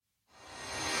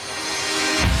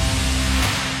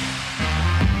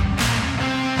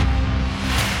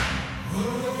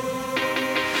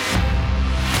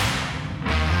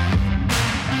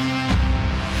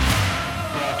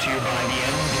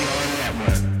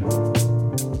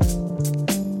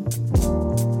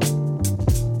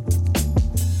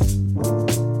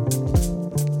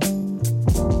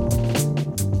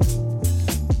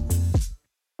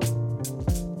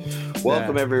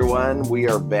Welcome, everyone. We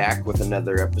are back with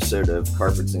another episode of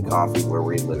Carpets and Coffee, where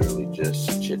we literally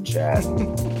just chit-chat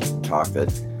and talk a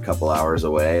couple hours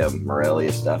away of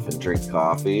Morelia stuff and drink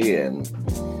coffee. And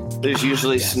there's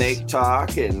usually snake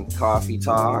talk and coffee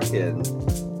talk. And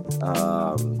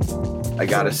I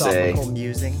gotta say,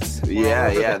 musings.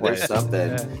 Yeah, there's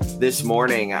something. This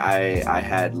morning, I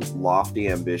had lofty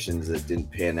ambitions that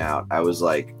didn't pan out. I was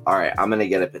like, all right, I'm gonna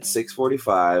get up at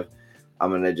 6:45. I'm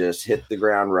going to just hit the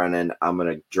ground running. I'm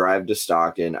going to drive to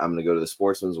Stockton. I'm going to go to the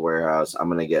Sportsman's Warehouse. I'm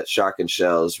going to get shotgun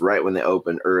shells right when they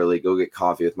open early, go get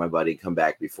coffee with my buddy, come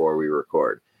back before we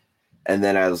record. And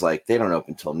then I was like, they don't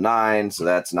open till 9, so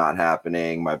that's not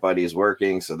happening. My buddy's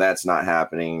working, so that's not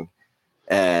happening.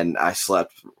 And I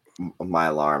slept my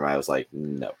alarm. I was like,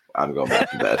 no, I'm going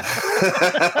back to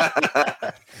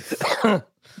bed.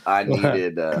 I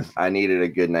needed a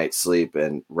good night's sleep,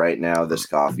 and right now this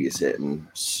coffee is hitting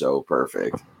so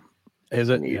perfect. Is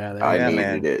it?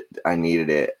 I needed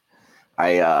it.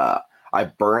 I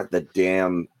burnt the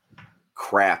damn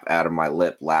crap out of my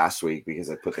lip last week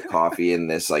because I put the coffee in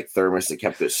this like thermos that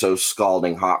kept it so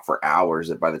scalding hot for hours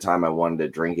that by the time I wanted to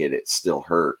drink it, it still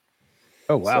hurt.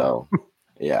 Oh wow!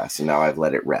 So now I've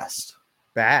let it rest.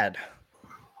 Bad.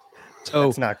 So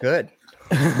it's not good.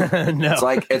 No,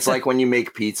 it's like when you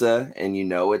make pizza and you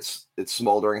know it's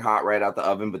smoldering hot right out the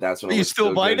oven, but that's when you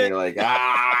still bite it. You're like,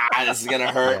 this is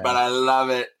gonna hurt, but I love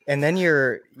it. And then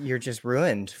you're just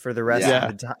ruined for the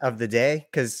rest of the day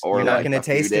because you're not gonna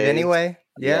taste it anyway.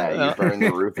 Yeah, you burn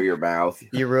the roof of your mouth.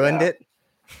 You ruined it.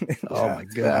 Oh my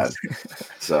goodness.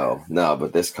 So no,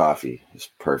 but this coffee is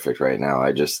perfect right now.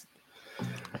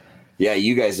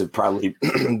 You guys have probably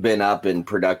been up and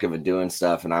productive and doing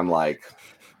stuff, and I'm like,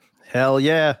 hell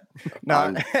yeah.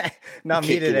 Not me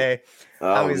today.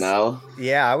 No.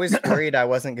 Yeah, I was worried I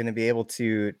wasn't going to be able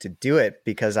to do it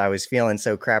because I was feeling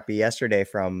so crappy yesterday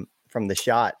from the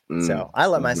shot. So I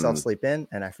let myself sleep in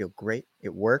and I feel great.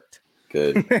 It worked.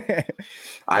 Good.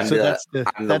 I'm the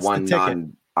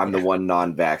one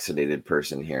non-vaccinated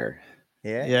person here.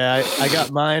 Yeah. Yeah, I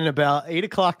got mine about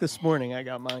 8:00 this morning. I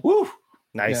got mine. Woo.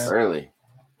 Nice. Yeah. Early.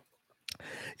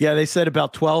 Yeah, they said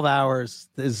about 12 hours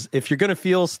is if you're going to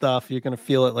feel stuff, you're going to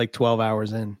feel it like 12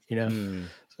 hours in, you know?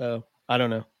 So I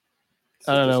don't know.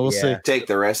 We'll see. Take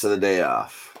the rest of the day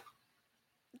off.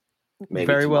 Maybe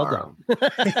very tomorrow. Well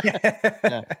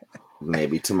done.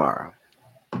 Maybe tomorrow.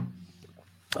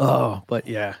 Oh, but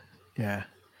yeah.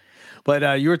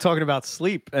 But you were talking about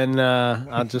sleep and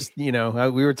I'll just, we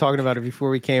were talking about it before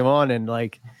we came on and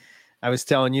like, I was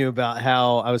telling you about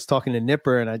how I was talking to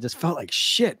Nipper and I just felt like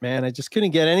shit, man. I just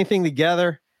couldn't get anything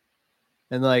together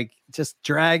and like just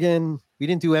dragging. We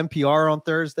didn't do NPR on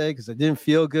Thursday because I didn't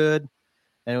feel good.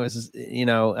 And it was,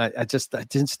 I just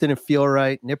didn't feel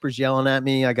right. Nipper's yelling at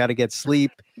me. I got to get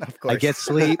sleep. Of course. I get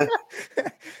sleep.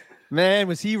 Man,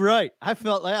 was he right? I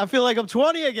feel like I'm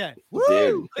 20 again. Woo!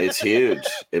 Dude, it's huge.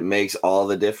 It makes all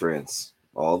the difference.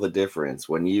 All the difference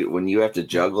when you have to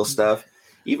juggle stuff.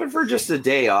 Even for just a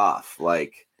day off,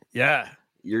 like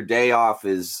your day off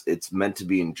it's meant to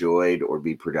be enjoyed or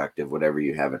be productive, whatever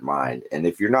you have in mind. And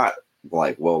if you're not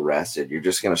like well rested, you're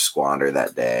just gonna squander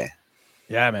that day.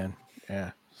 Yeah, man.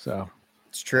 Yeah. So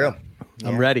it's true.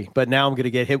 I'm ready, but now I'm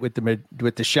gonna get hit with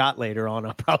the shot later on.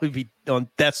 I'll probably be on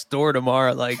death's door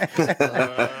tomorrow. Like,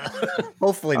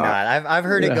 hopefully not. I've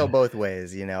heard it go both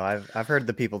ways. I've heard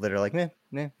the people that are like,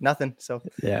 nothing. So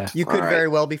you could very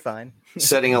well be fine.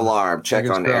 Setting alarm. Check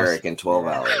on Eric in 12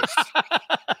 hours.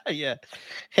 Yeah.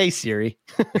 Hey Siri.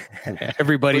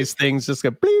 Everybody's things just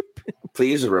go bleep.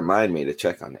 Please remind me to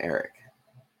check on Eric.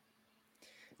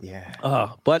 Yeah.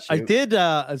 But shoot. I did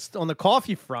on the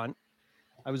coffee front.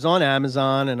 I was on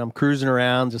Amazon and I'm cruising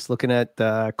around just looking at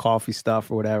coffee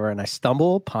stuff or whatever. And I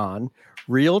stumble upon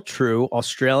Real True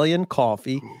Australian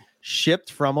coffee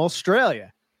shipped from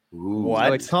Australia. Ooh. What?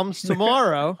 So it comes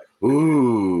tomorrow.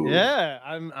 Ooh. Yeah,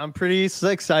 I'm pretty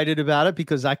excited about it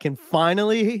because I can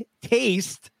finally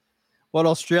taste what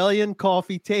Australian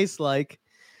coffee tastes like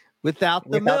without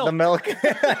the milk.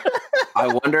 I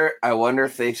wonder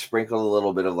if they sprinkled a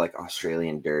little bit of like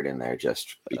Australian dirt in there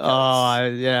just because.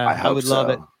 I would love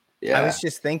it. Yeah. I was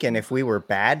just thinking if we were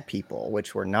bad people,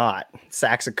 which we're not,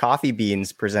 sacks of coffee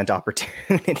beans present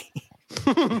opportunity.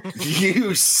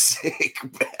 You sick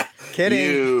man. Kidding.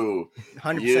 You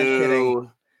 100%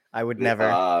 kidding. I would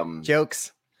never.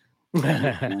 Jokes.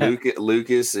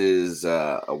 Lucas is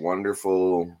a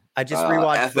wonderful. I just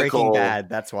rewatched Breaking Bad.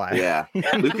 That's why. Yeah,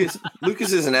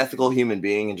 Lucas is an ethical human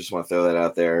being, and just want to throw that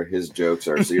out there. His jokes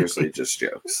are seriously just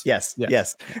jokes. Yes.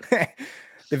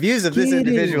 The views of this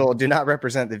individual do not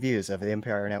represent the views of the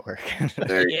Empire Network.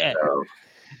 There you go.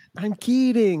 I'm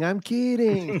kidding. I'm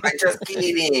kidding. I'm just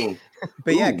kidding.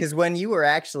 But yeah, because when you were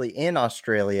actually in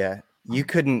Australia, you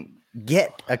couldn't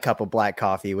get a cup of black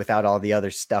coffee without all the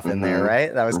other stuff in there,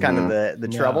 right? That was kind of the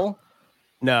trouble.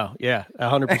 No, yeah,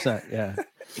 100%. Yeah,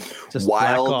 just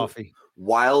black coffee.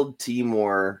 Wild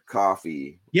Timor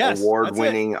coffee. Yes,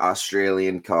 award-winning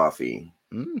Australian coffee.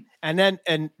 And then,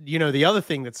 the other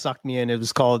thing that sucked me in,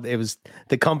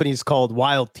 the company's called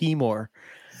Wild Timor.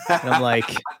 And I'm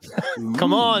like,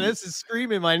 come on, this is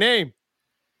screaming my name.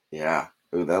 Yeah.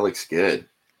 Ooh, that looks good.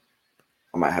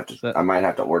 I might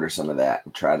have to order some of that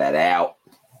and try that out.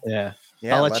 Yeah.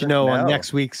 I'll let you know on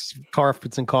next week's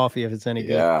Carpets and Coffee if it's any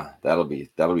good. Yeah, that'll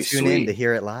be Tune sweet. in to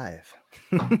hear it live.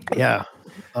 Yeah.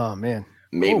 Oh man.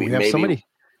 Maybe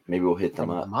we'll hit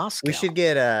them up. Moscow. We should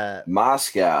get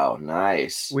Moscow.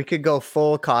 Nice. We could go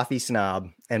full coffee snob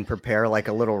and prepare like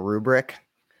a little rubric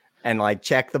and like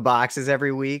check the boxes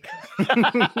every week.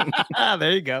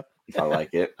 There you go. I like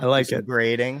it. I like it.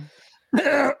 Grading.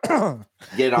 Get on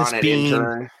it,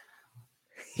 intern.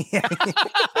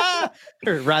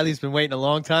 Riley's been waiting a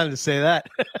long time to say that.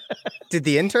 Did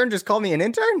the intern just call me an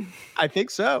intern? I think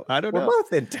so. I don't know. We're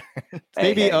both interns.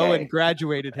 Maybe Owen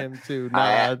graduated him to.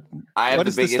 I have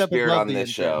the biggest beard on this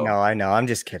show. No, I know. I'm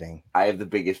just kidding. I have the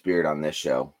biggest beard on this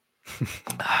show.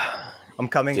 I'm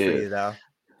coming for you, though.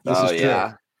 This is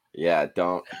true. Yeah,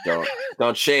 don't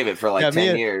shave it for like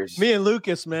 10 years. Me and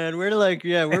Lucas, man, we're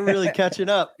really catching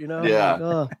up, Yeah. Like,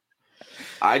 oh.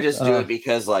 I just do it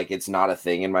because like it's not a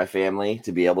thing in my family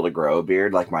to be able to grow a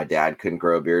beard. Like my dad couldn't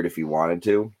grow a beard if he wanted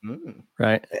to.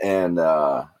 Right. And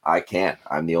I can't.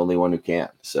 I'm the only one who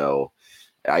can't. So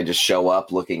I just show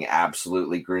up looking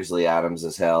absolutely Grizzly Adams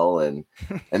as hell and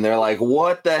they're like,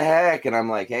 "What the heck?" And I'm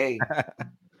like, "Hey,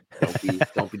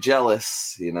 don't be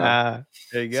jealous, There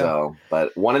you go. So,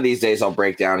 but one of these days I'll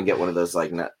break down and get one of those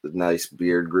like nice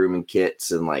beard grooming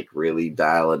kits and like really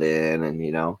dial it in and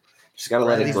just gotta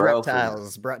let it grow.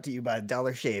 Reptiles brought to you by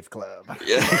Dollar Shave Club.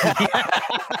 Yeah.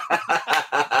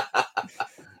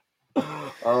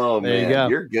 Oh man, there you go.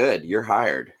 You're good. You're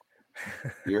hired.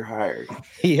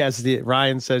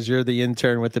 Ryan says you're the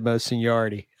intern with the most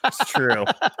seniority. It's true.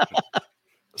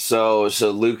 So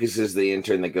Lucas is the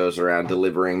intern that goes around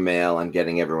delivering mail and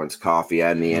getting everyone's coffee.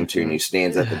 I'm the intern who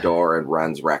stands at the door and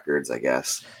runs records, I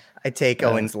guess. I take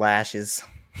Owen's lashes.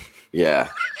 Yeah.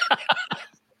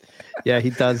 Yeah,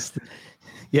 he does.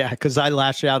 Yeah, because I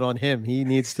lash out on him. He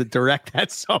needs to direct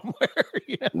that somewhere.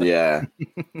 Yeah.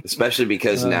 Especially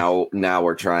because now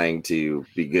we're trying to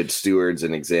be good stewards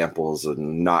and examples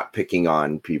and not picking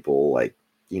on people like,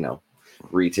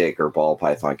 retake or ball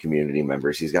python community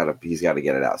members. He's got to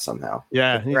get it out somehow.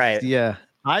 Yeah. Right. Yeah.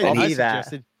 I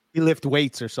suggested he lift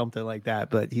weights or something like that,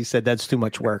 but he said that's too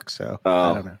much work. So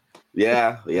I don't know.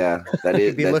 Yeah. That is.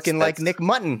 He'd be looking like Nick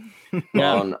Mutton.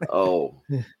 Yeah.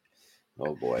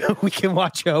 Oh boy. We can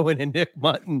watch Owen and Nick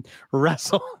Mutton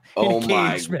wrestle in a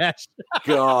cage match.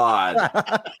 God.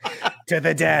 To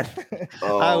the death.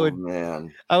 Oh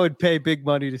man. I would pay big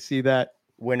money to see that.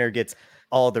 Winner gets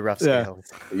all the rough scales.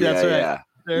 That's right.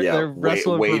 They're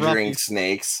wrestling wagering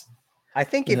snakes. I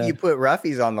think if you put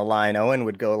roughies on the line, Owen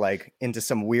would go like into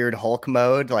some weird Hulk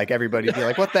mode. Like everybody'd be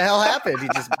like, "What the hell happened?" He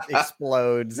just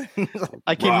explodes.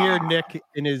 I can hear Nick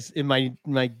in my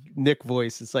Nick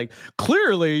voice. It's like,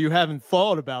 clearly you haven't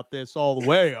thought about this all the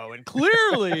way, Owen.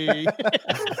 Clearly.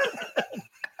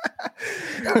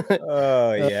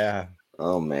 Oh yeah.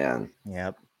 Oh man.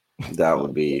 Yep. That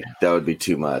would be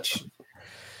too much.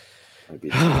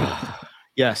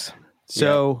 Yes.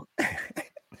 So.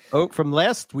 Oh, from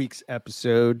last week's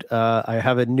episode, I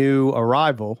have a new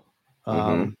arrival,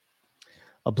 a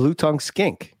blue tongue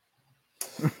skink.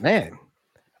 Man,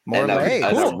 more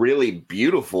a really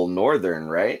beautiful northern,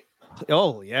 right?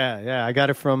 Oh yeah. I got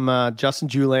it from Justin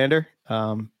Julander,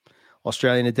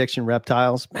 Australian Addiction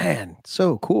Reptiles. Man,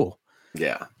 so cool.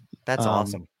 Yeah, that's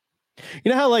awesome.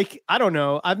 You know how, like, I don't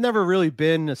know, I've never really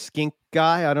been a skink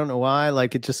guy. I don't know why.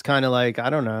 Like, it just kind of like, I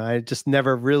don't know. I just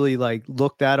never really like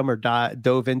looked at them or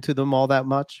dove into them all that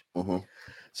much.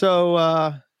 So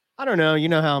I don't know. You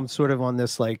know how I'm sort of on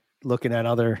this, like, looking at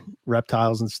other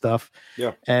reptiles and stuff.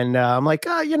 Yeah. And I'm like,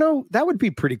 that would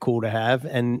be pretty cool to have.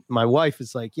 And my wife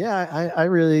is like, yeah, I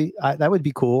really, that would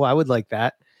be cool. I would like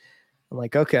that. I'm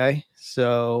like, okay.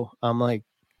 So I'm like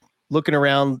looking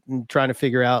around and trying to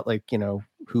figure out, like,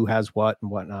 who has what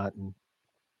and whatnot. And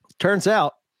it turns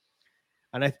out,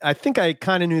 and I think I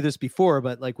kind of knew this before,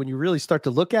 but like when you really start to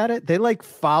look at it, they like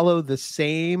follow the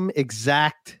same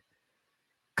exact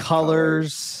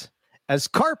colors as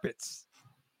carpets,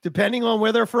 depending on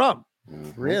where they're from.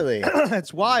 Really?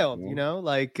 It's wild,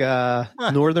 like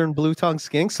northern blue tongue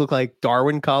skinks look like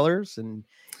Darwin colors, and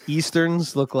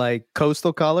Easterns look like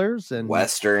coastal colors, and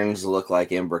Westerns look like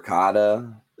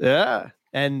imbricata. Yeah,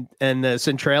 and the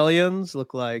Centralians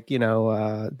look like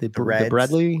the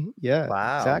Bradley. Yeah,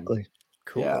 wow, exactly.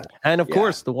 Cool. Yeah. And of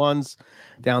course, the ones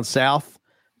down south,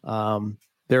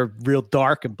 they're real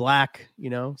dark and black.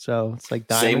 So it's like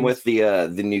diamonds. Same with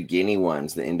the New Guinea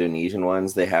ones, the Indonesian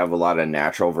ones. They have a lot of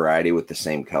natural variety with the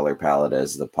same color palette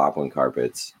as the poplin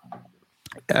carpets.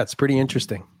 Yeah, it's pretty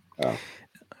interesting. Oh.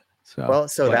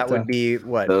 So that would be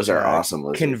what? Those are awesome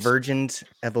lizards. Convergent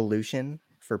evolution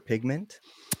for pigment.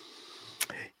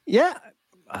 Yeah,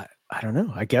 I don't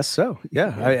know. I guess so.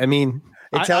 Yeah, I mean,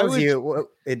 it tells you.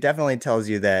 It definitely tells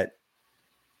you that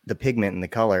the pigment and the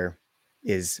color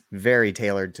is very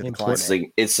tailored to the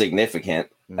climate. It's significant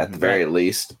at the very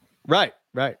least. Right.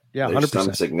 Yeah, 100%. There's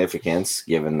some significance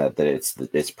given that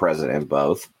it's present in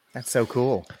both. That's so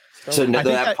cool. So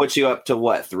that puts you up to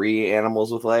what? 3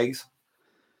 animals with legs?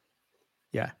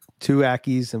 Yeah, 2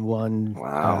 Ackies and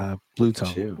 1 blue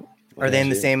tongue. Are they in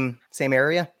the same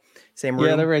area? Same room?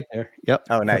 Yeah, they're right there. Yep.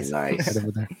 Oh, nice. Nice. Right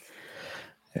over there.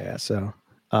 Yeah. So,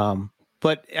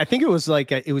 but I think it was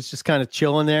like it was just kind of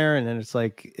chilling there, and then it's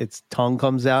like its tongue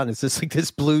comes out, and it's just like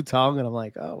this blue tongue, and I'm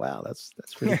like, oh wow, that's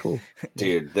really cool,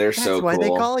 dude. They're so cool. That's why they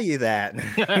call you that.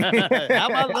 How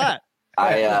about that?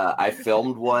 I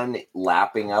filmed one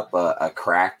lapping up a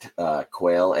cracked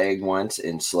quail egg once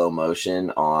in slow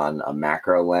motion on a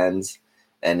macro lens.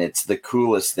 And it's the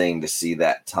coolest thing to see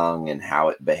that tongue and how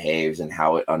it behaves and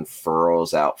how it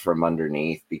unfurls out from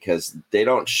underneath, because they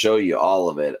don't show you all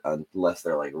of it unless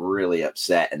they're like really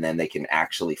upset, and then they can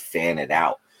actually fan it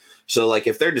out. So like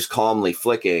if they're just calmly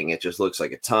flicking, it just looks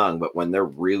like a tongue. But when they're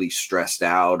really stressed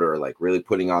out or like really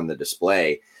putting on the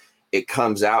display, it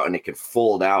comes out and it can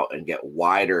fold out and get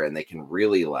wider, and they can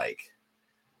really like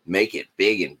make it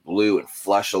big and blue and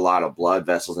flush a lot of blood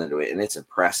vessels into it. And it's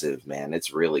impressive, man.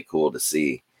 It's really cool to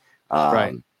see.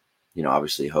 Right.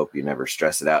 Obviously hope you never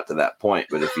stress it out to that point,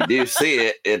 but if you do see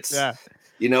it, it's,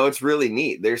 it's really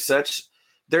neat.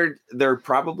 They're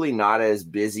probably not as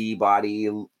busy body,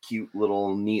 cute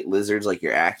little neat lizards like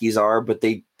your Ackies are, but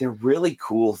they're really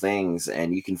cool things,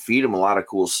 and you can feed them a lot of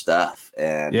cool stuff.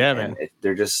 And man,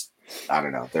 they're just, I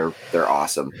don't know. They're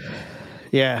awesome.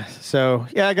 Yeah. So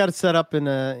I got it set up in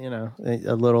a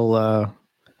little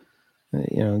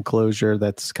enclosure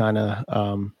that's kind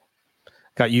of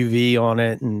got UV on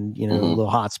it, and a little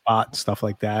hot spot and stuff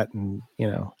like that, and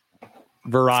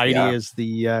variety is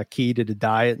the key to the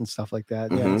diet and stuff like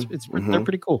that. Yeah, they're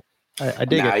pretty cool. I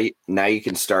dig it. Now you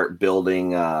can start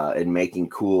building and making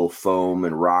cool foam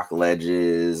and rock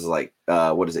ledges, like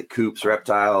what is it, Coop's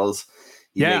Reptiles.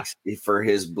 He makes for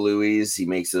his blueies. He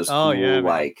makes those cool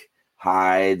like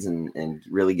hides and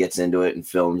really gets into it and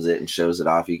films it and shows it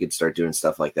off. You could start doing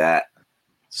stuff like that.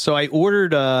 So I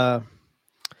ordered I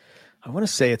want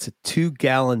to say it's a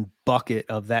 2-gallon bucket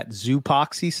of that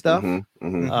Zoopoxy stuff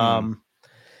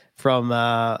from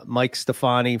Mike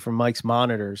Stefani from Mike's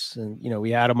Monitors. And, we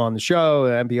had him on the show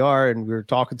at MBR, and we were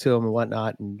talking to him and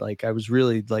whatnot. And like, I was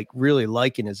really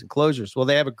liking his enclosures. Well,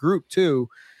 they have a group too.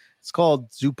 It's called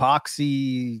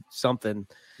Zoopoxy something.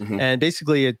 And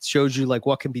basically it shows you like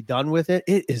what can be done with it.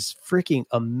 It is freaking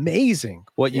amazing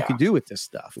what you can do with this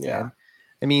stuff. Yeah. Man.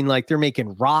 I mean, like they're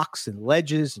making rocks and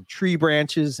ledges and tree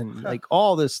branches and like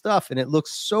all this stuff, and it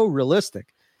looks so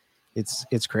realistic.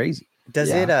 It's crazy.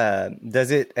 Does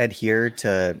it adhere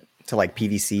to like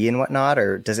PVC and whatnot,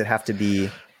 or does it have to be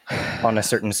on a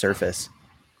certain surface?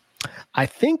 I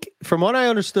think from what I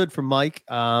understood from Mike,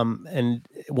 and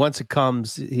once it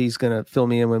comes, he's going to fill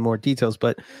me in with more details,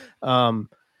 but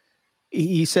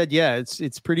he said,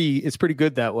 it's pretty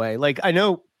good that way. Like I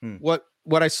know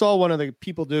what I saw one of the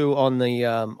people do on the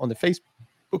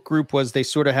Facebook group was they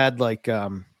sort of had like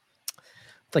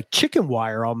chicken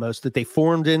wire almost that they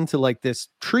formed into like this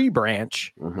tree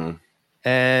branch.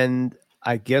 And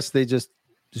I guess they just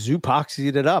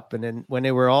Zoopoxied it up. And then when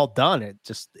they were all done, it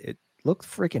looked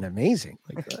freaking amazing.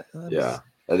 Like,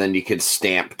 and then you could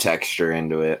stamp texture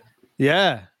into it.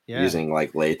 Yeah. Using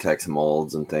like latex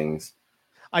molds and things.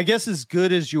 I guess as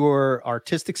good as your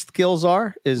artistic skills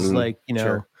are is like,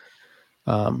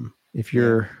 if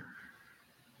you're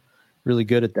really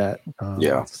good at that.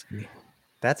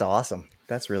 That's awesome.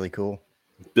 That's really cool.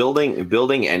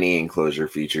 Building any enclosure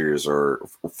features or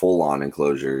full on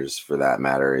enclosures for that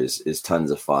matter is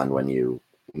tons of fun when you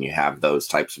have those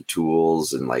types of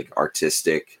tools and like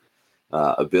artistic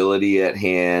ability at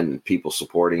hand, people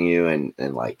supporting you,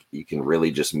 and like you can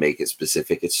really just make it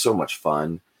specific. It's so much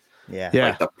fun.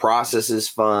 Like the process is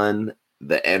fun,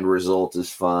 the end result is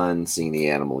fun, seeing the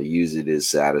animal use it is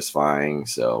satisfying.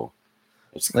 So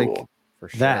it's cool. For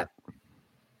sure. That.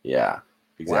 Yeah.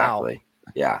 Exactly.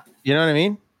 Wow. Yeah. You know what I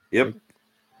mean? Yep.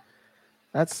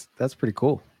 That's pretty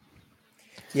cool.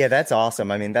 Yeah, that's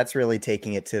awesome. I mean, that's really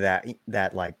taking it to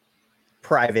that like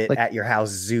private at your house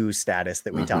zoo status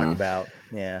that we talk about.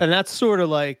 Yeah. And that's sort of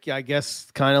like, I guess,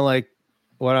 kind of like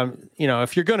what I'm,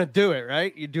 if you're going to do it,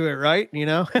 right, you do it right,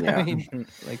 Yeah. I mean,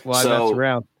 like, why mess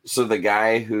around? So the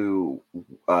guy who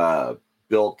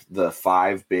built the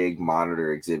 5 big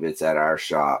monitor exhibits at our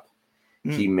shop,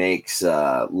 he makes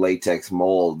latex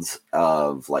molds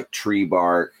of like tree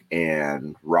bark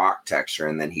and rock texture,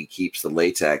 and then he keeps the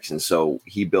latex. And so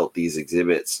he built these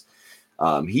exhibits.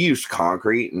 He used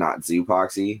concrete, not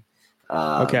Zoopoxy.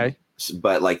 Okay.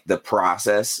 But like the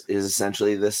process is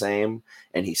essentially the same,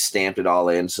 and he stamped it all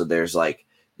in. So there's like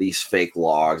these fake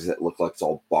logs that look like it's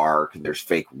all bark, and there's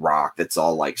fake rock that's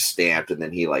all like stamped, and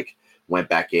then he like went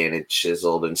back in and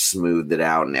chiseled and smoothed it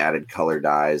out and added color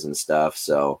dyes and stuff.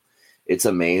 So it's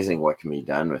amazing what can be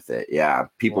done with it. Yeah.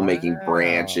 People making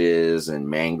branches and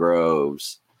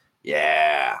mangroves.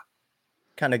 Yeah.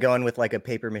 Kind of going with like a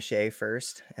paper mache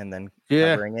first and then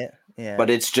covering it. Yeah. But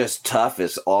it's just tough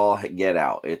as all get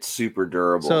out. It's super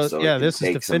durable. So yeah, this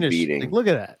is the finish. Like, look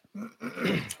at that.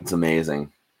 It's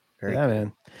amazing.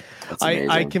 Man. That's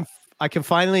amazing. I can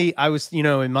finally, I was,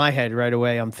 in my head right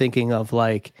away, I'm thinking of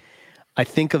like, I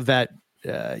think of that,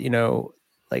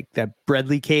 like that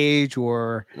Bradley cage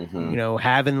or,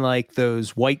 having like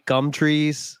those white gum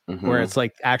trees where it's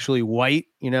like actually white,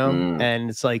 and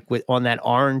it's like on that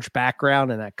orange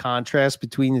background and that contrast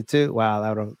between the two. Wow.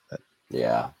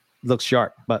 That looks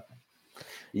sharp, but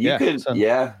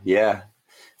yeah.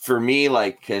 For me,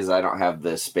 like, cause I don't have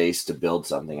the space to build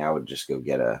something, I would just go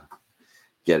get a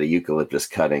eucalyptus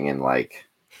cutting and like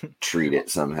treat it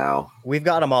somehow. We've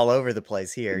got them all over the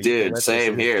place here. Dude,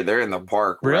 same here. They're in the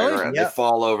park. Really? Right? They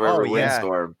fall over every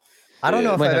windstorm. I don't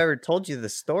know if I've ever told you the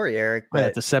story, Eric. But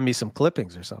have to send me some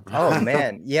clippings or something. Oh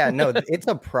man. Yeah, no, it's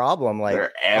a problem.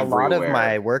 Like a lot of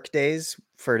my work days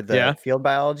for the field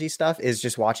biology stuff is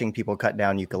just watching people cut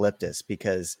down eucalyptus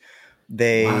because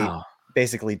they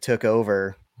basically took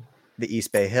over the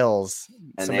East Bay Hills.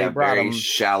 And they have very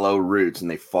shallow roots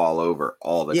and they fall over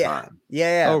all the time.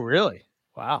 Yeah. Oh, really?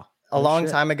 Wow. A long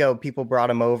time ago, people brought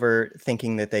them over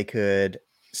thinking that they could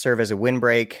serve as a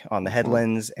windbreak on the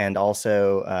headlands and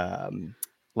also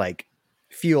like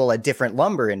fuel a different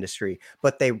lumber industry,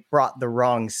 but they brought the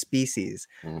wrong species.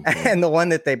 And the one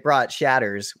that they brought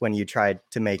shatters when you tried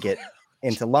to make it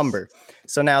into lumber.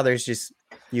 So now there's just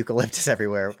eucalyptus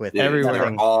everywhere everywhere.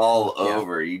 They're all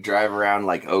over. You drive around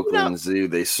like Oakland Zoo,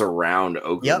 they surround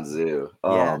Oakland Zoo.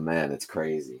 Oh man, it's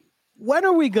crazy. When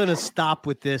are we going to stop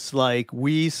with this? Like,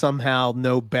 we somehow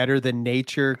know better than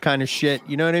nature kind of shit.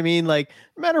 You know what I mean? Like,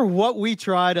 no matter what we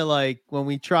try to like, when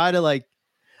we try to like,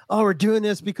 oh, we're doing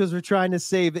this because we're trying to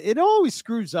save it. It always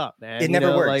screws up, man. It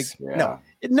never works. Like, no,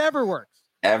 it never works.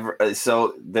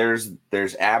 So there's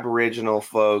Aboriginal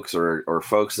folks or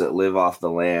folks that live off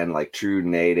the land, like true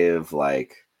native,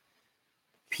 like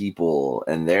people,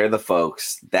 and they're the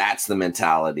folks. That's the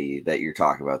mentality that you're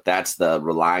talking about. That's the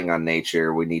relying on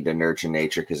nature. We need to nurture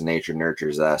nature because nature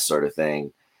nurtures us sort of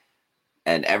thing.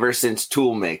 And ever since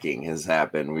tool making has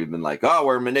happened, we've been like, oh,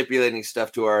 we're manipulating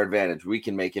stuff to our advantage. We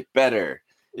can make it better.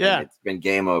 Yeah. And it's been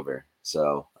game over.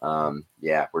 So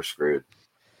we're screwed.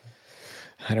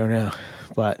 I don't know.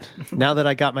 But now that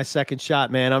I got my second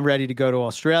shot, man, I'm ready to go to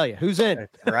Australia. Who's in?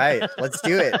 Right. Let's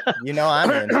do it.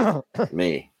 I'm in.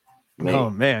 Me.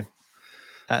 Oh man.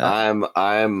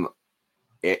 I'm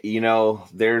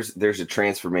there's a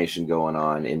transformation going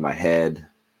on in my head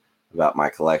about my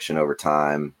collection over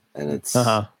time, and it's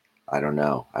I don't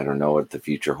know what the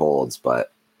future holds,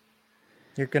 but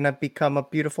you're gonna become a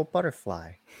beautiful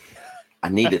butterfly. I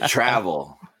need to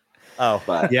travel.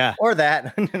 But or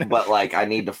that. But like I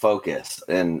need to focus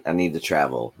and I need to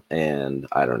travel, and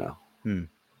I don't know.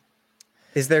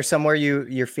 Is there somewhere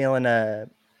you're feeling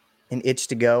an itch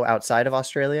to go outside of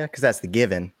Australia? Because that's the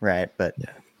given, right? But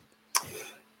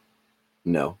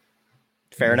no.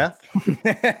 Fair enough.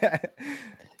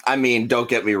 I mean, don't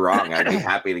get me wrong. I'd be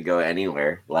happy to go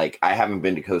anywhere. Like, I haven't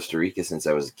been to Costa Rica since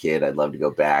I was a kid. I'd love to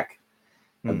go back.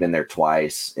 I've been there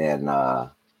twice and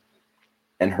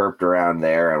herped around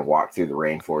there and walked through the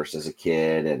rainforest as a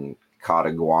kid and caught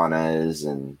iguanas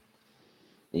and,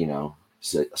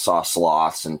 saw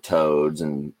sloths and toads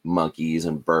and monkeys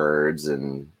and birds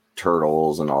and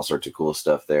turtles and all sorts of cool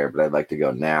stuff there. But I'd like to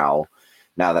go now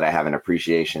that I have an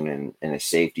appreciation and a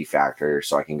safety factor,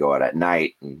 so I can go out at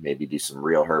night and maybe do some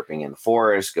real herping in the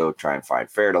forest, go try and find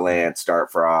fer-de-lance,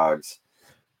 start frogs,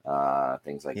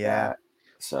 things like that.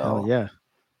 So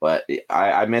but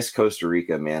I miss Costa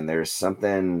Rica, man. There's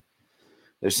something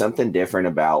there's something different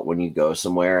about when you go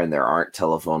somewhere and there aren't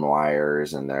telephone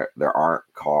wires and there aren't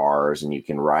cars and you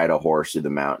can ride a horse through the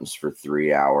mountains for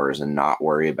 3 hours and not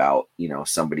worry about,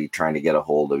 somebody trying to get a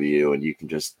hold of you, and you can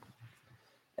just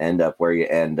end up where you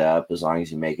end up as long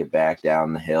as you make it back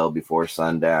down the hill before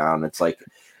sundown. It's like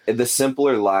the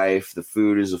simpler life. The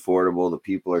food is affordable. The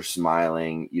people are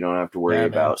smiling. You don't have to worry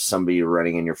about somebody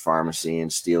running in your pharmacy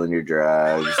and stealing your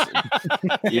drugs.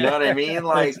 You know what I mean?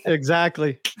 Like,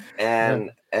 exactly.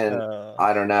 And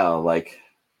I don't know, like,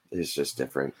 it's just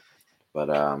different. But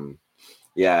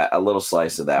yeah, a little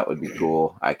slice of that would be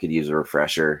cool. I could use a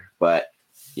refresher. But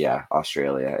yeah,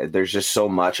 Australia. There's just so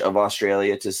much of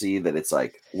Australia to see that it's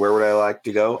like, where would I like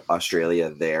to go? Australia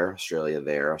there, Australia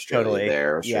there, Australia Totally.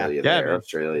 there, Australia there,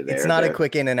 Australia there. It's not a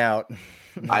quick in and out.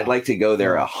 I'd like to go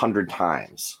there 100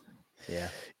 times. Yeah.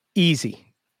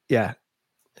 Easy. Yeah.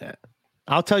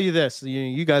 I'll tell you this,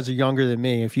 you guys are younger than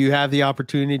me. If you have the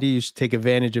opportunity, you should take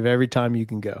advantage of every time you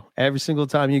can go. Every single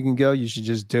time you can go, you should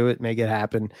just do it, make it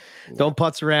happen. Yeah. Don't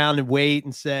putz around and wait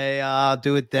and say, I'll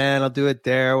do it then, I'll do it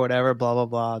there, whatever, blah, blah,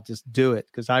 blah. Just do it,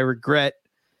 because I regret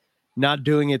not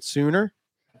doing it sooner.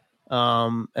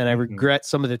 And I regret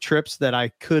some of the trips that I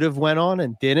could have went on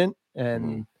and didn't.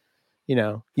 And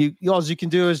all you can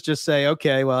do is just say,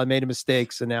 okay, well, I made a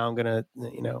mistake, so now I'm gonna,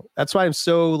 that's why I'm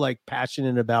so like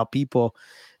passionate about people.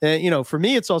 And for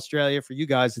me, it's Australia. For you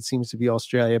guys, it seems to be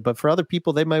Australia. But for other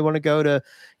people, they might want to go to,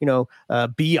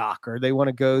 Biak, or they want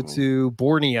to go to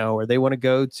Borneo, or they want to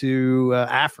go to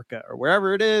Africa, or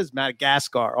wherever it is,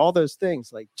 Madagascar, all those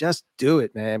things. Like, just do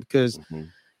it, man, because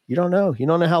you don't know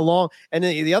how long. And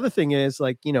the other thing is,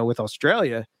 like, with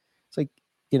Australia, it's like,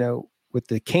 with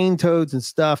the cane toads and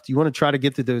stuff, do you want to try to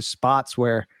get to those spots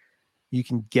where you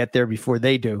can get there before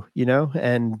they do,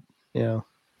 and, I don't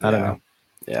know.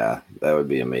 Yeah, that would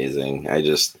be amazing. We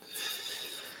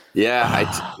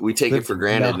take it for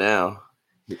granted now.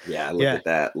 Yeah. Look at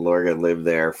that. Lorga lived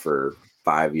there for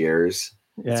 5 years.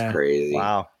 It's crazy.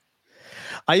 Wow.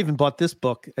 I even bought this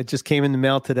book. It just came in the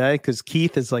mail today because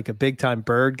Keith is like a big time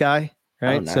bird guy.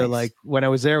 Right. Oh, nice. So like when I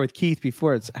was there with Keith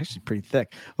before, it's actually pretty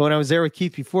thick. But when I was there with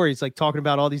Keith before, he's like talking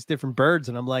about all these different birds.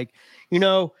 And I'm like, you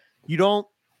don't,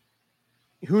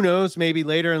 who knows, maybe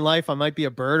later in life, I might be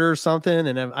a birder or something.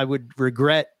 And I would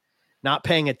regret not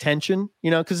paying attention,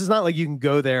 cause it's not like you can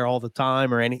go there all the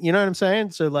time or any, you know what I'm saying?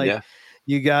 So like,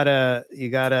 you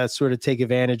gotta sort of take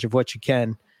advantage of what you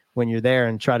can when you're there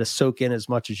and try to soak in as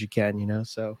much as you can,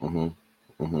 so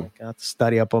I got to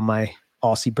study up on my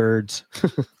Aussie birds.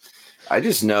 I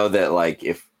just know that, like,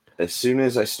 as soon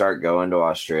as I start going to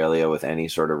Australia with any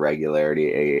sort of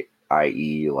regularity,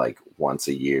 i.e. like once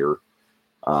a year,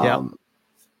 I'm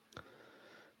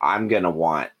going to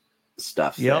want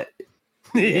stuff.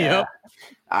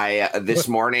 This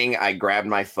morning I grabbed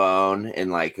my phone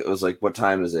and like, it was like, what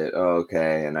time is it? Oh,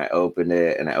 okay. And I opened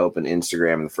it and I opened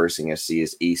Instagram, and the first thing I see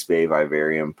is East Bay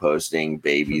Vivarium posting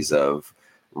babies of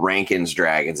Rankin's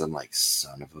dragons. I'm like,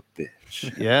 son of a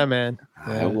bitch. Yeah, man.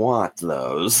 I want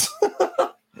those.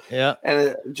 Yeah.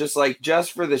 And just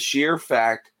for the sheer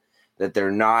fact that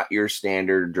they're not your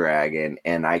standard dragon,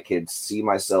 and I could see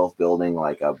myself building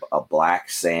like a black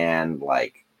sand,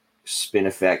 like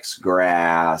Spinifex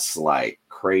grass, like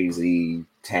crazy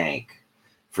tank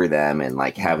for them, and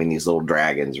like having these little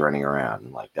dragons running around,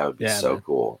 and like that would be so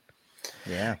cool.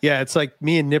 Yeah. Yeah. It's like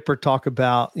me and Nipper talk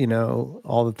about,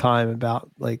 all the time about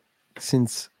like,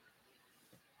 since,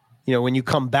 when you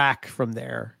come back from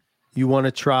there, you want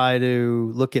to try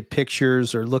to look at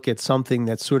pictures or look at something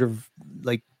that sort of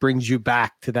like brings you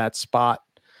back to that spot.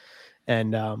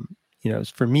 And,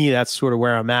 for me, that's sort of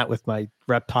where I'm at with my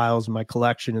reptiles and my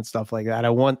collection and stuff like that. I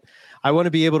want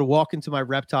to be able to walk into my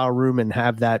reptile room and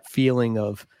have that feeling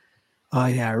of, oh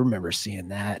yeah, I remember seeing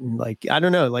that. And like, I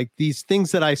don't know, like these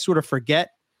things that I sort of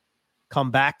forget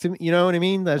come back to me. You know what I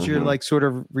mean? As you're like sort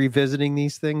of revisiting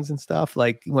these things and stuff.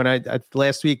 Like when I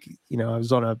last week, I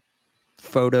was on a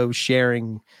photo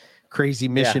sharing crazy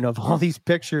mission of all these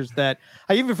pictures that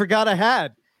I even forgot I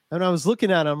had. And I was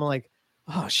looking at them, I'm like,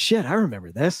 oh shit, I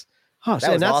remember this. Oh,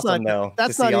 that was awesome, though.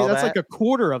 That's not even, that's like a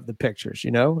quarter of the pictures,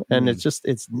 and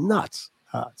it's nuts.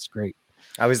 It's great.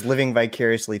 I was living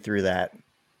vicariously through that.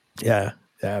 Yeah,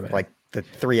 man. Like the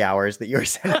 3 hours that you were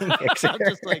sending pictures. I'm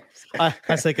just like, I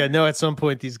was like, I know at some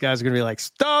point these guys are gonna be like,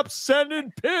 stop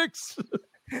sending pics,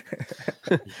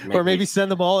 or maybe send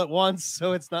them all at once,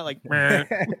 so it's not like.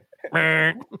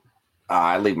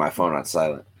 I leave my phone on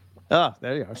silent. Oh,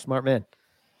 there you are, smart man.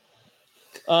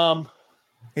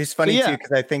 It's funny too,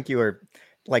 because I think you were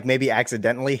like maybe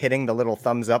accidentally hitting the little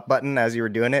thumbs up button as you were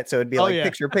doing it. So it'd be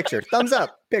picture, thumbs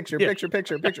up, picture,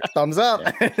 thumbs up.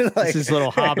 This is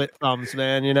little Hobbit thumbs,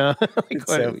 man, you know? It's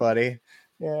so funny.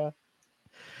 Yeah.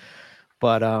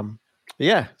 But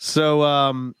yeah.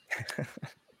 So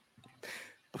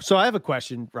so I have a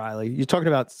question, Riley. You're talking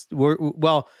about we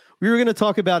were going to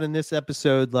talk about in this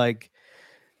episode like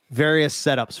various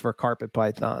setups for carpet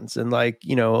pythons, and like,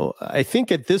 you know, I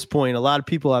think at this point a lot of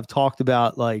people have talked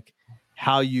about like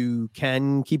how you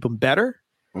can keep them better,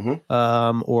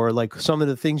 or like some of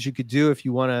the things you could do if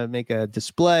you want to make a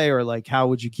display, or like how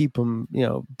would you keep them, you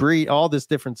know, breed, all this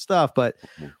different stuff, but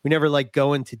we never like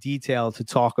go into detail to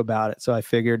talk about it. So I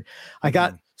figured I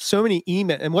got so many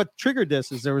emails, and what triggered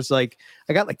this is there was like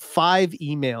I got like 5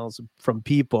 emails from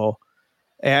people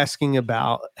asking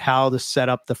about how to set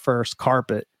up the first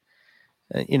carpet,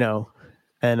 you know,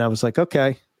 and I was like,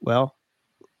 okay, well,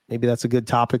 maybe that's a good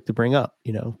topic to bring up,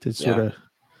 you know, to sort of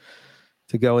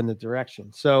to go in the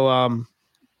direction. So,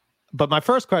 but my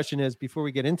first question is, before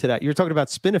we get into that, you're talking about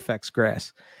Spinifex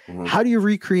grass. How do you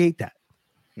recreate that?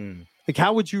 Like,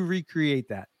 how would you recreate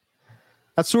that?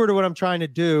 That's sort of what I'm trying to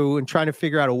do and trying to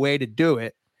figure out a way to do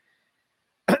it.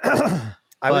 I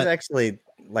was actually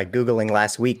like Googling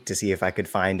last week to see if I could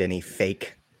find any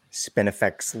fake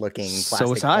Spinifex looking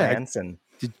plastic plants. And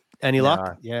any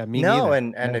luck? Yeah, me no.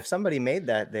 neither. And if somebody made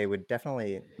that, they would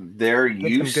definitely there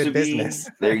used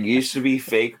to be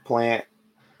fake plant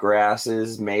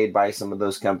grasses made by some of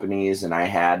those companies, and I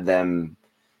had them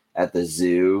at the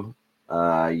zoo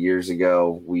years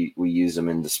ago. We used them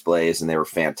in displays, and they were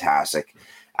fantastic.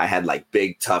 I had like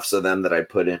big tufts of them that I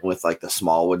put in with like the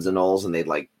smallwoods and knolls, and they'd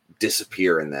like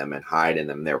disappear in them and hide in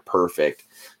them. They're perfect.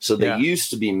 So they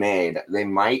used to be made. They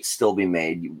might still be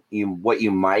made. What you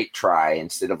might try,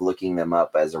 instead of looking them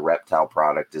up as a reptile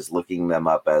product, is looking them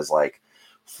up as like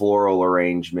floral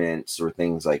arrangements or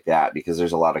things like that, because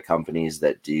there's a lot of companies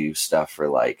that do stuff for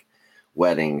like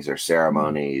weddings or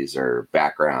ceremonies or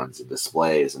backgrounds and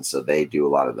displays. And so they do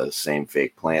a lot of those same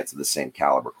fake plants of the same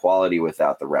caliber quality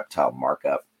without the reptile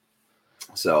markup.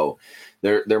 So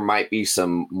there might be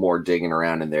some more digging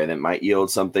around in there that might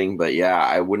yield something, but yeah,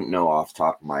 I wouldn't know off the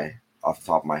top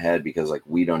of my head, because like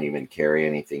we don't even carry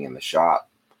anything in the shop.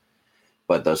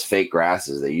 But those fake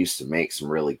grasses, they used to make some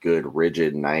really good,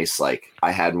 rigid, nice. Like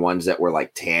I had ones that were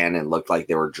like tan and looked like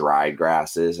they were dried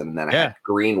grasses, and then I had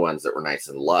green ones that were nice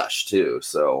and lush too.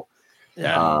 So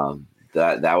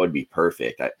that would be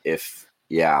perfect.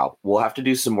 We'll have to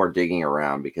do some more digging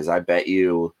around, because I bet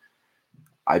you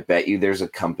there's a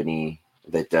company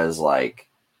that does like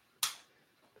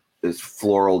this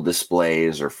floral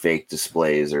displays or fake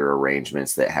displays or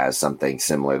arrangements that has something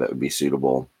similar that would be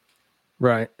suitable.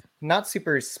 Right. Not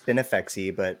super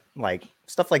Spinifex-y, but like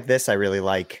stuff like this I really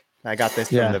like. I got this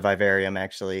from the vivarium,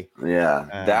 actually. Yeah,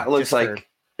 that looks like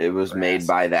it was made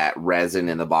by that resin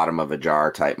in the bottom of a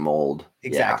jar type mold.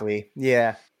 Exactly.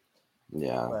 Yeah.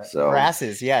 So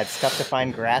grasses. Yeah, it's tough to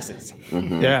find grasses.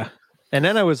 Yeah. And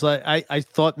then I was like, I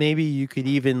thought maybe you could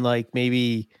even like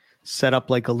maybe set up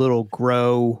like a little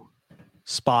grow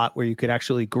spot where you could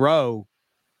actually grow.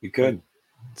 You could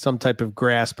some type of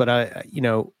grass, but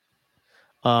they're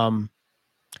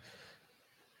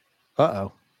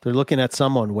looking at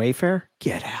some on Wayfair.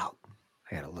 Get out.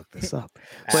 I gotta look this up.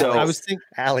 So I was thinking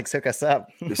Alex hook us up.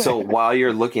 So while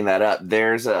you're looking that up,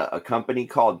 there's a company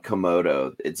called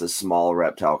Komodo. It's a small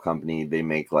reptile company. They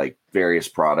make like various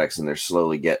products, and they're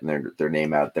slowly getting their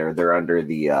name out there. They're under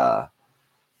the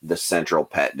Central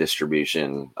Pet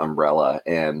Distribution umbrella,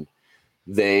 and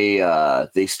they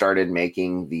started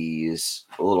making these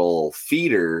little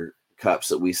feeder cups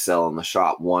that we sell in the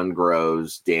shop. One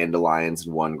grows dandelions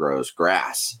and one grows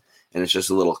grass. And it's just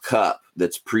a little cup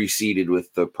that's pre-seeded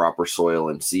with the proper soil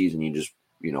and seeds, and you just,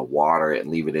 water it and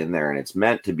leave it in there. And it's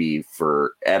meant to be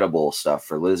for edible stuff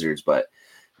for lizards, but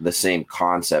the same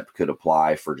concept could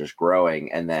apply for just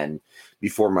growing. And then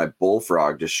before my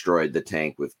bullfrog destroyed the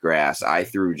tank with grass, I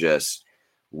threw just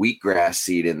wheatgrass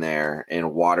seed in there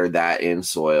and watered that in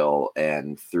soil,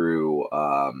 and threw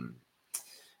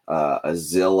a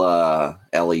Zilla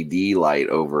LED light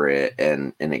over it,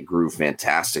 and it grew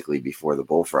fantastically before the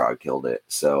bullfrog killed it.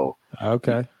 So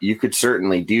you could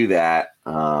certainly do that,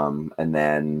 and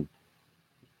then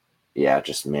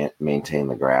just maintain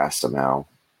the grass somehow.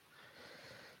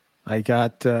 I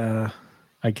got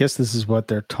I guess this is what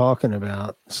they're talking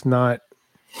about. It's not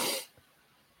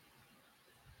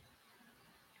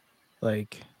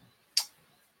like,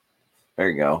 there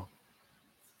you go.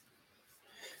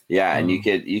 Yeah, and you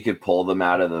could pull them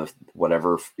out of the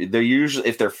whatever. They're usually,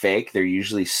 if they're fake, they're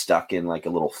usually stuck in like a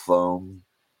little foam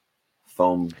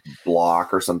foam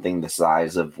block or something the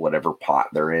size of whatever pot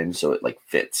they're in, so it like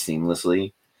fits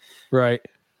seamlessly. Right.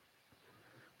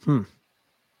 Yeah,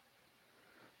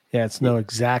 it's no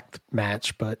exact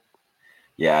match, but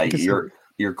yeah,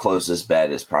 your closest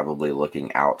bet is probably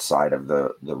looking outside of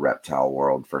the reptile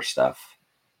world for stuff.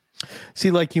 See,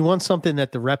 like you want something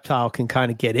that the reptile can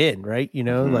kind of get in, right? You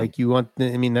know, like you want,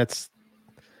 I mean, that's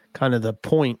kind of the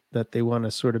point, that they want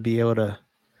to sort of be able to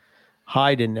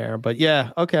hide in there. But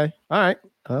yeah, okay. All right.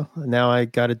 Well, now I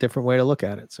got a different way to look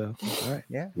at it. So, all right.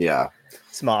 Yeah.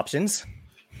 Some options.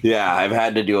 Yeah, I've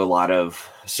had to do a lot of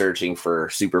searching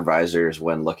for supervisors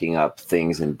when looking up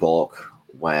things in bulk,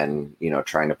 when, you know,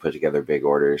 trying to put together big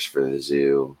orders for the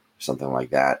zoo, something like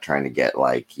that, trying to get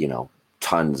like, you know,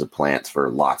 tons of plants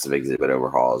for lots of exhibit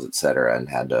overhauls, etc., and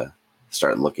had to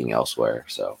start looking elsewhere.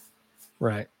 So,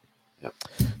 right. Yep.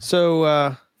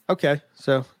 So, okay.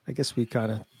 So I guess we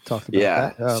kind of talked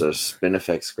about that. So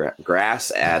Spinifex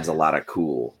grass adds a lot of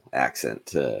cool accent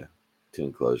to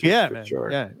enclosures. Yeah, for man.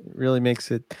 Sure. Yeah, it really makes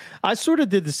it. I sort of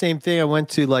did the same thing. I went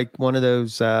to like one of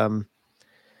those, what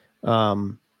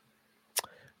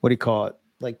do you call it?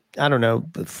 Like, I don't know,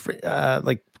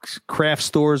 like craft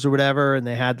stores or whatever. And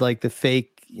they had like the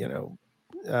fake, you know,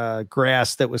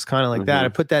 grass that was kind of like that. I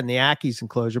put that in the Ackies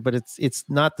enclosure, but it's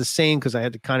not the same because I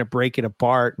had to kind of break it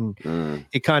apart, and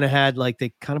it kind of had like,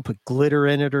 they kind of put glitter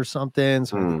in it or something.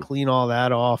 So I had to clean all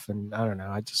that off. And I don't know.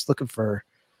 I just looking for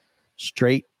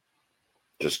straight,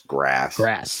 just grass.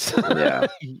 Yeah.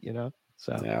 You know,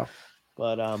 so, yeah.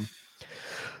 But,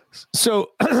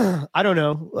 so I don't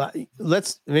know.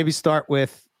 Let's maybe start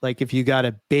with like, if you got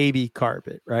a baby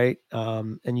carpet, right?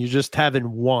 And you're just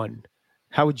having one,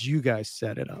 how would you guys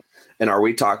set it up? And are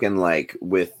we talking like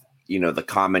with, you know, the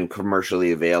common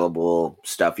commercially available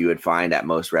stuff you would find at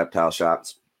most reptile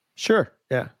shops? Sure.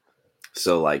 Yeah.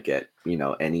 So like at, you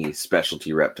know, any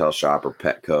specialty reptile shop or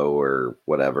Petco or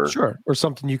whatever. Sure. Or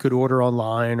something you could order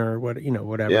online or what, you know,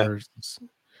 whatever.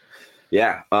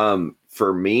 Yeah.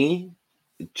 For me,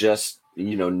 just,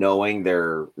 you know, knowing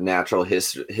their natural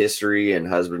history and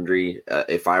husbandry,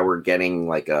 if I were getting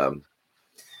like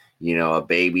you know, a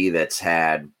baby that's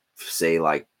had, say,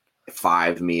 like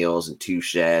 5 meals and 2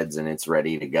 sheds and it's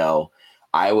ready to go,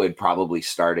 I would probably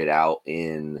start it out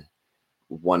in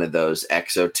one of those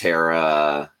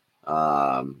Exoterra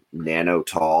nano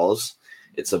talls.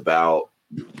 It's about,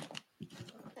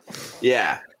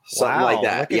 something like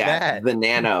that. Yeah, the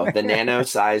nano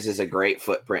size is a great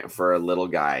footprint for a little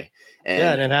guy.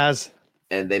 And it has.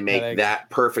 And they make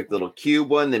that perfect little cube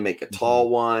one. They make a tall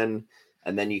one.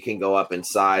 And then you can go up in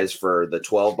size for the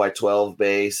 12 by 12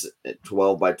 base,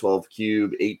 12 by 12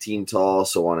 cube, 18 tall,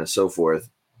 so on and so forth.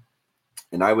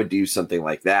 And I would do something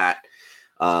like that.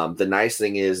 The nice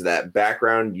thing is that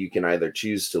background you can either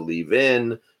choose to leave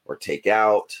in or take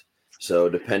out. So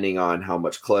depending on how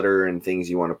much clutter and things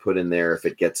you want to put in there, if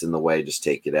it gets in the way, just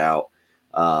take it out.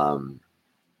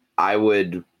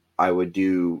 I would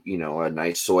do, you know, a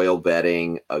nice soil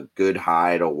bedding, a good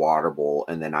hide, a water bowl,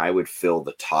 and then I would fill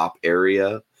the top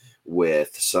area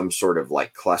with some sort of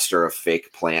like cluster of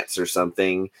fake plants or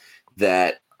something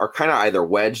that are kind of either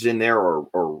wedged in there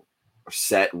or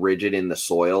set rigid in the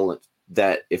soil,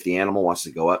 that if the animal wants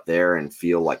to go up there and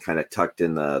feel like kind of tucked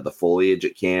in the foliage,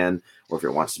 it can, or if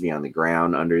it wants to be on the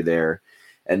ground under there.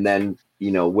 And then, you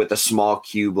know, with a small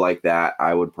cube like that,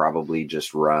 I would probably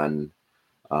just run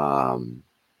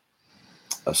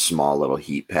a small little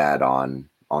heat pad on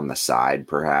the side,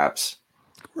 perhaps.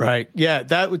 Right. Yeah.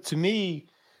 That would, to me,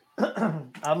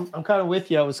 I'm kind of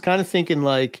with you. I was kind of thinking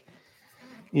like,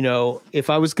 you know, if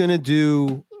I was going to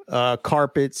do a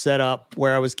carpet setup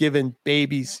where I was giving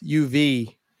babies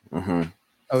UV, I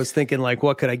was thinking like,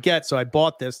 what could I get? So I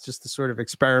bought this just to sort of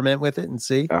experiment with it and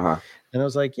see. And I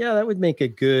was like, yeah, that would make a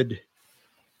good,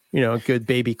 you know, a good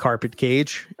baby carpet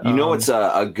cage. You know, it's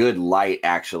a good light,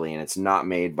 actually, and it's not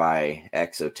made by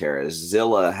Exoterra.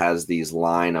 Zilla has these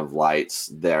line of lights.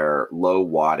 They're low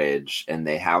wattage, and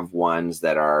they have ones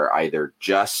that are either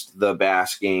just the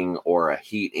basking or a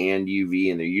heat and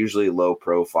UV, and they're usually low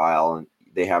profile. And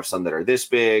they have some that are this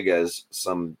big, as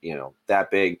some, you know, that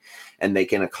big, and they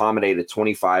can accommodate a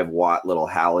 25-watt little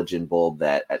halogen bulb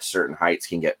that at certain heights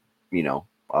can get, you know,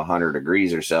 100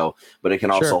 degrees or so, but it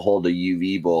can also hold a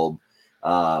UV bulb.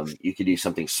 You could do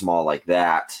something small like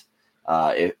that.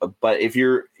 But if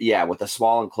you're, with a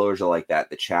small enclosure like that,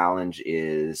 the challenge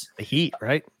is the heat,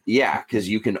 right? Yeah, because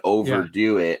you can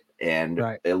overdo it and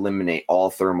eliminate all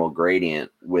thermal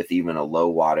gradient with even a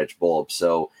low wattage bulb.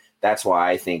 So that's why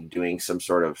I think doing some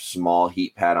sort of small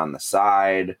heat pad on the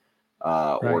side,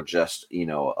 or just, you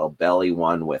know, a belly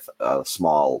one with a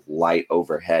small light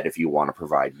overhead if you want to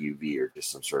provide UV or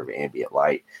just some sort of ambient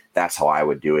light. That's how I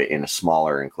would do it in a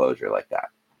smaller enclosure like that.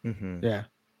 Mm-hmm.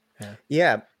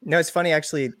 Yeah. No, it's funny,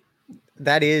 actually.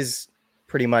 That is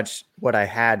pretty much what I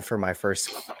had for my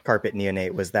first carpet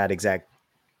neonate, was that exact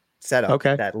setup.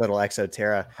 Okay. That little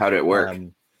Exoterra. How did it work?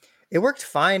 It worked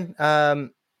fine.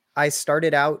 I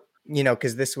started out, you know,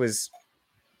 because this was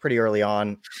pretty early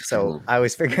on, so I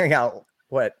was figuring out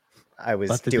what I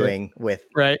was doing with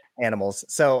animals.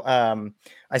 So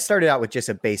I started out with just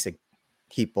a basic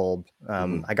heat bulb.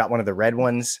 I got one of the red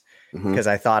ones because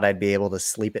I thought I'd be able to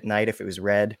sleep at night if it was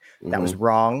red. That was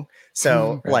wrong.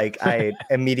 So like I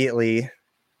immediately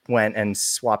went and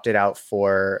swapped it out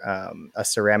for a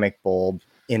ceramic bulb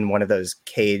in one of those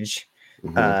cage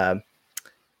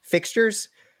fixtures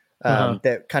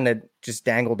that kind of just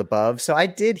dangled above. So I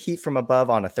did heat from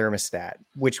above on a thermostat,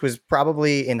 which was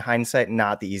probably in hindsight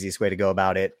not the easiest way to go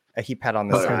about it. A heat pad on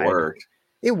the side.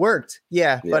 It worked.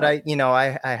 Yeah. But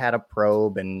I had a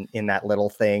probe and in that little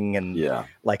thing and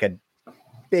like a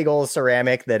big old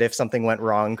ceramic that if something went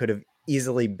wrong could have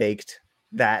easily baked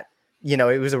that. You know,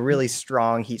 it was a really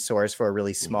strong heat source for a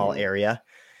really small area.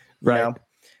 You know?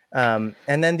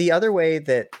 And then the other way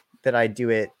that I do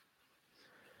it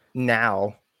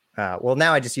now,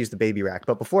 now I just use the baby rack,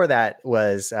 but before that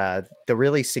was the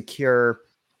really secure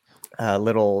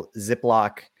little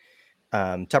Ziploc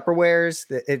Tupperwares.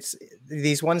 It's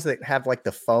these ones that have like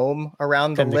the foam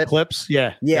around the lip. Clips.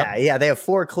 Yeah. They have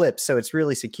 4 clips, so it's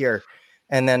really secure.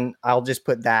 And then I'll just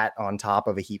put that on top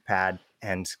of a heat pad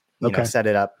and you know, set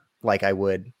it up like I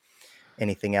would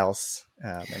anything else.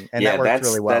 And that works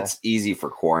really well. That's easy for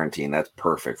quarantine. That's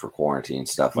perfect for quarantine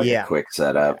stuff, like a quick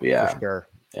setup. Yeah. For sure.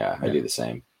 Yeah, I do the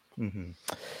same.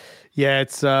 Yeah,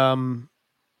 it's I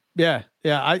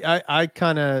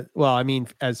kind of, well, I mean,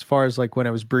 as far as like when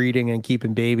I was breeding and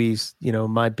keeping babies, you know,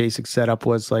 my basic setup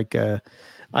was like I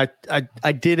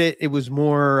did it. It was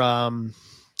more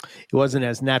it wasn't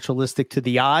as naturalistic to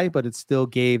the eye, but it still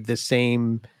gave the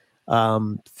same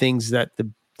things that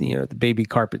the baby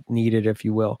carpet needed, if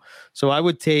you will. So I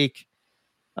would take,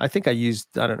 I think I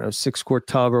used, 6-quart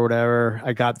tub or whatever.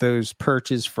 I got those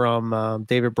perches from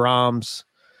David Brahms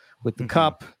with the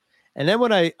cup. And then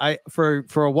when I for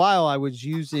a while, I was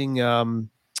using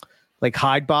like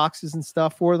hide boxes and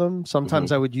stuff for them.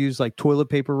 Sometimes I would use like toilet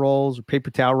paper rolls or paper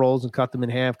towel rolls and cut them in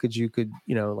half because you could,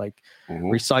 like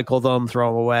recycle them, throw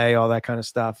them away, all that kind of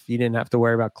stuff. You didn't have to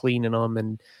worry about cleaning them,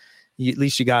 and at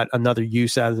least you got another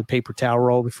use out of the paper towel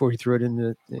roll before you threw it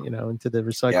into the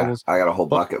recyclables. Yeah, I got a whole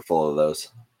bucket full of those.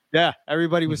 Yeah,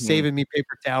 everybody was saving me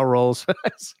paper towel rolls,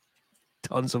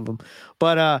 tons of them.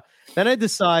 But then I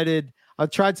decided I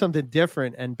tried something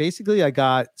different, and basically I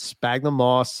got sphagnum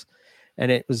moss, and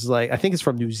it was like, I think it's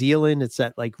from New Zealand. It's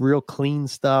that like real clean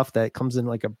stuff that comes in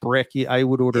like a brick. I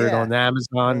would order it on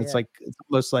Amazon. It's like, it's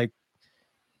almost like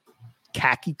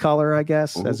khaki color, I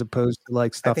guess, as opposed to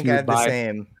like stuff I think you I would have buy. the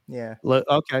same. Yeah.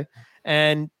 Okay.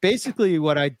 And basically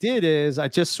what I did is I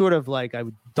just sort of like, I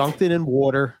dunked it in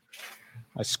water,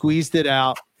 I squeezed it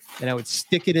out, and I would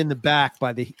stick it in the back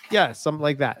by something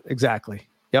like that. Exactly.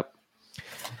 Yep.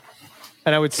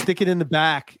 And I would stick it in the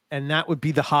back, and that would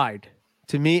be the hide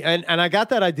to me. And I got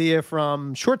that idea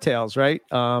from Short Tails, right?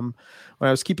 When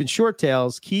I was keeping Short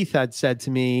Tails, Keith had said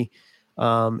to me,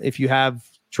 if you have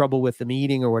trouble with them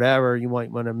eating or whatever, you might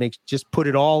want to just put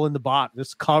it all in the bottom,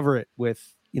 just cover it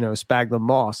with, sphagnum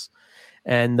moss.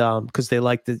 And because they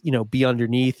like to, be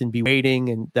underneath and be waiting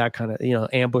and that kind of,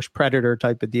 ambush predator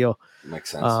type of deal.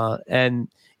 Makes sense. And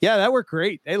yeah, that worked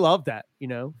great. They loved that,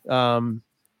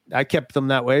 I kept them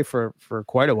that way for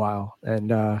quite a while.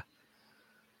 And,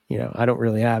 I don't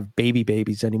really have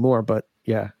babies anymore, but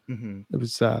yeah, it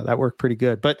was, that worked pretty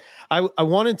good. But I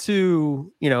wanted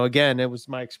to, again, it was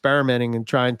my experimenting and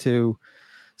trying to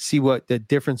see what the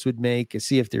difference would make and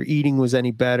see if their eating was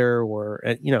any better or,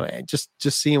 just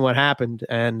seeing what happened.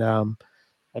 And,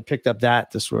 I picked up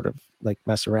that to sort of like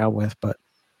mess around with, but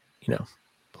we'll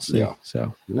see. Yeah.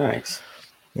 So nice.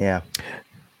 Yeah.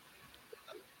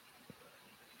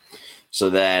 So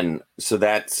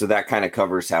that kind of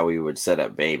covers how we would set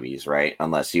up babies, right?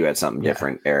 Unless you had something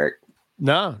different, Eric.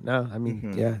 No. I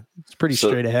mean, yeah, it's pretty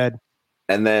straight ahead.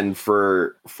 And then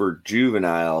for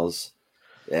juveniles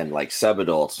and like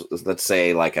subadults, let's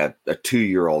say like a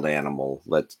 2-year-old animal,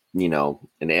 an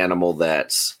animal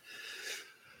that's,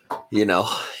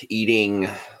 eating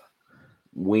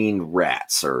weaned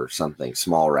rats or something,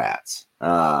 small rats,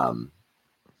 probably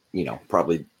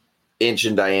inch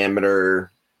in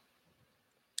diameter,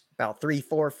 about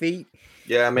 3-4 feet.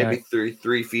 Yeah, maybe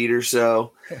 3 feet or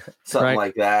so, something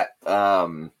like that.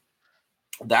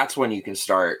 that's when you can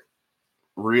start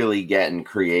really getting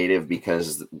creative,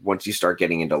 because once you start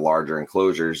getting into larger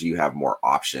enclosures, you have more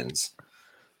options.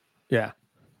 Yeah.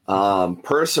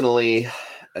 Personally,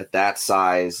 at that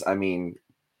size, I mean,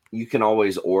 you can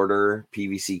always order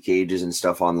PVC cages and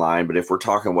stuff online, but if we're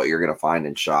talking what you're going to find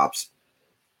in shops,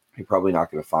 you're probably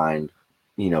not going to find,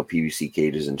 PVC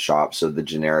cages in shops. So the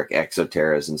generic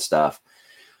Exoterras and stuff,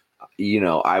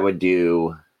 I would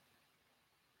do,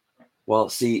 well,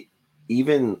 see,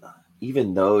 even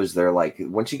those, they're like,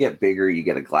 once you get bigger, you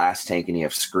get a glass tank and you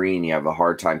have screen, you have a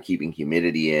hard time keeping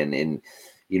humidity in. And,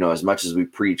 as much as we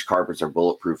preach carpets are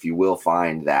bulletproof, you will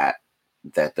find that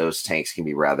those tanks can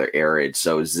be rather arid.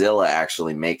 So Zilla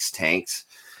actually makes tanks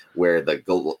where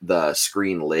the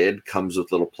screen lid comes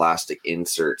with little plastic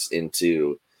inserts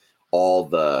into all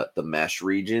the mesh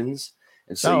regions.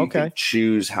 And so you can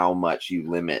choose how much you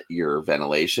limit your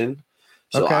ventilation.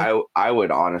 So I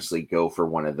would honestly go for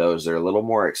one of those. They're a little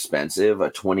more expensive. A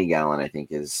 20-gallon, I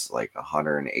think, is like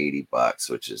 $180,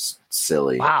 which is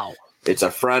silly. Wow. It's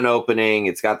a front opening.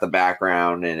 It's got the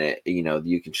background, and it,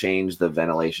 you can change the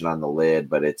ventilation on the lid,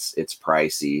 but it's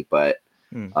pricey. But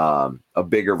a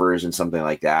bigger version, something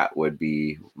like that, would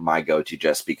be my go-to,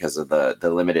 just because of the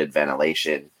limited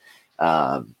ventilation.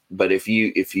 But if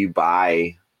you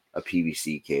buy a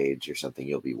PVC cage or something,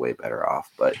 you'll be way better off.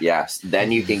 But yes,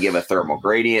 then you can give a thermal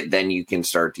gradient. Then you can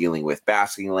start dealing with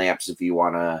basking lamps if you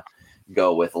want to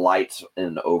go with lights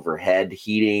and overhead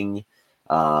heating.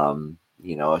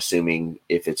 Assuming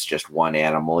if it's just one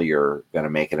animal, you're going to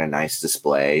make it a nice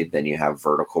display. Then you have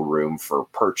vertical room for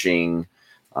perching,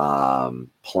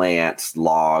 plants,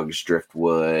 logs,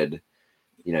 driftwood.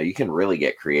 You can really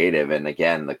get creative. And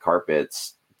again, the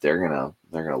carpets, they're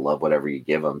gonna love whatever you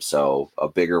give them. So a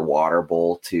bigger water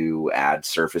bowl to add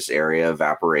surface area,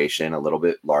 evaporation, a little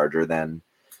bit larger than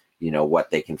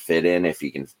what they can fit in, if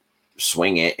you can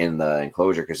swing it in the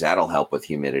enclosure, because that'll help with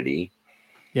humidity.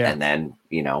 Yeah. And then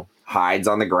hides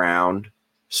on the ground,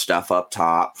 stuff up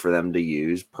top for them to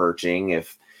use, perching.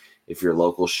 If your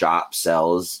local shop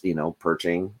sells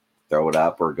perching, throw it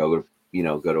up, or go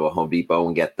to a Home Depot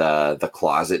and get the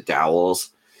closet dowels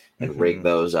and rig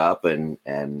those up, and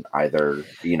either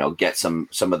get some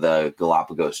of the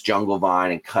Galapagos jungle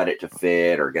vine and cut it to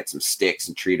fit, or get some sticks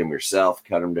and treat them yourself,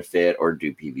 cut them to fit, or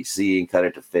do PVC and cut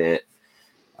it to fit.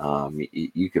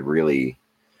 You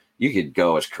could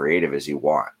go as creative as you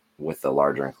want with the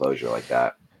larger enclosure like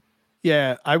that.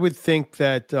 Yeah, I would think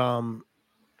that so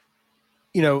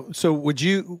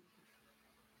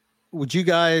would you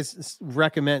guys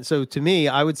recommend? So to me,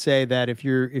 I would say that if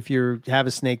you have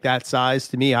a snake that size,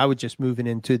 to me, I would just move it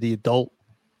into the adult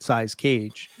size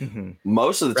cage.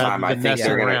 Most of the time, I think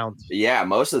they're gonna. Yeah,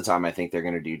 most of the time, I think they're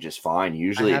gonna do just fine.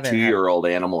 Usually, a 2-year-old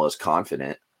animal is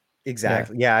confident.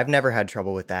 Exactly. Yeah, I've never had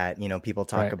trouble with that. People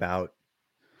talk about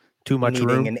too much needing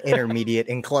room, an intermediate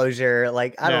enclosure.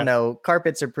 Like, I don't know,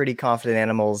 carpets are pretty confident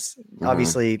animals.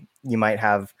 Obviously, you might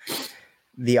have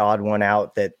the odd one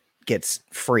out that gets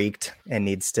freaked and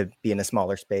needs to be in a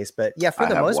smaller space, but yeah, for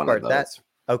the most part, that's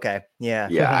okay. Yeah,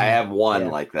 I have one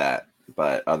like that,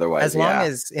 but otherwise, as long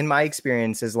as, in my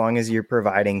experience, as long as you're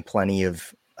providing plenty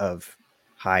of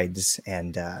hides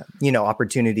and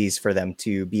opportunities for them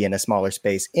to be in a smaller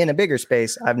space, in a bigger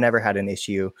space, I've never had an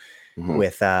issue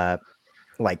with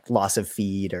like loss of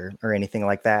feed or anything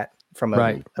like that from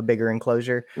a bigger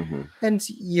enclosure. And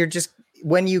you're just,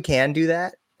 when you can do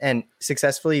that and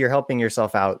successfully, you're helping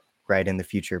yourself out right in the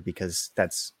future, because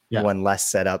that's one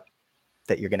less setup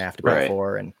that you're going to have to pay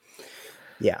for. And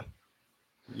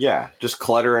just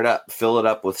clutter it up, fill it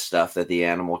up with stuff that the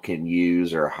animal can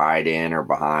use or hide in or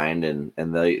behind, and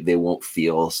they won't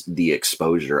feel the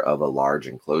exposure of a large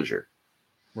enclosure.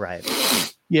 Right.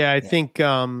 Yeah, I think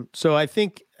so.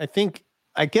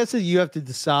 I guess that you have to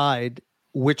decide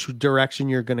which direction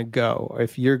you're going to go.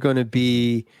 If you're going to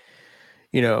be,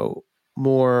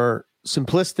 more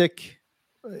simplistic.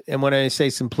 And when I say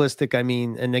simplistic, I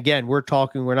mean, and again, we're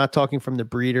not talking from the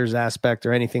breeder's aspect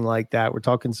or anything like that. We're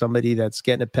talking somebody that's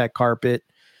getting a pet carpet,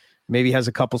 maybe has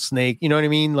a couple snake, you know what I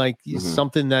mean? Like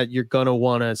something that you're going to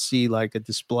want to see, like a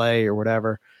display or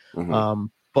whatever.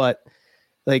 But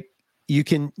like, you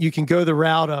can go the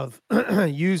route of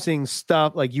using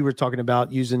stuff like you were talking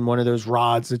about, using one of those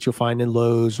rods that you'll find in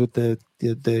Lowe's with the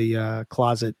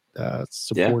closet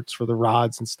supports for the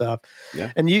rods and stuff.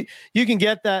 Yeah. And you can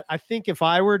get that. I think if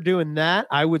I were doing that,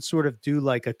 I would sort of do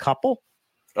like a couple.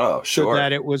 Oh, sure. So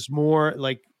that it was more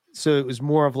like,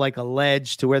 of like a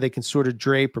ledge to where they can sort of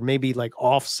drape or maybe like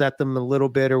offset them a little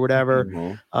bit or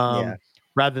whatever.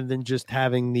 Rather than just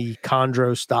having the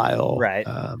chondro style. Right.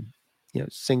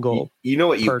 single. You know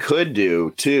what you perch. could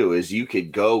do too is you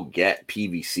could go get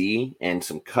PVC and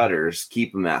some cutters,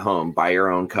 keep them at home, buy your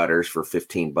own cutters for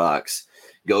 $15.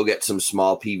 Go get some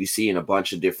small PVC and a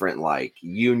bunch of different like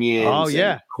unions,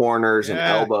 and corners and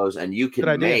elbows, and you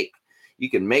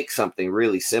can make something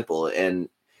really simple. And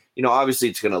obviously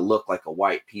it's going to look like a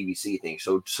white PVC thing.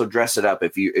 So dress it up.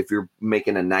 If you're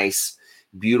making a nice,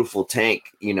 beautiful tank,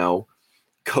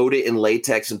 coat it in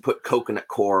latex and put coconut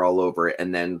core all over it,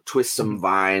 and then twist some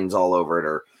vines all over it,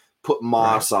 or put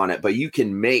moss on it. But you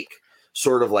can make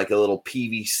sort of like a little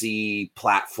PVC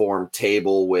platform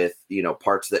table with,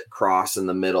 parts that cross in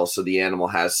the middle. So the animal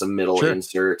has some middle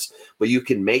inserts, but you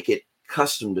can make it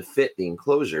custom to fit the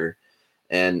enclosure.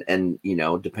 And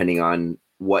depending on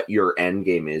what your end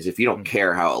game is, if you don't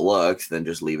care how it looks, then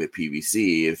just leave it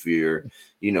PVC. If you're,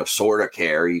 sort of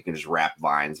care, you can just wrap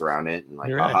vines around it and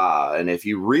And if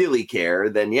you really care,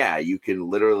 then you can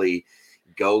literally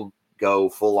go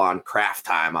full on craft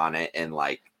time on it and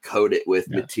like coat it with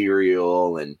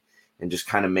material and just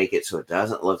kind of make it so it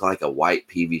doesn't look like a white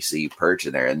PVC perch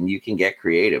in there. And you can get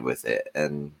creative with it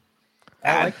and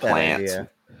add plants.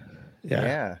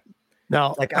 Yeah.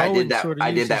 Now, like I did that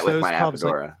with my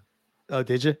Apodora. Oh,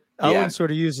 did you? Owen sort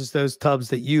of uses those tubs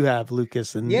that you have,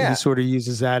 Lucas, and he sort of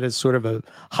uses that as sort of a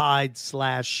hide /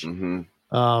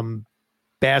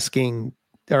 basking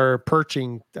or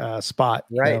perching spot.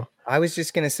 Right. I was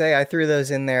just going to say, I threw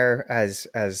those in there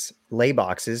as lay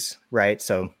boxes, right?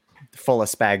 So full of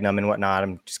sphagnum and whatnot.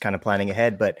 I'm just kind of planning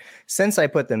ahead. But since I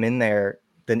put them in there,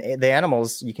 then the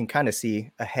animals, you can kind of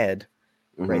see a head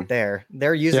right there.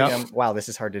 They're using them. Wow, this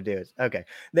is hard to do. Okay.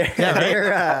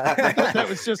 I thought that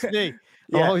was just me.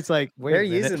 I'm always like, they're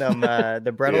using them.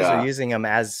 The Brettles are using them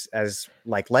as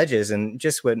like ledges. And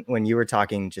just when you were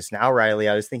talking just now, Riley,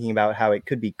 I was thinking about how it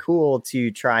could be cool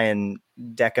to try and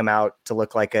deck them out to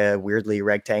look like a weirdly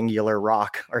rectangular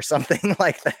rock or something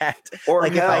like that. Or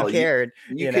like if I cared,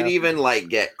 you could even like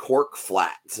get cork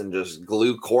flats and just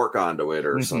glue cork onto it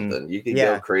or something. You could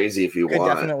go crazy if you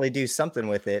want. Definitely do something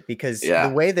with it, because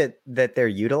the way that they're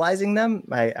utilizing them,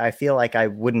 I feel like I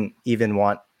wouldn't even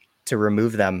want to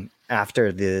remove them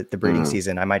after the breeding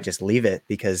season. I might just leave it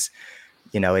because,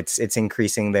 it's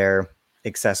increasing their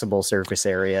accessible surface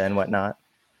area and whatnot.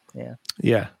 Yeah.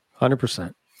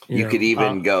 100%. You could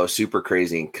even go super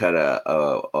crazy and cut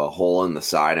a hole in the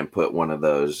side and put one of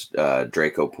those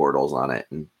Draco portals on it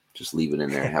and just leave it in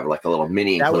there and have like a little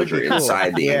mini enclosure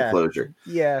inside the enclosure.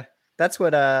 Yeah. That's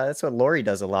what Lori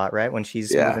does a lot, right? When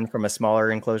she's moving from a smaller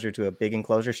enclosure to a big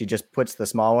enclosure, she just puts the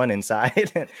small one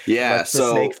inside. And lets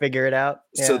the snake figure it out.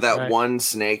 Yeah. So that one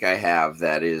snake I have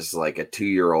that is like a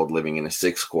 2-year-old living in a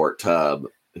 6-quart tub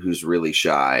who's really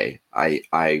shy.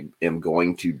 I am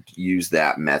going to use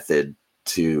that method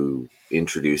to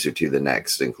introduce her to the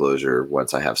next enclosure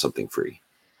once I have something free.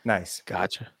 Nice.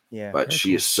 Gotcha. Yeah. But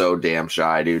she is so damn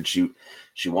shy, dude.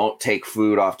 She won't take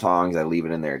food off tongs. I leave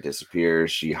it in there. It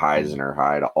disappears. She hides in her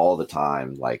hide all the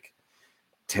time. Like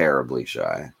terribly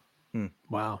shy.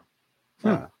 Wow.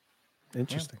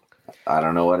 Interesting. I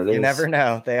don't know what it is. You never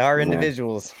know. They are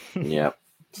individuals. Yep.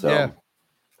 So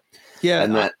yeah.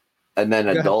 And then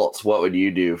adults, what would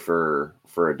you do for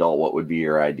adult? What would be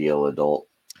your ideal adult?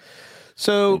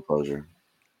 So enclosure?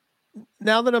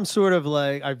 Now that I'm sort of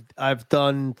like, I've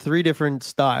done 3 different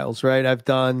styles, right? I've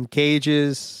done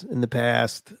cages in the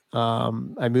past.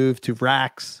 I moved to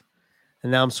racks,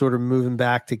 and now I'm sort of moving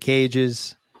back to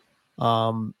cages.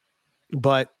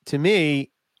 But to me,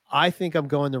 I think I'm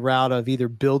going the route of either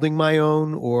building my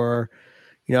own or,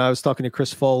 I was talking to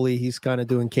Chris Foley. He's kind of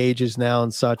doing cages now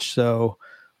and such. So,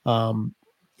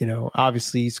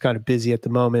 obviously he's kind of busy at the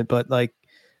moment, but like,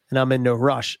 and I'm in no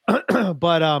rush.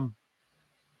 But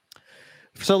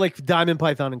so like diamond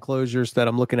python enclosures that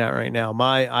I'm looking at right now,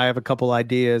 I have a couple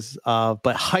ideas,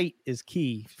 but height is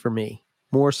key for me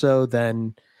more so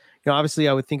than, obviously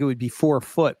I would think it would be 4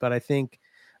 foot, but I think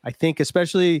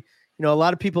especially, a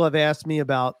lot of people have asked me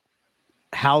about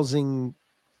housing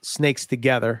snakes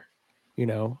together,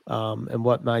 and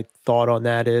what my thought on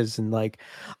that is. And like,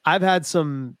 I've had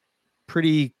some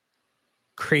pretty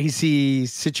crazy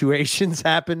situations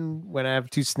happen when I have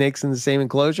 2 snakes in the same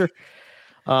enclosure.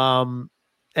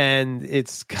 And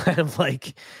it's kind of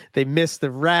like they miss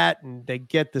the rat and they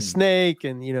get the snake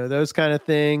and, those kind of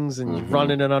things, and you're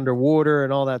running it underwater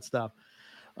and all that stuff.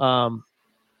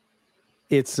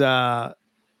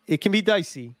 It can be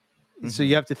dicey. So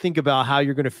you have to think about how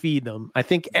you're going to feed them. I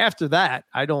think after that,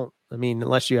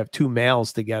 unless you have 2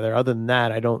 males together, other than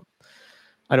that, I don't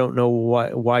know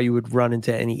why you would run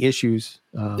into any issues.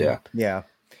 For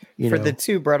the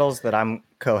 2 Brettles that I'm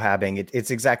cohabbing.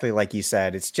 It's exactly like you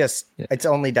said. It's just it's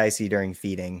only dicey during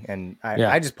feeding, and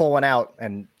I just pull one out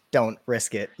and don't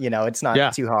risk it. It's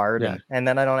not too hard, and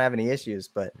then I don't have any issues.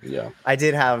 But I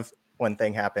did have one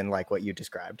thing happen like what you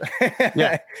described.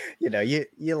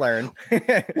 You learn.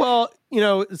 Well,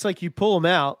 it's like you pull them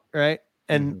out, right,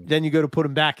 and then you go to put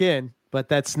them back in, but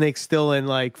that snake's still in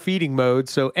like feeding mode,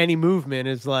 so any movement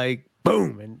is like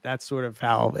boom, and that's sort of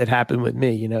how it happened with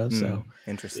me. So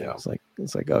interesting.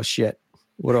 It's like oh shit.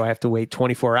 What do I have to wait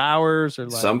 24 hours or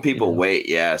like, some people wait.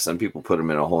 Yeah. Some people put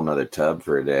them in a whole nother tub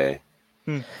for a day.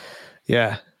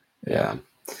 Yeah.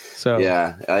 So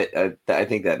yeah, I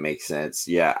think that makes sense.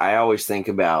 Yeah. I always think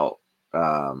about,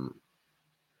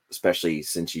 especially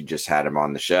since you just had him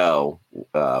on the show,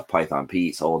 Python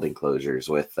Pete's old enclosures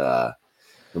with, the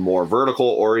more vertical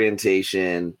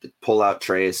orientation, the pull out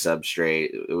tray is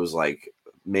substrate. It was like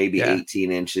maybe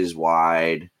 18 inches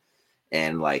wide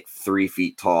and like 3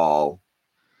 feet tall,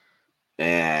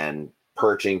 and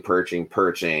perching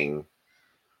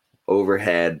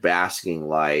overhead basking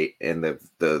light, and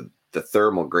the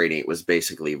thermal gradient was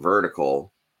basically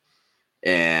vertical,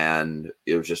 and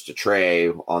it was just a tray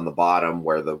on the bottom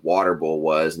where the water bowl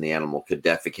was, and the animal could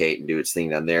defecate and do its thing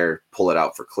down there, pull it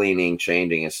out for cleaning,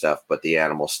 changing and stuff, but the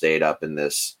animal stayed up in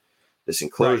this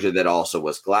enclosure that also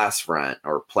was glass front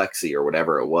or plexi or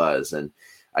whatever it was. And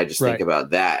I just think about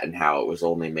that and how it was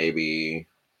only maybe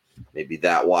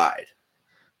that wide.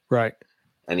 Right.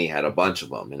 And he had a bunch of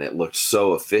them, and it looked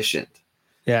so efficient.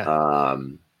 Yeah.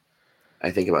 I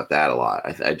think about that a lot.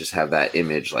 I just have that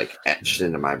image like etched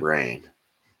into my brain.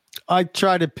 I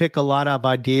try to pick a lot of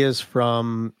ideas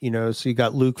from, so you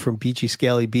got Luke from Peachy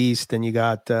Scaly Beast, and you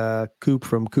got Coop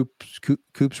from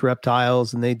Coop's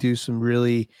Reptiles, and they do some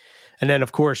really, and then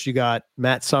of course you got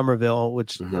Matt Somerville,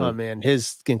 which, oh man,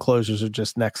 his enclosures are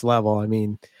just next level. I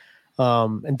mean,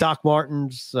 and Doc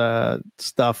Martin's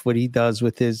stuff, what he does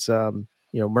with his,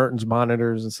 Mertens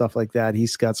monitors and stuff like that.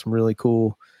 He's got some really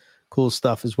cool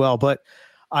stuff as well. But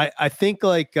I think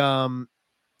like,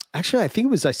 actually, I think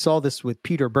it was, I saw this with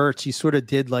Peter Birch. He sort of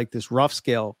did like this rough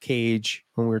scale cage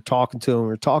when we were talking to him. We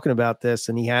were talking about this,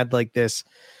 and he had like this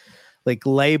like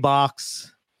lay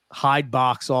box, hide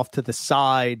box off to the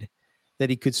side that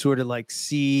he could sort of like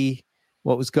see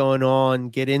what was going on,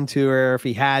 get into her if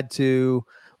he had to.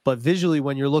 But visually,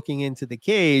 when you're looking into the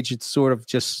cage, it's sort of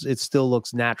just, it still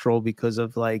looks natural because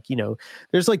of like,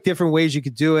 there's like different ways you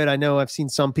could do it. I know I've seen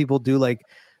some people do like,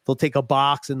 they'll take a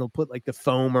box and they'll put like the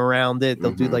foam around it.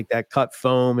 They'll do like that cut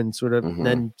foam and sort of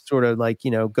then sort of like,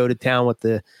 go to town with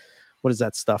the, what is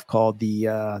that stuff called?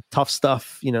 The tough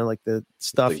stuff, like the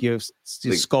stuff you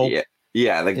sculpt.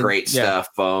 Yeah. The great stuff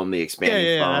foam, the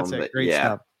expanding foam. That's it. Great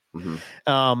stuff.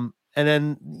 And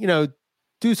then,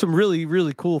 do some really,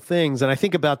 really cool things. And I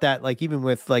think about that, like even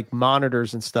with like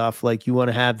monitors and stuff, like you want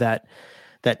to have that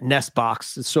nest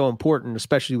box. It's so important,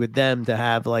 especially with them, to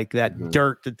have like that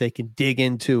dirt that they can dig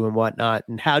into and whatnot.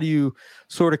 And how do you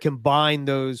sort of combine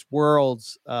those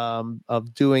worlds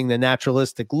of doing the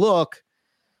naturalistic look,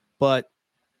 but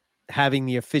having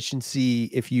the efficiency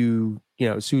if you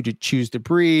choose to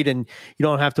breed, and you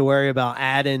don't have to worry about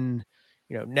adding,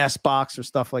 nest box or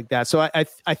stuff like that. So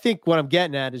I think what I'm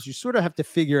getting at is you sort of have to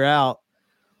figure out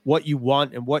what you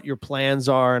want and what your plans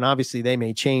are. And obviously they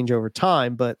may change over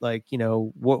time, but like,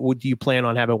 what would you plan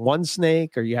on having one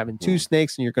snake? Or are you having two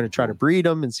snakes and you're going to try to breed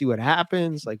them and see what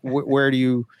happens? Like where do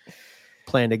you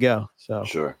plan to go? So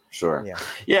sure.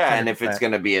 Yeah. And if it's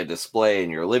going to be a display in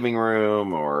your living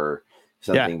room or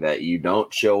something that you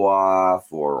don't show off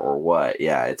or what,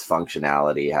 its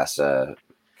functionality has to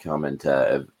come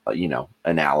into,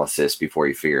 analysis before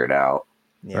you figure it out.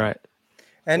 Yeah. Right.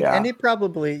 And it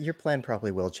probably, your plan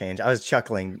probably will change. I was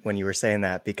chuckling when you were saying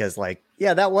that because like,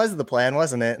 that was the plan,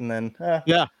 wasn't it? And then,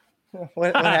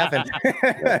 what happened?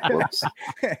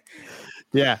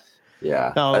 Yeah.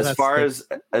 No, as far as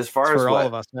what, all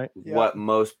of us, right? What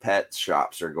most pet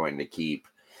shops are going to keep,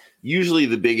 usually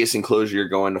the biggest enclosure you're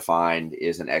going to find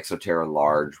is an Exoterra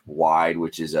Large wide,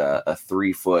 which is a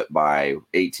 3 foot by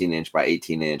 18 inch by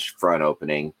 18 inch front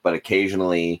opening. But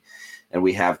occasionally, and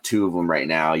we have 2 of them right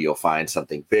now, you'll find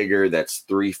something bigger that's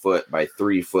 3 foot by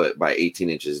 3 foot by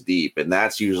 18 inches deep. And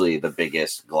that's usually the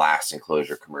biggest glass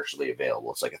enclosure commercially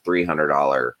available. It's like a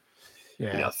 $300,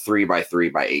 3 by 3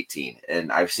 by 18.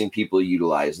 And I've seen people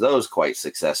utilize those quite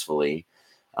successfully.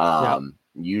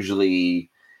 Usually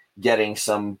getting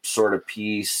some sort of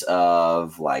piece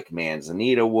of like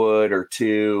manzanita wood or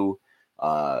 2,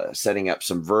 setting up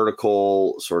some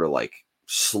vertical sort of like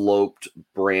sloped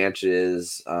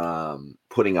branches,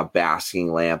 putting a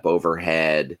basking lamp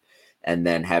overhead, and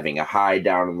then having a hide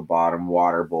down in the bottom,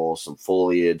 water bowl, some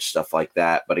foliage, stuff like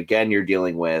that. But again, you're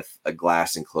dealing with a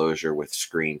glass enclosure with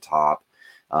screen top.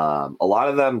 A lot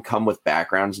of them come with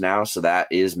backgrounds now, so that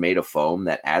is made of foam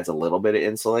that adds a little bit of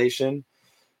insulation.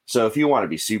 So if you want to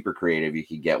be super creative, you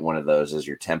could get one of those as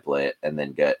your template and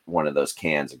then get one of those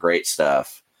cans of great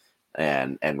stuff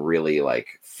and really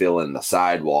like fill in the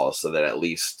sidewalls so that at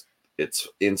least it's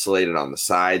insulated on the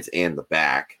sides and the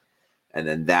back. And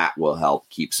then that will help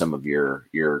keep some of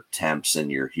your temps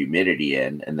and your humidity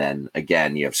in. And then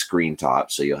again, you have screen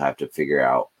top, so you'll have to figure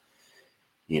out,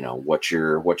 what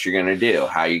you're going to do,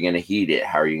 how you're going to heat it,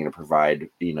 how are you going to provide,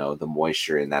 the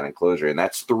moisture in that enclosure. And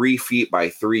that's 3 feet by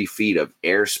 3 feet of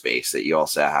airspace that you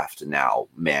also have to now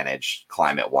manage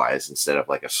climate wise instead of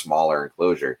like a smaller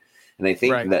enclosure. And I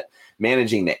think that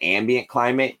managing the ambient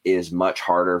climate is much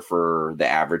harder for the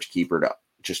average keeper to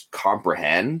just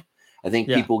comprehend. I think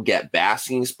people get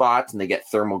basking spots and they get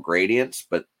thermal gradients,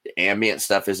 but the ambient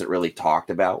stuff isn't really talked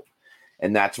about.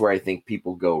 And that's where I think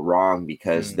people go wrong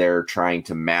because they're trying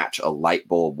to match a light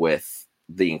bulb with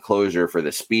the enclosure for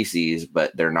the species,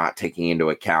 but they're not taking into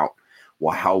account,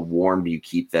 well, how warm do you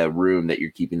keep the room that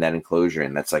you're keeping that enclosure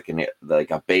in? That's like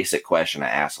a basic question I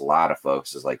ask a lot of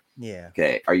folks is like,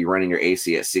 okay, are you running your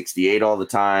AC at 68 all the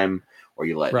time? Or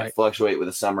you let it fluctuate with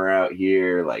the summer out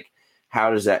here? Like, how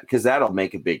does that, because that'll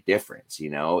make a big difference,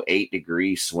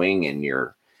 8-degree swing in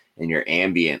your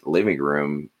ambient living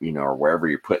room, or wherever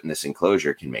you're putting this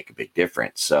enclosure can make a big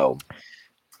difference. So,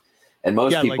 and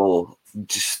most people,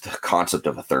 just the concept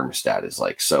of a thermostat is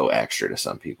like so extra to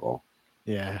some people.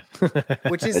 Yeah.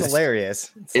 Which is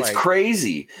hilarious. It's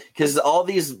crazy because all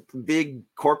these big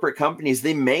corporate companies,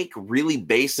 they make really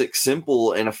basic,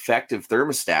 simple, and effective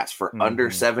thermostats for under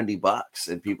 $70.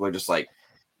 And people are just like,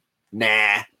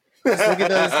 nah.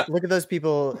 Look at those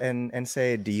people and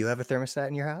say, do you have a thermostat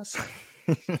in your house?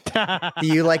 Do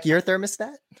you like your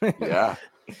thermostat? Yeah.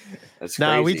 That's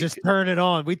crazy. No, we just turn it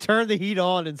on. We turn the heat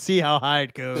on and see how high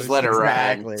it goes. Just let it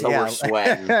ride until we're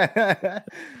sweating.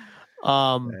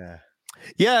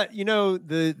 Yeah,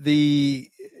 the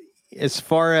as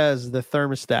far as the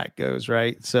thermostat goes,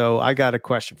 right? So I got a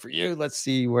question for you. Let's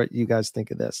see what you guys think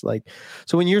of this. Like,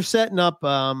 so when you're setting up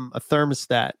a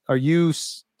thermostat, are you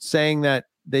saying that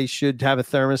they should have a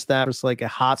thermostat as like a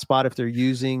hotspot if they're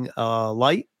using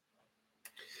light?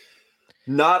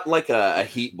 Not like a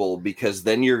heat bulb, because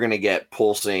then you're going to get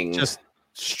pulsing just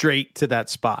straight to that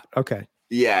spot. Okay.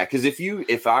 Yeah, because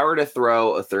if I were to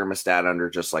throw a thermostat under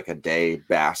just like a day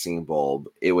basking bulb,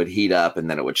 it would heat up and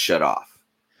then it would shut off,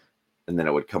 and then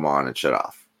it would come on and shut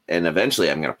off, and eventually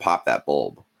I'm going to pop that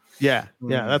bulb. Yeah,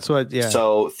 that's what. Yeah.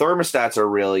 So thermostats are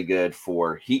really good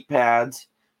for heat pads,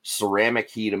 ceramic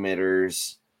heat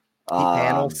emitters, heat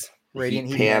panels. Radiant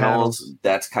heat panels.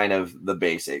 That's kind of the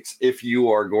basics. If you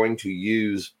are going to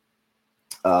use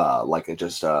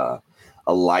just a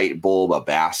light bulb, a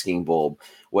basking bulb,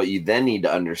 what you then need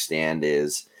to understand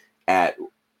is at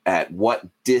what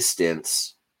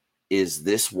distance is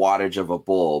this wattage of a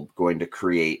bulb going to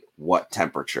create what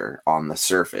temperature on the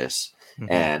surface,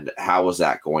 and how is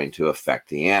that going to affect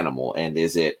the animal? And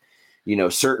is it,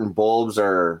 certain bulbs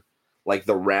are like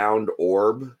the round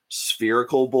orb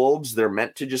spherical bulbs. They're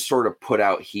meant to just sort of put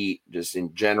out heat just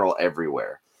in general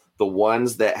everywhere. The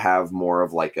ones that have more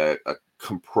of like a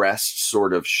compressed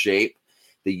sort of shape,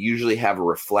 they usually have a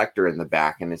reflector in the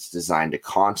back, and it's designed to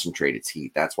concentrate its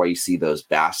heat. That's why you see those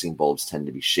basking bulbs tend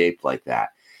to be shaped like that.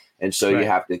 And so you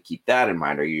have to keep that in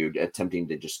mind. Are you attempting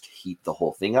to just heat the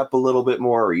whole thing up a little bit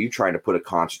more? Or are you trying to put a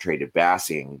concentrated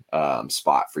basking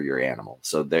spot for your animal?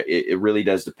 So it really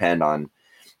does depend on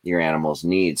your animal's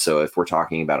needs. So if we're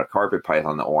talking about a carpet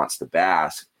python that wants to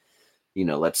bask,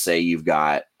 let's say you've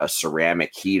got a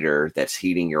ceramic heater that's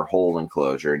heating your whole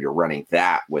enclosure, and you're running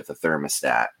that with a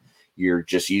thermostat. You're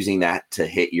just using that to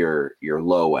hit your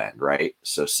low end, right?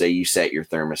 So say you set your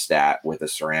thermostat with a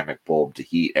ceramic bulb to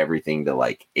heat everything to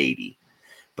like 80,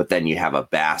 but then you have a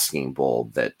basking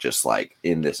bulb that just like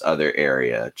in this other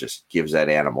area just gives that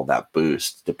animal that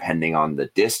boost depending on the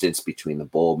distance between the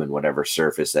bulb and whatever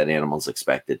surface that animal's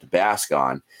expected to bask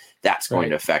on. That's going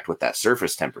to affect what that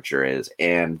surface temperature is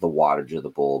and the wattage of the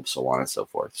bulb, so on and so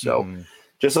forth. So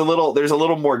there's a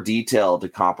little more detail to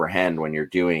comprehend when you're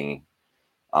doing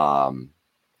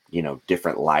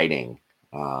different lighting.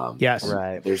 Yes.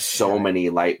 Right. There's so many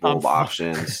light bulb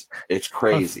options. It's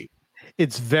crazy.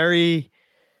 It's very,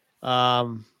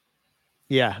 very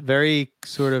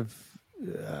sort of,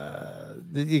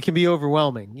 it can be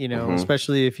overwhelming,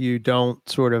 especially if you don't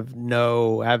sort of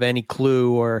have any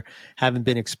clue or haven't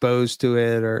been exposed to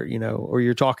it, or, or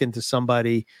you're talking to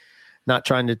somebody, not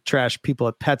trying to trash people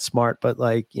at PetSmart, but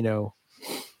like,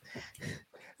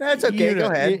 That's okay.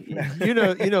 Go ahead. You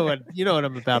know what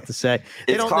I'm about to say.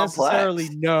 They don't complex. necessarily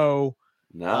know.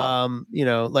 No.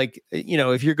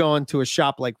 If you're going to a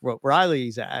shop like what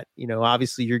Riley's at,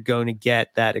 obviously you're going to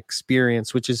get that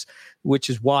experience, which is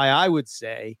why I would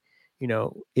say,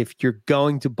 if you're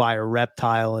going to buy a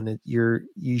reptile and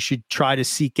you should try to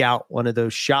seek out one of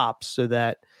those shops so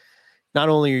that not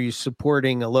only are you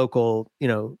supporting a local,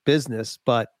 business,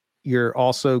 but you're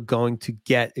also going to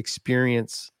get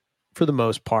experience for the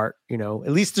most part.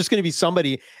 At least there's going to be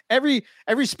somebody, every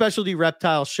specialty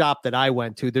reptile shop that I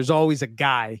went to, there's always a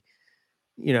guy,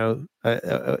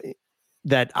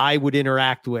 that I would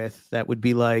interact with that would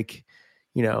be like,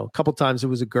 a couple times it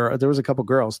was a girl. There was a couple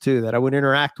girls too that I would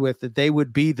interact with, that they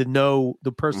would be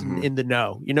the person in the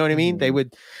know. You know what I mean? They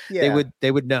would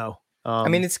know. I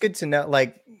mean, it's good to know,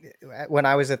 like when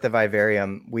I was at the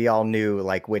vivarium, we all knew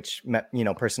like which,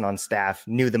 person on staff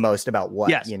knew the most about what,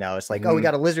 Yes. It's like, oh, we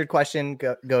got a lizard question,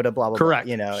 go to blah, blah, Correct.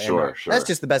 blah, Sure. That's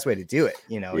just the best way to do it.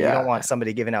 You don't want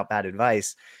somebody giving out bad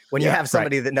advice when you have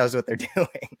somebody that knows what they're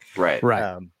doing.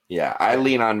 Right. Yeah, I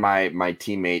lean on my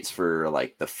teammates for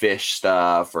like the fish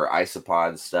stuff or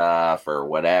isopod stuff or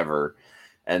whatever.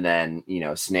 And then,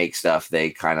 snake stuff,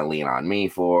 they kind of lean on me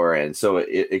for. And so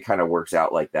it kind of works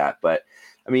out like that. But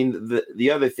I mean,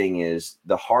 the other thing is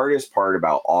the hardest part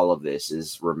about all of this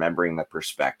is remembering the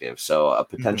perspective. So a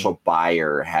potential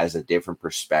buyer has a different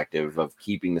perspective of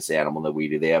keeping this animal than we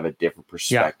do. They have a different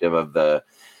perspective of the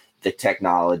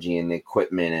technology and the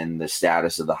equipment and the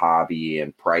status of the hobby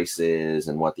and prices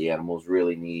and what the animals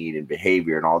really need and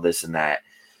behavior and all this and that.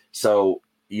 So,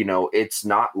 it's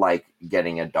not like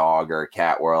getting a dog or a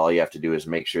cat where all you have to do is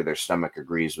make sure their stomach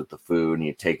agrees with the food and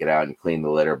you take it out and clean the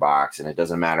litter box. And it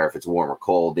doesn't matter if it's warm or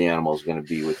cold, the animal is going to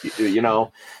be with you,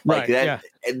 like that. Yeah.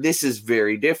 And this is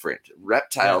very different.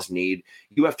 Reptiles you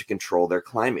have to control their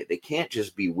climate. They can't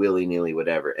just be willy-nilly,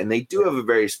 whatever. And they do have a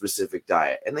very specific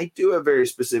diet and they do have very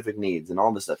specific needs and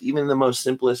all this stuff, even in the most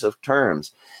simplest of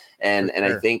terms. And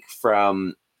I think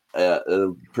from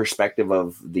a perspective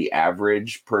of the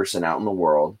average person out in the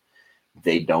world,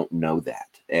 they don't know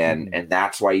that. And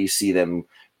that's why you see them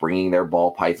bringing their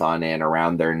ball python in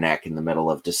around their neck in the middle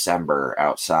of December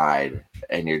outside.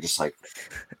 And you're just like,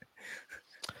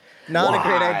 not a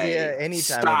great idea any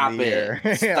time of the year.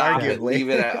 Stop it. Leave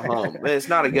it at home. It's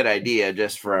not a good idea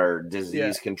just for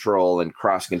disease control and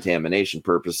cross-contamination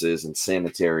purposes and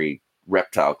sanitary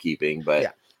reptile keeping,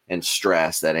 but and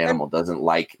stress. That animal doesn't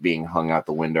like being hung out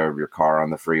the window of your car on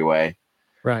the freeway.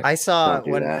 Right. I saw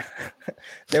when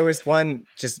there was one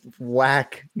just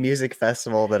whack music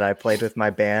festival that I played with my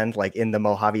band, like in the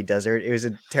Mojave Desert. It was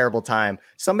a terrible time.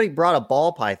 Somebody brought a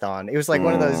ball python. It was like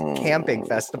one of those camping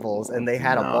festivals, and they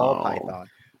had a ball python.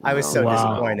 I was so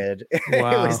disappointed. It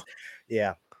was,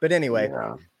 But anyway,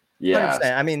 yeah.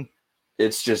 I mean,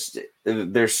 it's just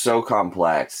they're so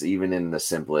complex, even in the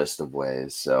simplest of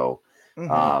ways. So.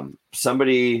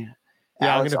 Somebody,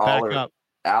 Alex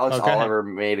Oliver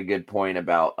made a good point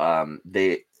about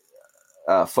the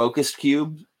Focused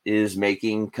Cube is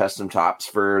making custom tops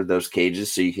for those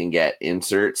cages, so you can get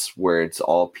inserts where it's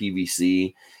all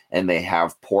PVC and they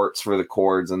have ports for the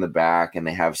cords on the back and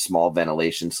they have small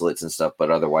ventilation slits and stuff,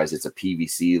 but otherwise it's a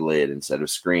PVC lid instead of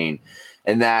screen.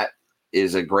 And that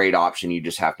is a great option. You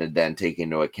just have to then take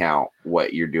into account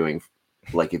what you're doing.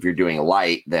 Like if you're doing a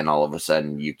light, then all of a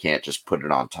sudden you can't just put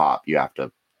it on top. You have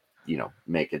to,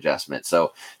 make adjustments.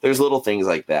 So there's little things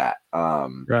like that.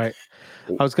 Right.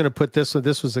 I was going to put this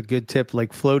was a good tip,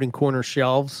 like floating corner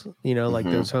shelves, like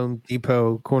those Home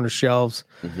Depot corner shelves.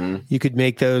 You could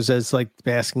make those as like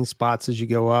basking spots as you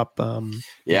go up.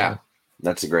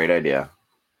 That's a great idea.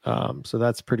 So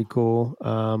that's pretty cool.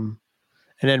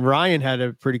 And then Ryan had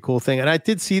a pretty cool thing. And I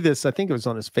did see this. I think it was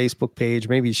on his Facebook page.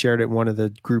 Maybe he shared it in one of the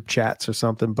group chats or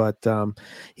something. But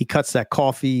he cuts that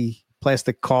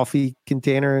plastic coffee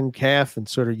container in half and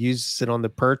sort of uses it on the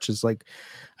perch. Is like,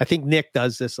 I think Nick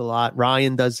does this a lot.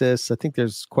 Ryan does this. I think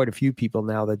there's quite a few people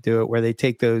now that do it, where they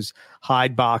take those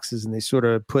hide boxes and they sort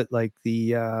of put like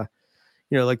the,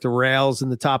 like the rails in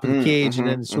the top of the cage and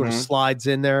then it sort of slides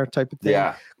in there type of thing.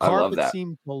 Yeah, I love that.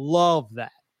 Seem to love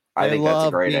that. I think that's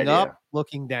a great idea. Up,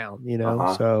 looking down,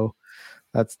 so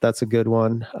that's a good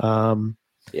one. I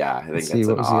think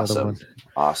that's an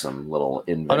awesome little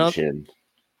invention.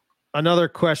 Another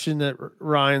question that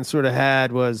Ryan sort of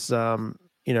had was,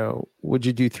 would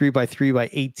you do 3x3 by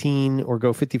 18 or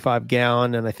go 55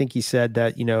 gallon? And I think he said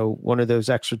that, one of those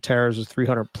extra terrors was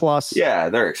 300 plus. Yeah,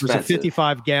 they're expensive. A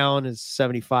 55 gallon is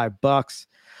 $75.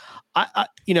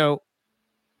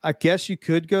 I guess you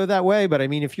could go that way, but I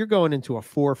mean, if you're going into a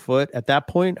 4-foot at that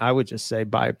point, I would just say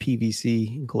buy a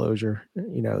PVC enclosure.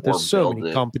 You know, there's so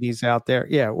many companies out there.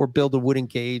 Yeah. Or build a wooden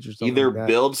cage or something. Either like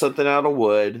build something out of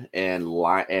wood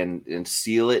and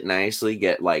seal it nicely.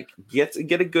 Get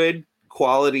a good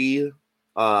quality,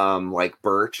 like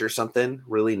birch or something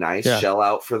really nice, shell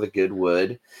out for the good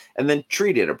wood, and then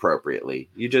treat it appropriately.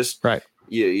 You just,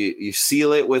 you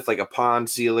seal it with like a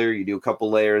pond sealer. You do a couple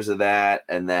layers of that,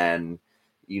 and then,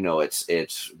 you know,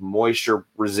 it's moisture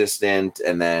resistant,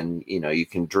 and then, you know, you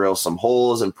can drill some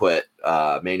holes and put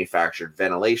manufactured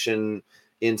ventilation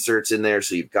inserts in there,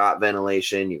 so you've got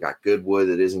ventilation, you've got good wood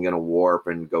that isn't going to warp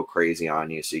and go crazy on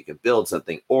you, so you can build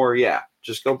something. Or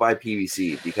just go buy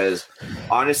PVC, because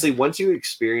honestly, once you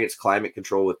experience climate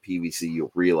control with PVC,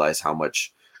 you'll realize how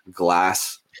much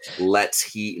glass lets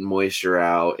heat and moisture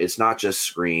out. It's not just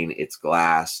screen, it's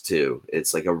glass too.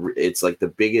 It's like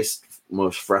the biggest,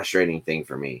 most frustrating thing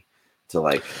for me to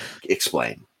like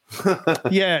explain.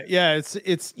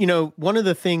 It's you know, one of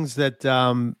the things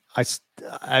that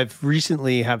I've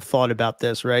recently have thought about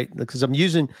this, right? Because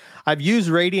I've used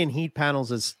radiant heat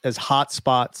panels as hot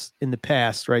spots in the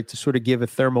past, right, to sort of give a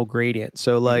thermal gradient.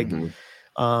 So like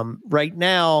right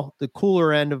now, the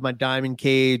cooler end of my diamond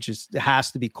cage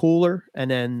has to be cooler,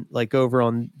 and then like over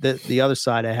on the other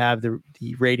side, I have the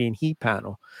radiant heat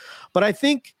panel. But I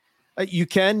think you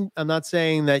can. I'm not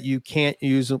saying that you can't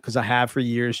use them, because I have for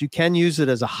years. You can use it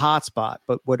as a hotspot.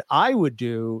 But what I would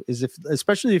do is,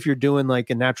 especially if you're doing like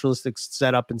a naturalistic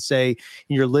setup, and say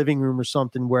in your living room or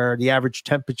something where the average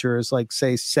temperature is like,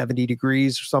 say, 70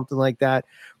 degrees or something like that,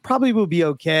 probably will be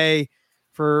okay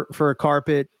for a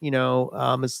carpet. You know,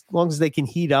 as long as they can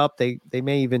heat up, they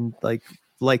may even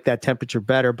like that temperature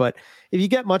better. But if you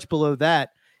get much below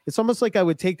that, it's almost like I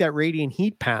would take that radiant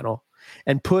heat panel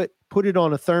and put it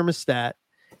on a thermostat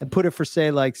and put it for,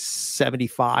 say, like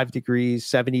 75 degrees,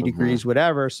 70 degrees,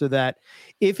 whatever, so that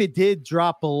if it did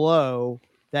drop below,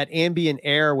 that ambient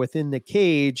air within the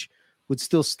cage would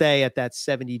still stay at that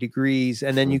 70 degrees.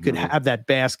 And then you could have that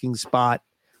basking spot.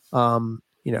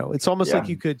 You know, it's almost like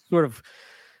you could sort of,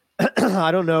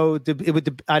 I don't know,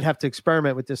 I'd have to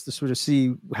experiment with this to sort of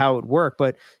see how it would work,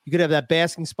 but you could have that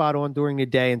basking spot on during the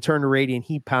day and turn the radiant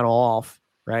heat panel off.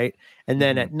 Right. And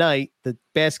then at night, the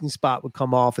basking spot would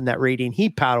come off and that radiant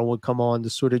heat panel would come on to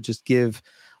sort of just give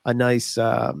a nice,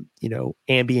 you know,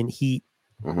 ambient heat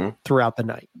throughout the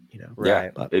night, you know.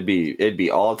 Right. But it'd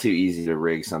be all too easy to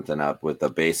rig something up with a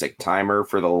basic timer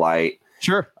for the light.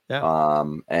 Sure. Yeah.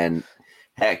 And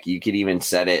heck, you could even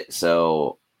set it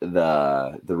so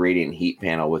the radiant heat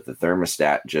panel with the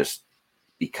thermostat, just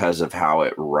because of how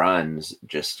it runs,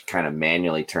 just kind of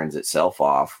manually turns itself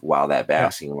off while that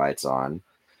basking light's on.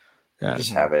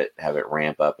 Just have it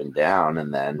ramp up and down,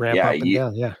 and then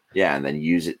and then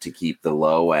use it to keep the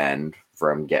low end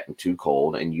from getting too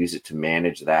cold, and use it to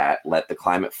manage that. Let the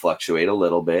climate fluctuate a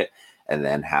little bit, and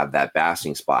then have that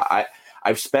basking spot.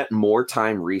 I've spent more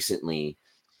time recently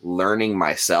learning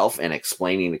myself and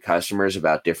explaining to customers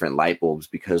about different light bulbs,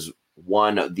 because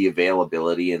one, the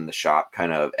availability in the shop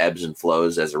kind of ebbs and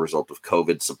flows as a result of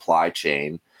COVID supply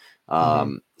chain.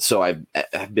 So I've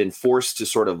been forced to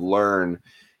sort of learn,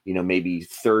 you know, maybe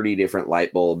 30 different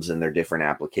light bulbs and their different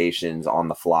applications on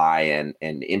the fly,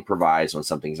 and improvise when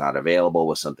something's not available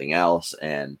with something else.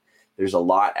 And there's a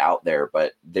lot out there,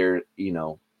 but there, you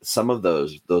know, some of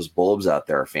those bulbs out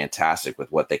there are fantastic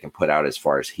with what they can put out as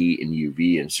far as heat and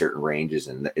UV in certain ranges,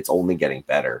 and it's only getting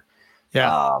better.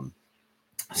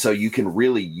 So you can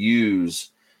really use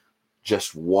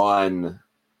just one,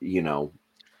 you know,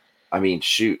 I mean,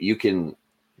 shoot, you can,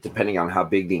 depending on how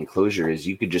big the enclosure is,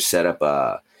 you could just set up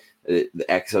the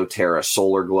Exoterra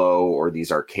Solar Glow, or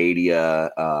these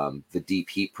Arcadia, the deep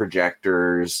heat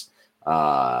projectors,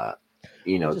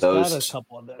 you know, those, got a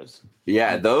couple of those.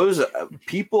 Yeah, those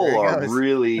people are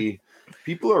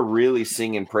really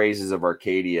singing praises of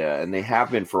Arcadia, and they have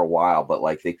been for a while, but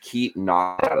like they keep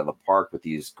knocking out of the park with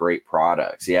these great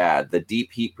products. Yeah, the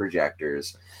deep heat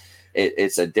projectors,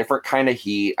 it's a different kind of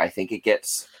heat. I think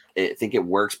it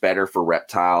works better for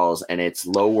reptiles, and it's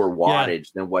lower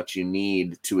wattage than what you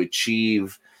need to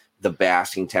achieve the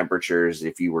basking temperatures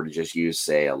if you were to just use,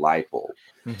 say, a light bulb.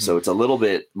 So it's a little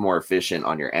bit more efficient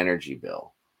on your energy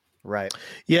bill. Right.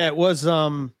 Yeah, it was.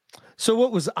 So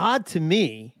what was odd to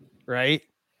me, right,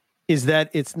 is that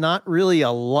it's not really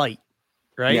a light,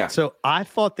 right? Yeah. So I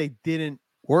thought they didn't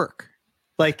work.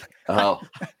 Like,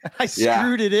 I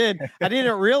screwed it in. I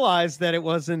didn't realize that it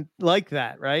wasn't like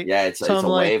that, right? Yeah, it's a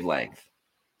wavelength.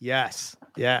 Yes.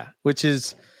 Yeah. Which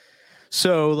is,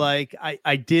 so like,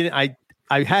 I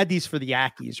I had these for the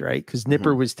Ackies, right? Because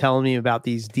Nipper was telling me about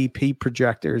these deep heat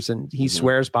projectors, and he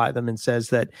swears by them and says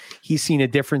that he's seen a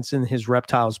difference in his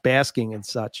reptiles basking and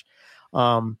such.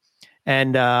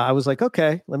 And I was like,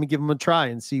 okay, let me give them a try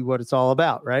and see what it's all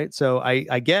about, right? So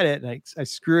I get it, and I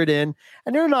screw it in,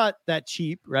 and they're not that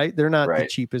cheap, right? They're not the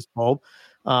cheapest bulb,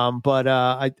 but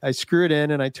I screw it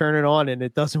in and I turn it on, and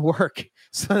it doesn't work.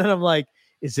 So then I'm like,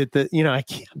 is it I'm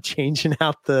changing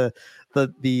out the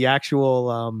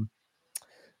actual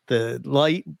the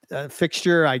light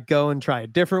fixture? I go and try a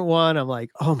different one. I'm like,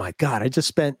 oh my God, I just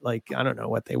spent like, I don't know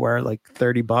what they were, like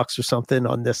 $30 or something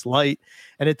on this light,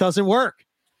 and it doesn't work.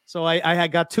 So I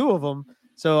had got 2 of them.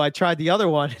 So I tried the other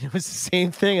one, and it was the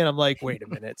same thing. And I'm like, wait a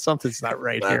minute, something's not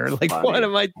right here. Like, funny. What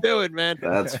am I doing, man?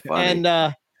 That's funny.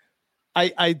 And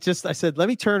I said, let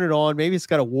me turn it on. Maybe it's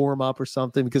got to warm up or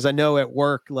something, because I know at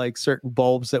work, like certain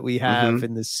bulbs that we have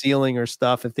in the ceiling or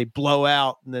stuff, if they blow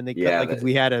out and then they if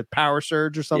we had a power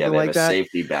surge or something like that,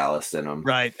 safety ballast in them,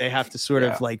 right? They have to sort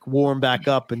of like warm back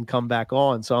up and come back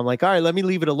on. So I'm like, all right, let me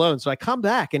leave it alone. So I come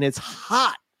back and it's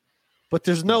hot, but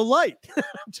there's no light.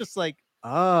 I'm just like,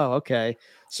 oh, okay.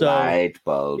 So light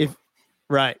bulb.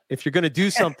 If you're going to do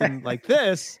something like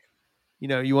this,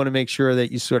 you want to make sure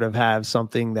that you sort of have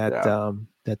something that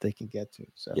that they can get to.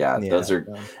 So those are,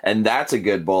 and that's a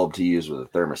good bulb to use with a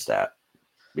thermostat,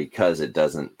 because it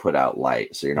doesn't put out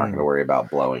light, so you're not going to worry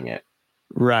about blowing it.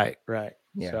 Right.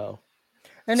 Yeah. So,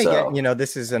 and again,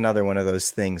 this is another one of those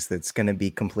things that's going to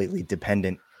be completely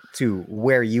dependent to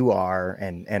where you are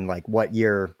and like what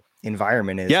your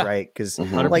environment is, right? Because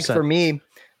like for me,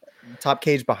 top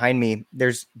cage behind me,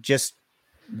 there's just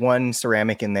one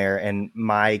ceramic in there, and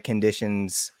my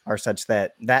conditions are such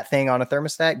that thing on a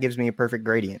thermostat gives me a perfect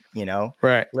gradient,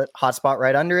 right. Hot spot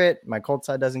right under it. My cold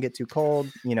side doesn't get too cold,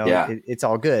 it's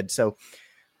all good. So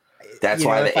that's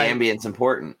why the ambient's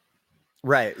important.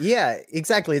 Right. Yeah,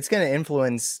 exactly. It's going to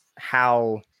influence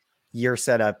how your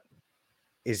setup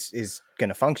is going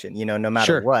to function, no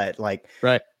matter what. Like,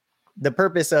 right. The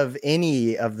purpose of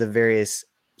any of the various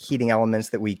heating elements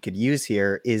that we could use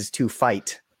here is to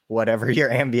fight whatever your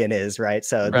ambient is, right?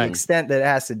 So the extent that it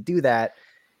has to do that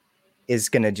is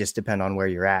going to just depend on where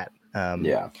you're at. And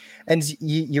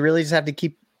you really just have to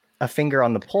keep a finger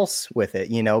on the pulse with it,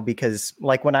 because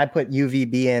like when I put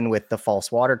UVB in with the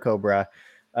false water cobra,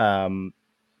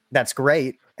 that's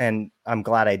great. And I'm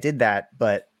glad I did that.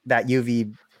 But that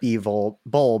UVB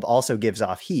bulb also gives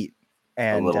off heat.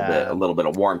 And a little bit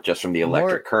of warmth just from the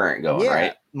electric current going,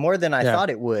 right? More than I thought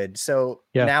it would. So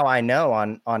now I know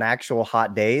on actual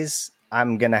hot days,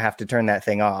 I'm going to have to turn that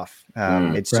thing off.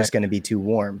 It's just going to be too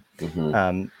warm.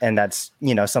 And that's,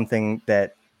 something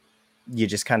that you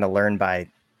just kind of learn by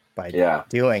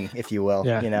doing, if you will,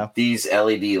 These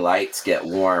LED lights get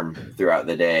warm throughout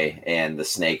the day, and the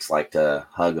snakes like to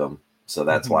hug them. So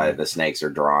that's why the snakes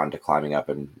are drawn to climbing up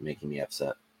and making me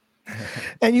upset.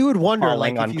 And you would wonder,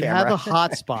 like, if you have a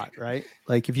hot spot, right?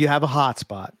 Like, if you have a hot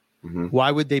spot,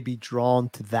 why would they be drawn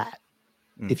to that?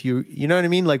 If you know what I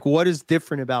mean? Like, what is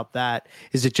different about that?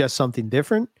 Is it just something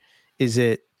different? Is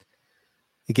it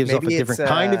gives off a different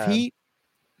kind of heat?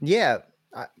 Yeah.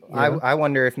 I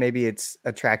wonder if maybe it's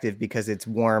attractive because it's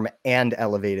warm and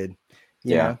elevated.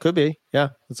 Could be. Yeah,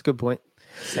 that's a good point.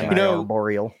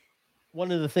 Semi-arboreal. One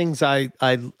of the things I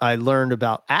learned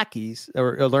about Ackies,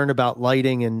 or learned about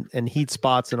lighting and heat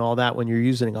spots and all that when you're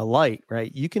using a light,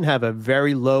 right? You can have a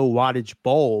very low wattage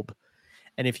bulb,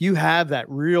 and if you have that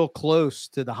real close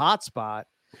to the hot spot,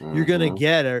 you're going to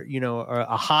get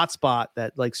a hot spot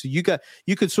that, like, so you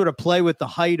could sort of play with the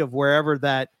height of wherever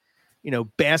that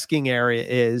basking area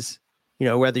is,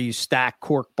 whether you stack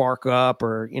cork bark up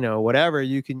or whatever,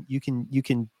 you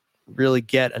can really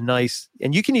get a nice,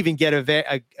 and you can even get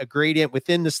a gradient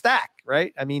within the stack,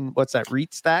 right? I mean, what's that?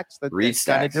 Reed stacks? Reed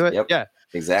stacks. Do it? Yep. Yeah,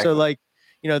 exactly. So like,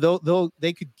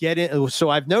 they could get in. So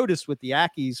I've noticed with the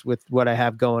Ackies, with what I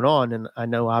have going on, and I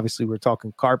know obviously we're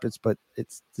talking carpets, but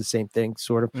it's the same thing,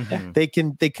 sort of. They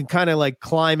can kind of like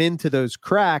climb into those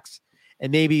cracks.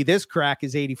 And maybe this crack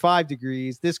is 85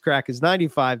 degrees, this crack is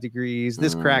 95 degrees,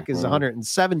 this crack is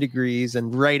 107 degrees,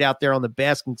 and right out there on the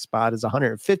basking spot is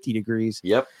 150 degrees.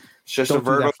 Yep. It's just Don't a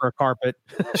vertical for a carpet.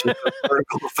 Just a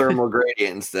vertical thermal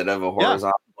gradient instead of a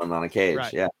horizontal one on a cage.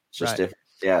 Right. Yeah. It's just different.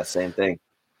 Yeah, same thing.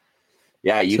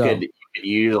 Yeah, you could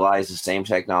utilize the same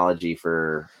technology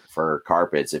for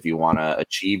carpets. If you want to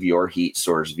achieve your heat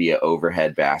source via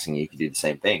overhead basking, you can do the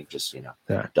same thing. Just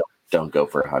don't go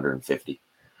for 150.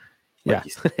 Yeah.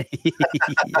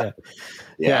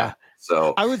 Yeah.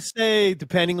 So I would say,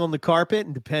 depending on the carpet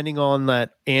and depending on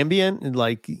that ambient, and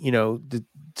like, the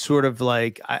sort of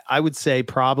like, I would say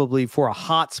probably for a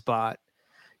hot spot,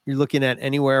 you're looking at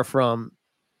anywhere from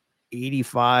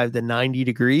 85 to 90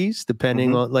 degrees,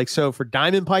 depending on like, so for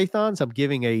diamond pythons, I'm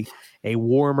giving a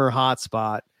warmer hot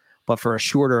spot, but for a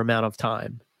shorter amount of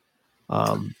time.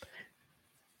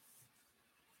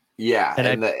 Yeah,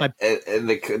 and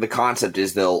the concept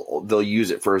is they'll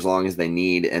use it for as long as they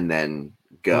need and then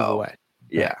go move away.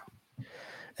 Yeah.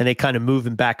 And they kind of move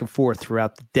them back and forth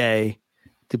throughout the day,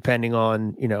 depending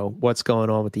on, you know, what's going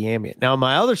on with the ambient. Now, in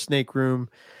my other snake room,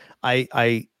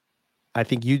 I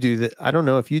think you do that. I don't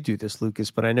know if you do this,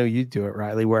 Lucas, but I know you do it,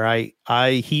 Riley, where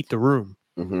I heat the room.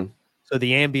 Mm-hmm. So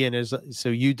the ambient is, so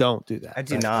you don't do that. I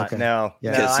do not. Okay. No,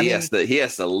 because he has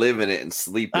to live in it and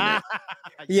sleep in it.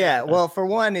 Yeah. Well, for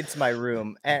one, it's my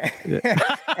room,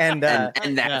 and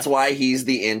that's why he's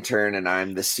the intern and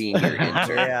I'm the senior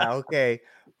intern. Yeah. Okay.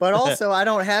 But also, I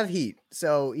don't have heat,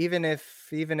 so even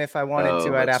if I wanted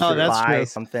to, I'd have to buy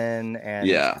something. And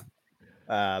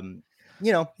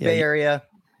you know, Bay Area,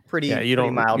 pretty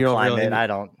mild climate. Really, I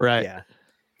don't. Right.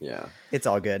 Yeah. It's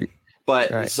all good.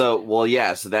 But so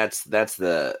that's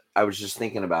I was just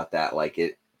thinking about that. Like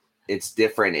it's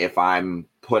different if I'm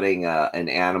putting an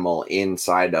animal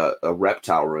inside a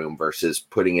reptile room versus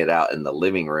putting it out in the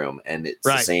living room. And it's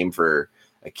the same for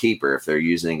a keeper if they're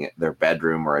using their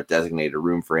bedroom or a designated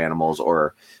room for animals,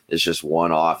 or it's just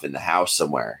one off in the house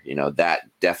somewhere. You know, that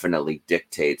definitely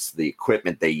dictates the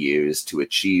equipment they use to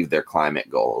achieve their climate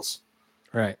goals.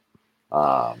 Right.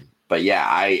 But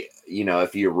yeah,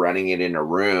 if you're running it in a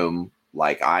room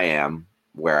like I am,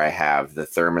 where I have the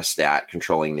thermostat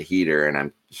controlling the heater and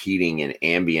I'm heating an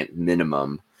ambient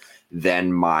minimum,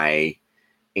 then my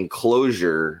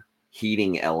enclosure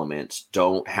heating elements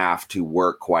don't have to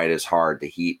work quite as hard to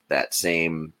heat that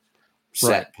same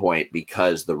set point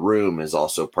because the room is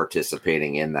also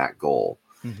participating in that goal.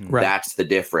 Mm-hmm. That's the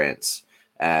difference,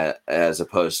 as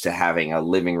opposed to having a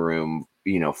living room,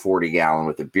 40 gallon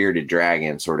with a bearded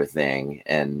dragon sort of thing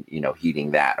and,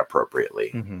 heating that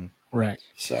appropriately. Mm-hmm. Right.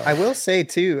 So I will say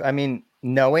too, I mean,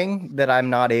 knowing that I'm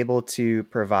not able to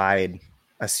provide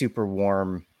a super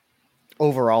warm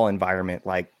overall environment,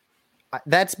 like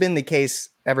that's been the case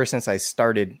ever since I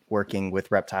started working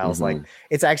with reptiles. Mm-hmm. Like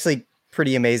it's actually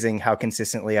pretty amazing how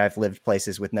consistently I've lived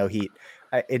places with no heat.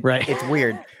 It's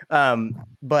weird.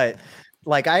 But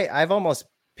like I've almost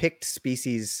picked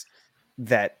species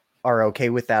that are okay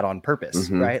with that on purpose,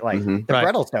 mm-hmm. right? Like the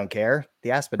Bredls don't care.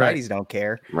 The Aspidites don't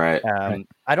care. Right.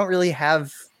 I don't really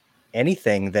have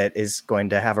anything that is going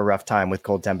to have a rough time with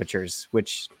cold temperatures,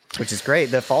 which is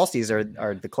great. The falsies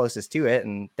are the closest to it,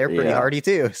 and they're pretty hardy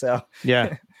too. So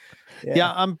yeah.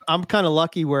 I'm kind of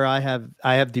lucky where I have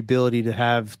the ability to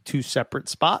have two separate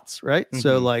spots, right? Mm-hmm.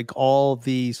 So like all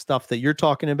the stuff that you're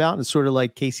talking about is sort of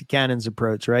like Casey Cannon's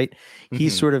approach, right? Mm-hmm. He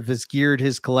sort of has geared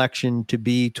his collection to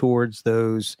be towards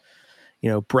those,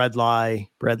 Bredli,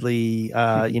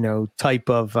 type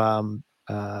of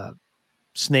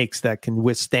snakes that can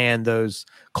withstand those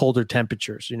colder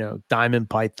temperatures,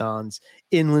 diamond pythons,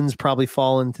 inlands probably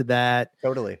fall into that.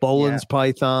 Totally. Boland's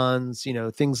pythons,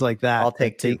 things like that. I'll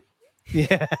take two.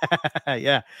 Yeah.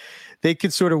 Yeah. They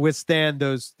could sort of withstand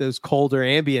those colder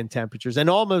ambient temperatures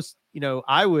and almost,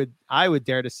 I would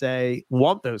dare to say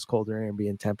want those colder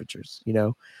ambient temperatures,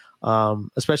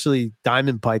 especially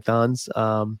diamond pythons.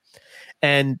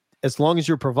 And as long as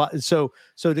you're providing, so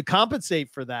to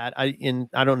compensate for that, I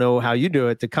don't know how you do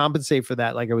it, to compensate for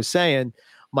that, like I was saying,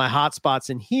 my hot spots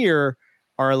in here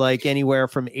are like anywhere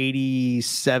from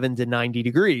 87 to 90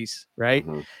 degrees, right?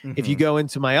 Mm-hmm. If you go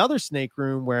into my other snake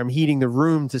room where I'm heating the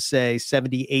room to say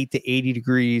 78 to 80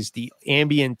 degrees, the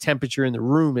ambient temperature in the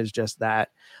room is just that.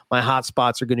 My hot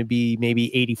spots are going to be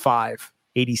maybe 85,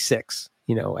 86,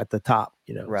 at the top,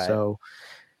 Right. So,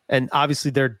 and obviously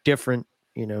they're different.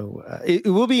 It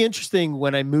will be interesting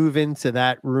when I move into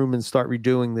that room and start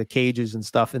redoing the cages and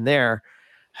stuff in there,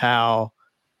 how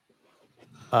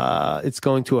it's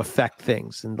going to affect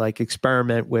things and like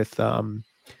experiment with,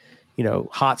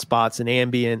 hot spots and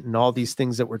ambient and all these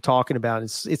things that we're talking about.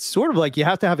 It's sort of like you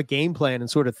have to have a game plan and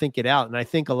sort of think it out. And I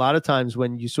think a lot of times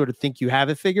when you sort of think you have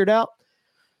it figured out,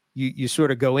 you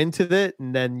sort of go into it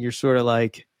and then you're sort of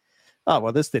like, oh,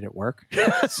 well, this didn't work.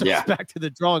 So it's back to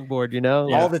the drawing board,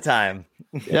 all the time.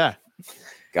 Yeah.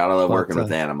 Gotta love working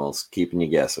with animals, keeping you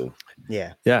guessing.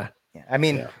 Yeah. Yeah. I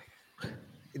mean,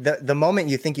 the moment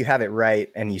you think you have it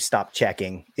right and you stop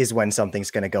checking is when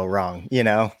something's going to go wrong,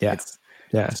 Yeah. It's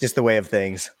just the way of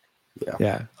things.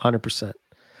 Yeah. 100%.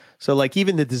 So like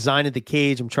even the design of the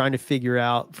cage, I'm trying to figure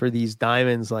out for these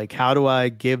diamonds, like how do I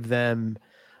give them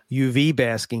UV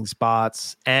basking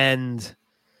spots and,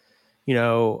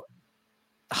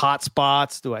 hot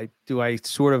spots? Do I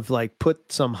sort of like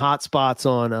put some hot spots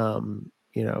on,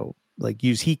 like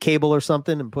use heat cable or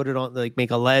something and put it on, like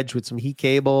make a ledge with some heat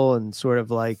cable and sort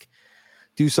of like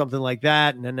do something like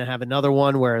that. And then have another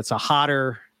one where it's a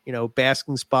hotter,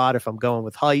 basking spot if I'm going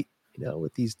with height,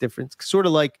 with these different sort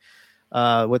of like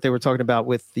what they were talking about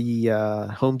with the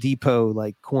Home Depot,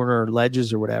 like corner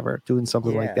ledges or whatever, doing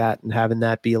something like that and having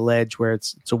that be a ledge where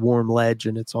it's a warm ledge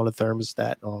and it's on a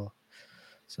thermostat and all.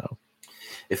 So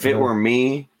if it were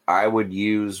me, I would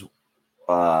use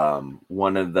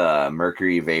one of the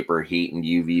mercury vapor heat and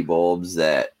UV bulbs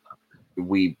that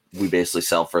we basically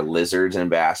sell for lizards and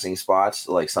basking spots,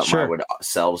 like something I would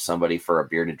sell to somebody for a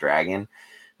bearded dragon,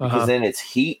 because then it's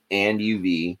heat and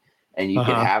UV, and you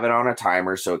can have it on a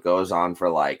timer so it goes on for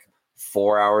like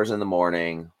 4 hours in the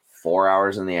morning, 4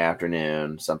 hours in the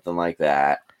afternoon, something like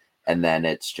that, and then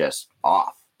it's just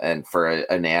off. And for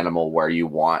an animal where you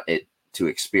want it to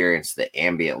experience the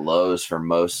ambient lows for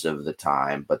most of the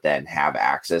time, but then have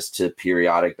access to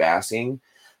periodic basking,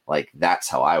 like that's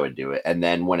how I would do it. And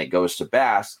then when it goes to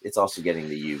bask, it's also getting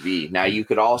the UV. Now you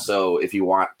could also, if you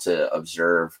want to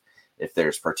observe if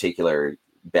there's particular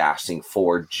basking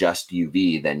for just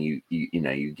UV, then you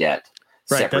get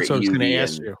separate that's what I was UV. Going to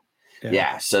ask you.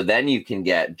 Yeah. So then you can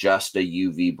get just a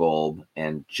UV bulb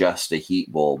and just a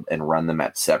heat bulb and run them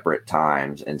at separate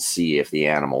times and see if the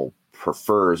animal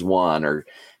prefers one or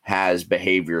has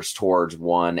behaviors towards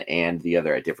one and the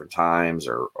other at different times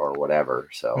or whatever.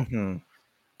 So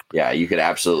yeah, you could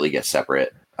absolutely get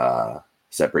separate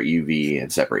UV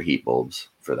and separate heat bulbs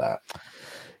for that.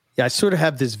 Yeah, I sort of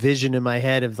have this vision in my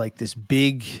head of like this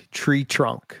big tree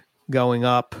trunk going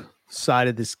up side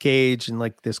of this cage and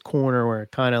like this corner where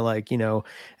it kind of like, and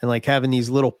like having these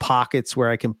little pockets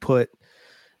where I can put,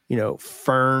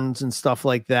 ferns and stuff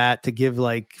like that to give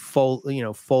like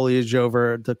foliage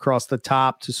over across the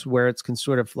top to where it can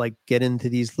sort of like get into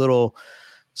these little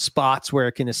spots where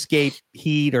it can escape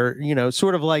heat or,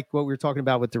 sort of like what we were talking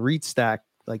about with the reed stack,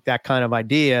 like that kind of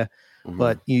idea,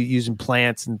 but you using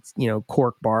plants and,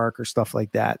 cork bark or stuff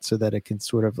like that so that it can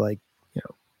sort of like,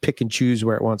 pick and choose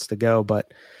where it wants to go.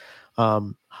 But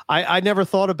I never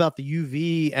thought about the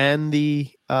UV and the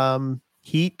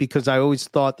heat because I always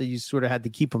thought that you sort of had to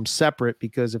keep them separate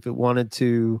because if it wanted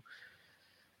to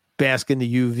bask in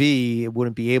the UV, it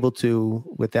wouldn't be able to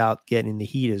without getting the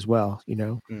heat as well,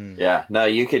 Yeah, no,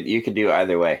 you could do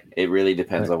either way. It really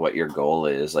depends on what your goal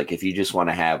is. Like if you just want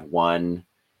to have one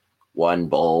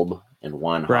bulb and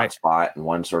one hot spot and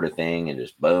one sort of thing and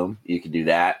just boom, you can do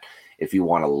that. If you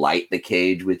want to light the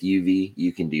cage with UV,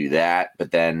 you can do that. But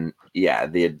then, yeah,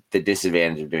 the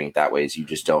disadvantage of doing it that way is you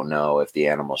just don't know if the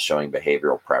animal's showing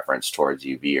behavioral preference towards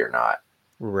UV or not.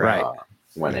 Right.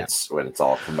 When it's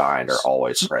all combined or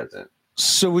always present.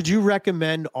 So would you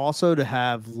recommend also to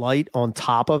have light on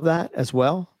top of that as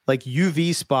well? Like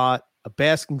UV spot, a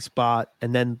basking spot,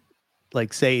 and then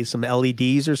like say some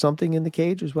LEDs or something in the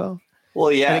cage as well?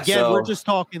 Well, yeah. And again, we're just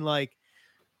talking like,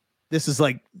 this is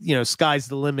like, sky's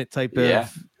the limit type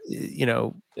of,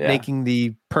 making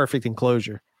the perfect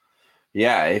enclosure.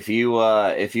 Yeah. If you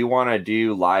want to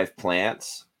do live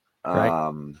plants,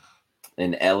 an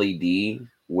LED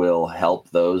will help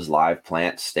those live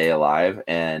plants stay alive,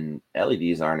 and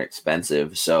LEDs aren't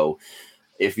expensive. So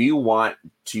if you want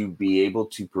to be able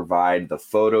to provide the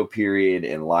photo period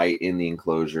and light in the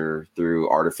enclosure through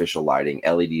artificial lighting,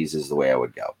 LEDs is the way I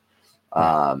would go.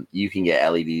 You can get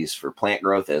LEDs for plant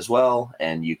growth as well,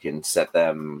 and you can set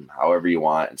them however you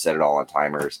want and set it all on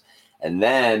timers. And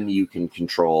then you can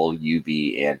control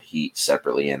UV and heat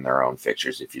separately in their own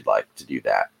fixtures if you'd like to do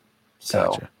that.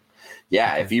 So,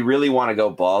 yeah, if you really want to go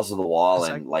balls to the wall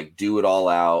and like do it all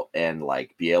out and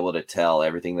like be able to tell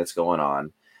everything that's going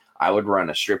on, I would run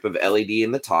a strip of LED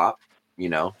in the top,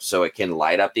 so it can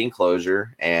light up the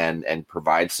enclosure and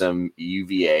provide some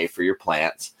UVA for your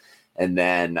plants. And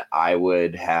then I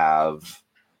would have,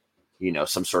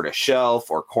 some sort of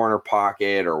shelf or corner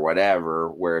pocket or whatever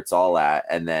where it's all at.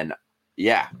 And then,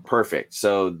 yeah, perfect.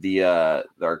 So the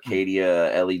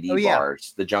Arcadia LED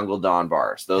bars, the Jungle Dawn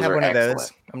bars, those are excellent.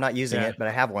 Those. I'm not using it, but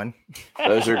I have one.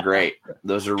 Those are great.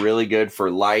 Those are really good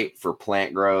for light, for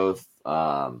plant growth.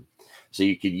 So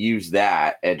you could use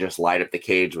that and just light up the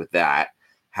cage with that.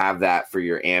 Have that for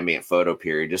your ambient photo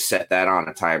period. Just set that on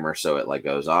a timer so it like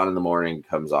goes on in the morning,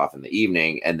 comes off in the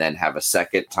evening, and then have a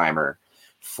second timer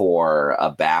for a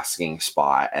basking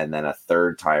spot, and then a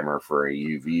third timer for a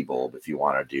UV bulb if you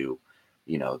want to do,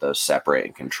 those separate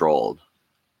and controlled.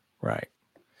 Right.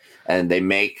 And they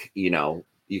make, you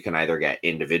can either get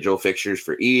individual fixtures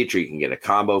for each, or you can get a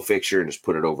combo fixture and just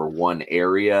put it over one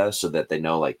area so that they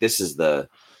know like this is the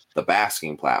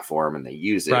basking platform and they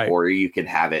use it, or you can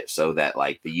have it so that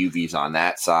like the UV's on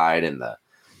that side and the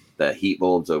the heat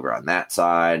bulbs over on that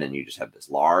side, and you just have this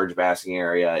large basking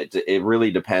area. It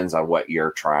really depends on what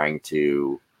you're trying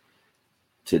to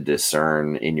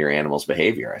discern in your animal's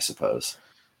behavior, I suppose.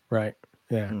 Right.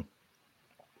 Yeah. Hmm.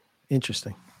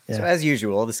 Interesting. Yeah. So as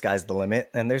usual, the sky's the limit,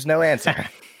 and there's no answer.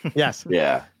 Yes.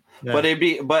 Yeah.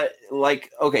 Yeah. But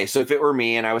like, okay, so if it were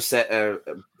me and I was set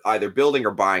either building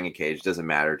or buying a cage, doesn't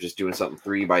matter, just doing something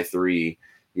 3x3,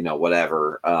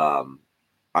 whatever.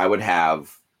 I would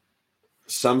have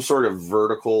some sort of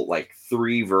vertical, like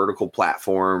 3 vertical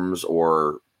platforms,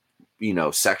 or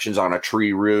sections on a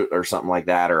tree root or something like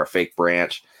that, or a fake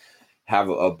branch. Have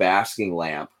a basking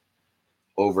lamp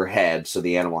overhead so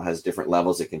the animal has different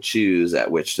levels it can choose at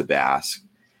which to bask,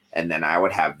 and then I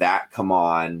would have that come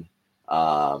on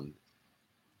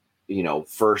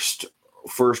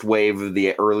first wave of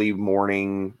the early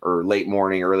morning or late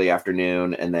morning, early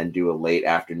afternoon, and then do a late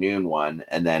afternoon one,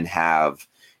 and then have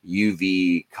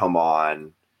UV come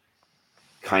on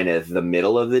kind of the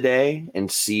middle of the day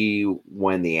and see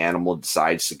when the animal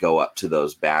decides to go up to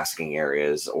those basking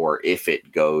areas, or if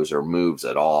it goes or moves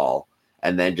at all,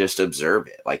 and then just observe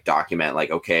it, like document, like,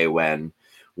 okay, when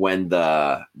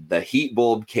the heat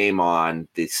bulb came on,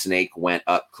 the snake went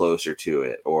up closer to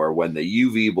it, or when the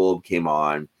UV bulb came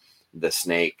on, the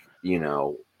snake,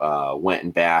 went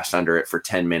and basked under it for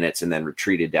 10 minutes and then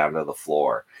retreated down to the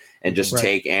floor, and just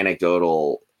take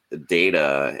anecdotal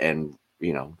data and,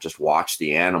 just watch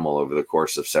the animal over the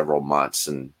course of several months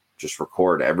and just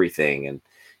record everything. And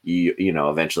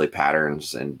eventually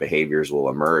patterns and behaviors will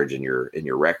emerge in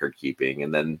your record keeping.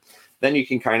 And then you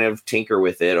can kind of tinker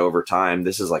with it over time.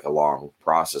 This is like a long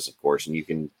process, of course, and you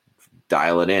can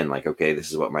dial it in, like, okay,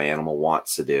 this is what my animal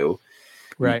wants to do.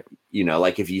 Right.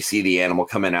 Like if you see the animal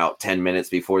coming out 10 minutes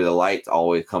before the lights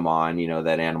always come on,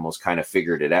 that animal's kind of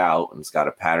figured it out and it's got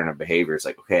a pattern of behavior. It's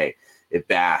like, okay, it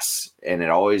basks and it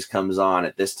always comes on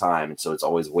at this time. And so it's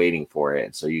always waiting for it.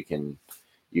 And so you can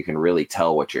really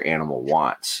tell what your animal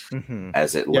wants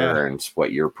as it learns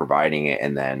what you're providing it,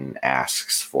 and then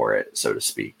asks for it, so to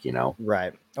speak,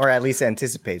 Right. Or at least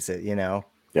anticipates it, Yeah.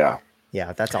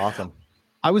 Yeah, that's awesome.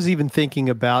 I was even thinking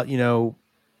about, I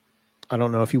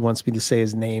don't know if he wants me to say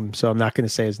his name, so I'm not going to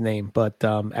say his name, but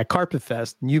at Carpet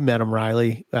Fest, you met him,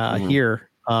 Riley, here.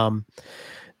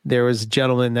 There was a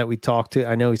gentleman that we talked to.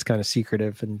 I know he's kind of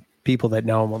secretive, and people that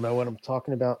know him will know what I'm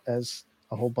talking about, as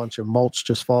a whole bunch of mulch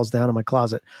just falls down in my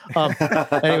closet.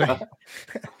 Anyway,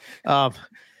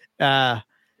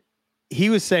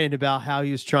 he was saying about how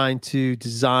he was trying to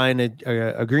design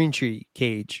a green tree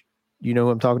cage. You know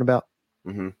what I'm talking about?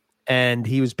 Mm-hmm. And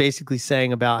he was basically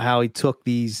saying about how he took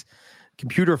these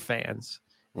computer fans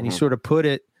and he sort of put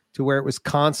it to where it was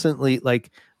constantly,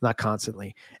 like, not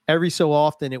constantly, every so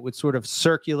often it would sort of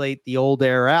circulate the old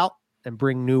air out and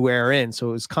bring new air in. So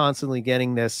it was constantly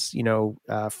getting this,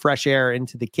 fresh air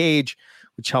into the cage,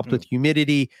 which helped with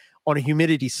humidity on a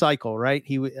humidity cycle, right?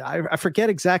 I forget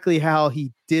exactly how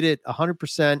he did it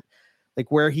 100%,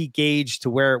 like where he gauged to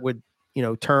where it would,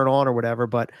 turn on or whatever.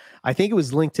 But I think it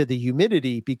was linked to the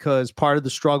humidity, because part of the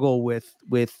struggle with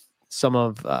some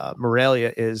of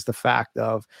Morelia is the fact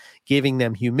of giving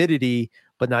them humidity,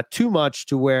 but not too much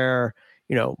to where,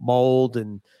 mold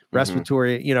and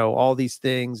respiratory, all these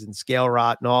things, and scale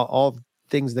rot and all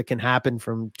things that can happen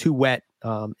from too wet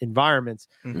environments.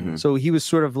 So he was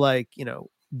sort of like,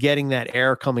 getting that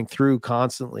air coming through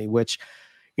constantly, which,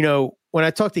 when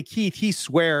I talk to Keith, he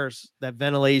swears that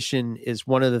ventilation is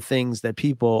one of the things that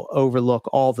people overlook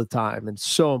all the time, and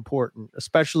so important,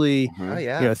 especially,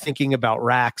 thinking about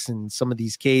racks and some of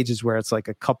these cages where it's like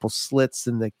a couple slits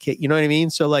in the you know what I mean?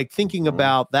 So like thinking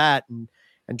about that and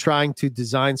trying to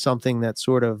design something that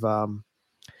sort of,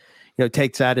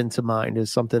 takes that into mind is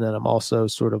something that I'm also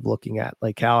sort of looking at,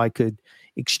 like how I could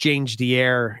exchange the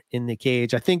air in the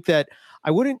cage. I think that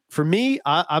I'm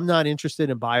not interested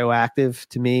in bioactive.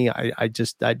 To me, I'll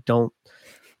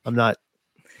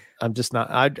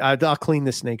clean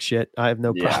the snake shit. I have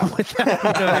no problem with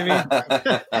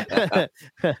that.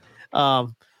 You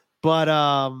know what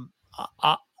I mean?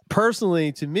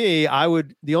 Personally, to me,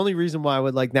 the only reason why I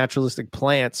would like naturalistic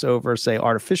plants over, say,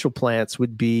 artificial plants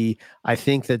would be, I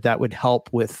think that would help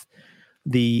with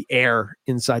the air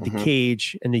inside the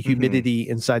cage and the humidity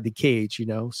inside the cage,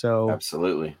 so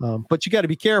absolutely. But you got to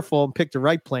be careful and pick the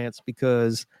right plants,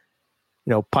 because,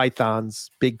 pythons,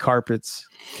 big carpets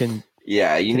can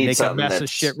you need make something a mess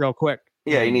of shit real quick.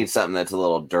 Yeah, you need something that's a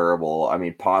little durable. I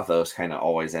mean, pothos kind of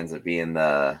always ends up being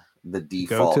the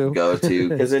default go-to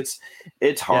because it's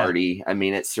hardy. Yeah. I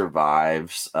mean, it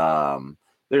survives.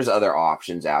 There's other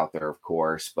options out there, of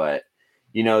course, but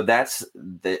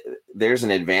there's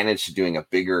an advantage to doing a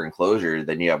bigger enclosure.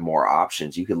 Then you have more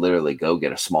options. You could literally go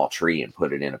get a small tree and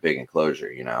put it in a big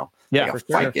enclosure, Yeah, like a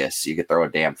ficus. You could throw a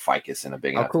damn ficus in a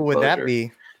big How enough cool enclosure. would that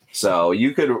be? So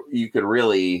you could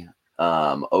really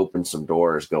open some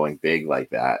doors going big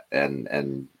like that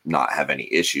and not have any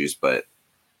issues. But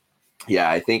yeah,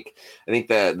 I think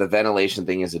the ventilation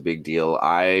thing is a big deal.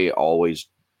 I always,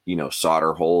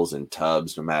 solder holes in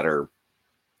tubs, no matter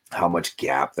how much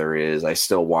gap there is. I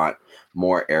still want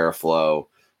more airflow,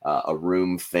 a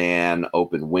room fan,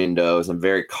 open windows. I'm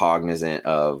very cognizant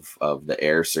of the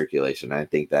air circulation. I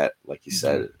think that, like you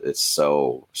said, it's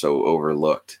so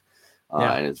overlooked.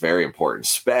 And it's very important,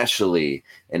 especially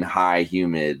in high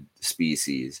humid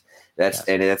species. That's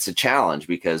a challenge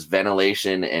because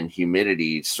ventilation and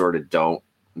humidity sort of don't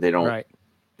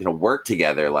work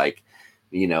together. Like,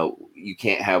 you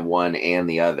can't have one and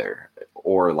the other,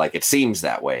 or like it seems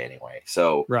that way anyway.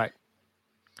 So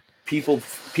people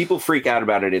freak out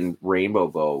about it in rainbow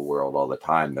bow world all the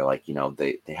time. They're like,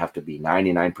 they have to be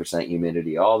 99%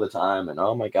 humidity all the time, and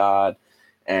oh my God.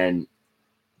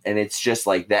 And it's just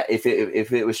like that. If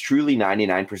it was truly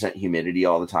 99% humidity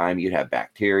all the time, you'd have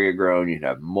bacteria growing, you'd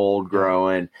have mold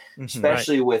growing,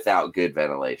 especially without good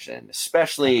ventilation,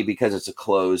 especially because it's a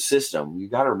closed system. You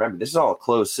got to remember, this is all a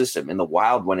closed system. In the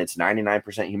wild, when it's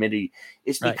 99% humidity,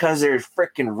 it's because there's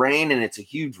freaking rain and it's a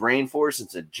huge rainforest.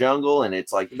 It's a jungle, and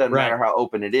it's like, it doesn't matter how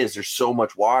open it is. There's so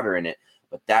much water in it,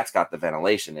 but that's got the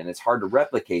ventilation, and it's hard to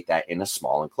replicate that in a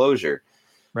small enclosure.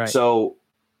 Right. So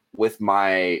with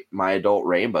my adult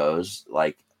rainbows,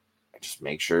 like, I just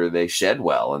make sure they shed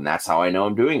well, and that's how I know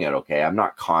I'm doing it okay. I'm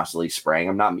not constantly spraying.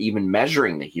 I'm not even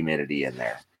measuring the humidity in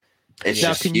there. It's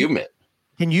just humid.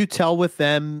 Can you tell with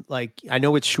them, like, I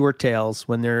know it's short tails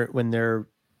when they're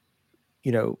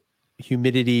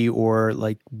humidity or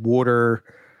like water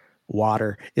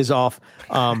is off.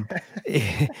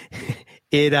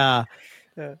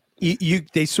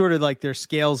 They sort of like their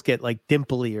scales get like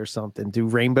dimply or something. Do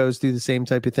rainbows do the same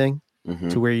type of thing?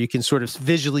 To where you can sort of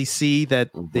visually see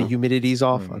that the humidity's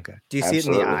off? Okay. Do you see it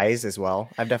in the eyes as well?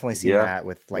 I've definitely seen that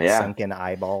with like sunken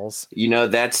eyeballs.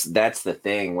 That's the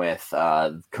thing with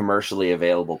commercially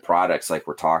available products like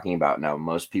we're talking about now.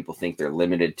 Most people think they're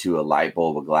limited to a light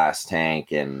bulb, a glass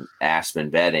tank, and aspen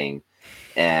bedding.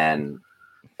 And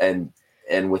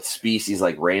with species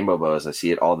like rainbow bows, I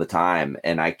see it all the time.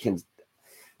 And I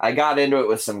got into it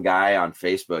with some guy on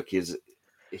Facebook.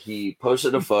 He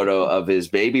posted a photo of his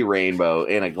baby rainbow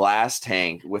in a glass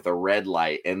tank with a red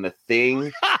light. And the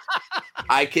thing,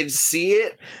 I could see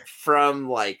it from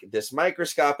like this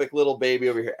microscopic little baby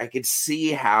over here. I could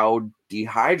see how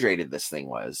dehydrated this thing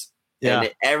was. Yeah.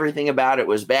 And everything about it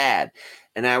was bad.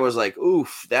 And I was like,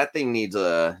 oof, that thing needs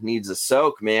a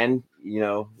soak, man.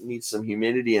 Needs some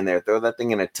humidity in there. Throw that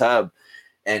thing in a tub.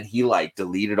 And he like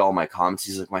deleted all my comments.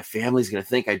 He's like, my family's going to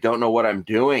think I don't know what I'm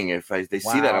doing. If they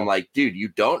see that, I'm like, dude, you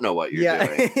don't know what you're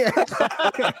doing.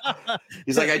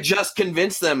 He's like, I just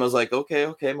convinced them. I was like,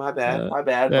 okay, my bad.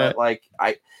 But like,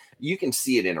 you can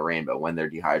see it in a rainbow when they're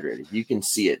dehydrated. You can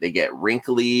see it. They get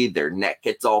wrinkly. Their neck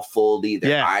gets all foldy.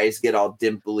 Their eyes get all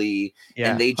dimply.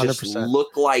 And they just 100%.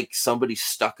 Look like somebody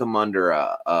stuck them under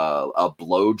a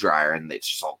blow dryer, and it's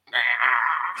just all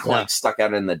like stuck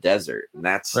out in the desert. And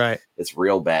that's it's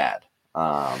real bad.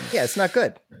 It's not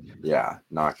good. Yeah,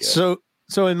 not good.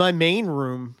 So in my main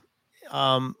room,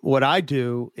 what I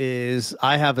do is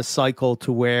I have a cycle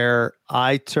to where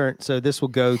I turn. So this will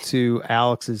go to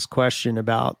Alex's question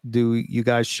about, do you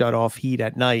guys shut off heat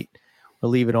at night or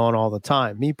leave it on all the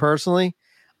time? Me personally,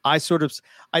 I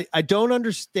don't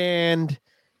understand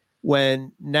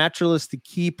when naturalistic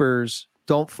keepers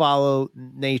don't follow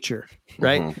nature,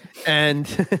 right? And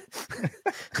sun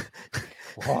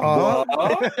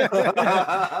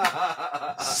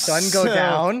go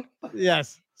down.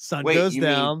 Yes. Sun goes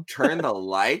down. Turn the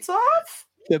lights off?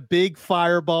 The big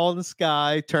fireball in the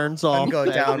sky turns off.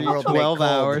 Go down. 12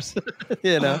 hours.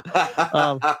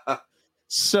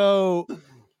 So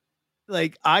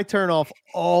like I turn off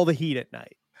all the heat at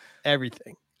night.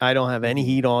 Everything. I don't have any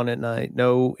heat on at night.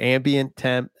 No ambient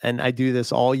temp. And I do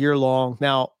this all year long.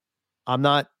 Now, I'm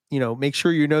not, make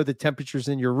sure you know the temperatures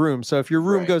in your room. So if your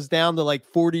room goes down to like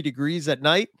 40 degrees at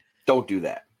night, don't do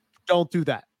that.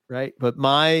 Right. But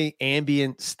my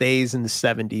ambient stays in the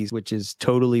 70s, which is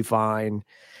totally fine,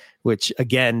 which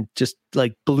again, just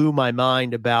like blew my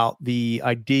mind about the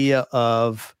idea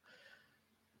of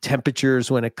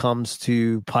temperatures when it comes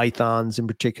to pythons and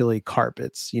particularly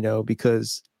carpets,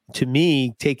 because to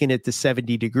me, taking it to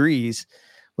 70 degrees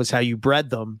was how you bred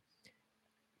them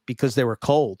because they were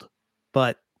cold.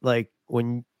 But like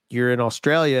when you're in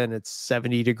Australia and it's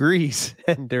 70 degrees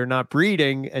and they're not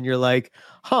breeding, and you're like,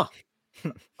 huh,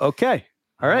 okay,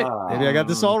 all right, maybe I got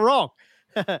this all wrong.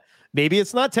 Maybe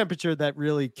it's not temperature that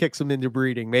really kicks them into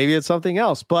breeding. Maybe it's something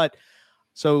else. But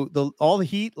so all the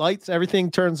heat, lights,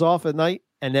 everything turns off at night,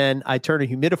 and then I turn a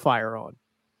humidifier on.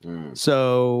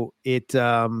 So it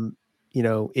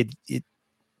it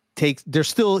takes, there's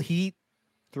still heat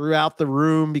throughout the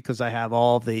room because I have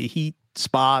all the heat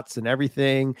spots and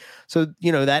everything. So,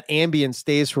 that ambient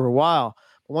stays for a while.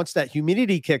 But once that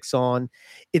humidity kicks on,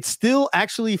 it still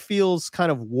actually feels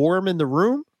kind of warm in the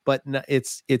room, but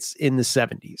it's in the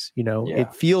 70s.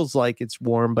 It feels like it's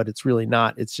warm, but it's really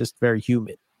not. It's just very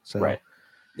humid. So, right.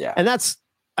 Yeah. And that's,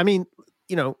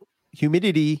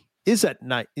 humidity is at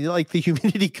night. Like the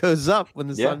humidity goes up when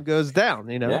the sun goes down,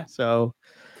 So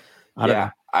I don't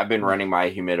know. I've been running my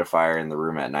humidifier in the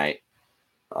room at night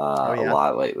a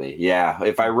lot lately. Yeah.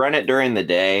 If I run it during the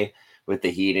day with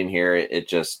the heat in here, it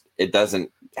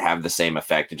doesn't have the same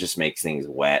effect. It just makes things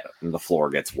wet and the floor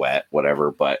gets wet,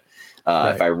 whatever. But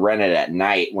if I run it at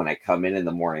night, when I come in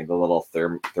the morning, the little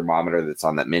thermometer that's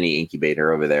on that mini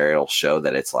incubator over there, it'll show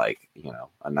that it's like,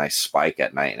 a nice spike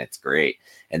at night, and it's great.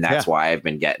 And that's why I've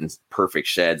been getting perfect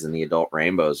sheds in the adult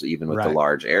rainbows, even with the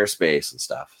large airspace and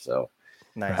stuff. So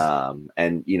nice.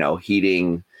 And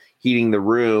heating the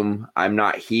room, I'm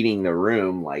not heating the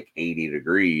room like 80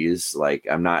 degrees. Like,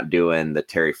 I'm not doing the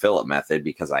Terry Phillip method,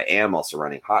 because I am also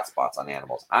running hotspots on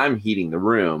animals. I'm heating the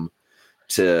room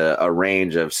to a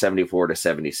range of 74 to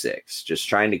 76, just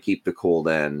trying to keep the cold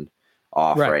end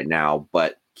off right now,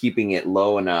 but keeping it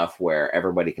low enough where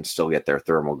everybody can still get their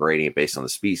thermal gradient based on the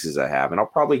species I have. And I'll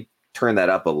probably turn that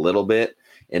up a little bit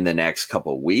in the next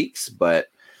couple of weeks, but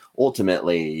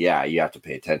ultimately, you have to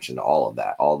pay attention to all of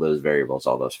that, all those variables,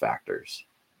 all those factors.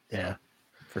 Yeah,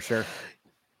 for sure.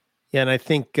 Yeah, and I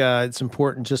think it's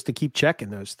important just to keep checking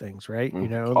those things, right?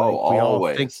 We always.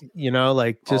 all think,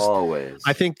 always.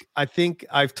 I think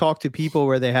I've talked to people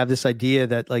where they have this idea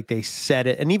that like they set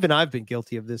it, and even I've been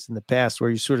guilty of this in the past, where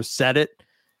you sort of set it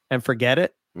and forget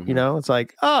it. It's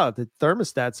like, oh, the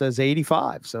thermostat says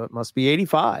 85, so it must be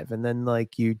 85, and then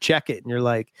like you check it, and you're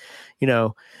like,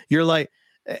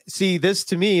 see, this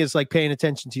to me is like paying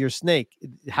attention to your snake.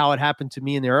 How it happened to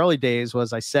me in the early days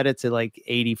was I set it to like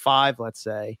 85, let's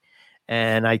say,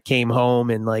 and I came home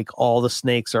and like all the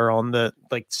snakes are on the,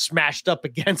 like, smashed up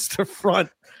against the front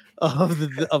of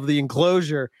the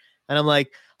enclosure, and I'm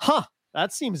like, huh,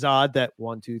 that seems odd that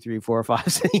 1, 2, 3, 4,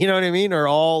 5, you know what I mean, are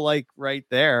all like right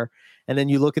there. And then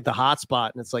you look at the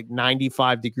hotspot and it's like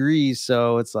 95 degrees,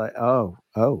 so it's like, oh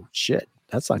shit,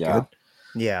 that's not good.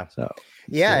 Yeah. So.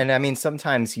 Yeah, and I mean,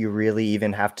 sometimes you really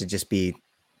even have to just be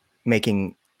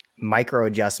making micro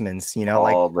adjustments,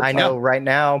 like I know right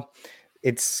now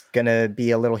it's going to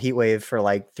be a little heat wave for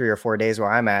like 3 or 4 days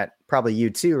where I'm at, probably you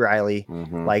too, Riley.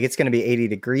 Like, it's going to be 80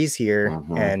 degrees here.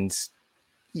 And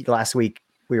last week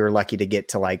we were lucky to get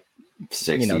to like,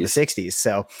 60s. The 60s.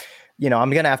 So,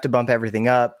 I'm going to have to bump everything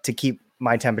up to keep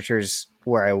my temperatures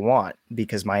where I want,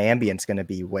 because my ambient's going to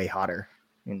be way hotter.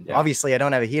 And obviously I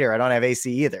don't have a heater. I don't have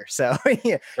AC either. So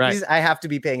I have to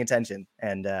be paying attention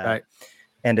and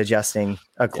adjusting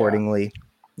accordingly.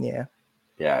 Yeah.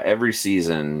 Every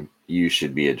season you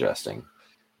should be adjusting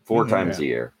 4 times a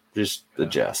year. Just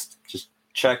adjust, just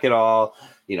check it all,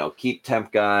 keep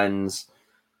temp guns.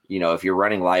 If you're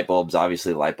running light bulbs,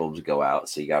 obviously light bulbs go out,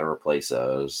 so you got to replace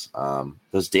those.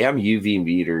 Those damn UV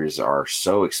meters are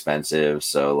so expensive.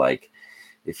 So like,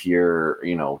 if you're,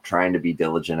 trying to be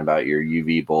diligent about your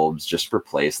UV bulbs, just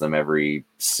replace them every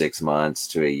 6 months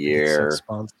to a year. 6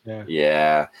 months,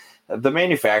 yeah. The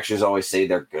manufacturers always say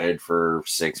they're good for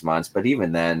 6 months, but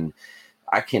even then,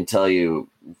 I can tell you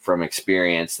from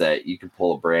experience that you can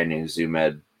pull a brand new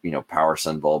ZoomEd, Power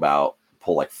Sun bulb out,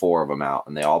 pull like 4 of them out,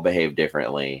 and they all behave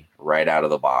differently right out of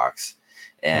the box.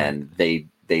 And they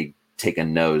take a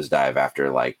nosedive after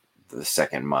like the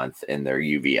second month in their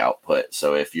UV output.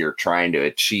 So if you're trying to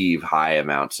achieve high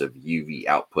amounts of UV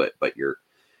output, but your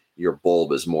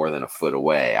bulb is more than a foot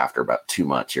away, after about 2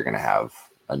 months, you're going to have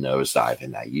a nosedive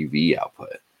in that UV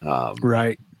output.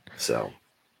 Right. So,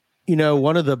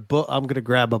 one of the book, I'm going to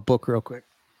grab a book real quick.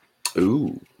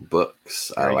 Ooh,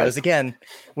 books. There he goes again.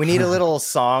 We need a little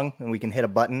song, and we can hit a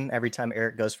button every time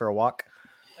Eric goes for a walk.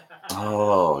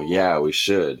 Oh yeah, we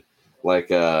should.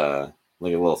 Like a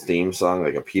little theme song,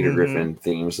 like a Peter Griffin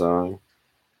theme song.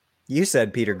 You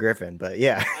said Peter Griffin, but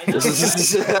yeah.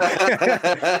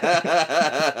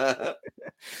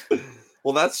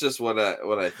 Well, that's just what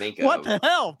I think of. What the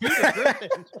hell, Peter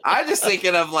Griffin? I'm just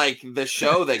thinking of like the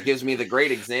show that gives me the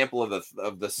great example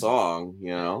of the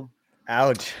song.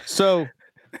 Ouch. So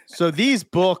these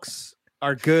books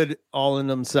are good all in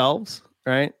themselves,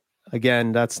 right?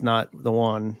 Again, that's not the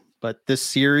one, but this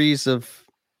series of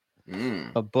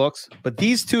books, but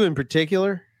these two in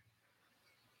particular,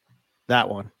 that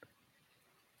one.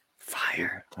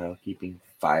 Fire. Reptile keeping,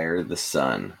 Fire the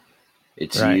Sun.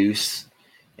 Its Right. use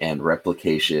and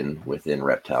replication within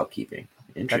reptile keeping.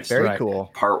 That's Interesting. very Right.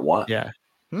 cool. Part 1. Yeah.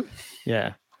 Hmm.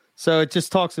 Yeah. So it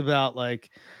just talks about like,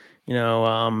 you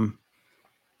know,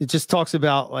 it just talks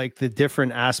about like the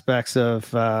different aspects of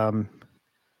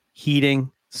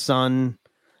heating, sun,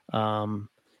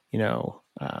 you know,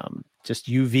 just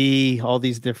UV, all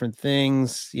these different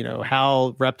things, you know,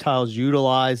 how reptiles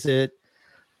utilize it.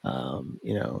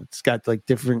 You know, it's got like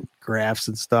different graphs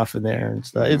and stuff in there and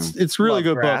stuff. It's really Love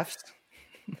good book. graphs.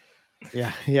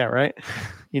 Yeah, right.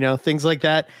 You know, things like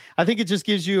that. I think it just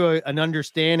gives you an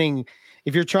understanding.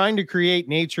 If you're trying to create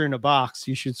nature in a box,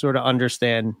 you should sort of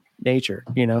understand nature,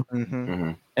 you know,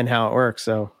 Mhm. and how it works.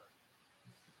 So,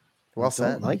 Well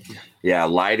said. Like, Yeah,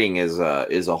 lighting is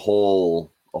a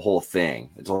whole thing.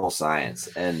 It's a whole science,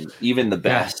 and even the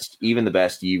best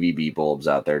UVB bulbs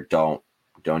out there don't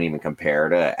even compare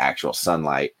to actual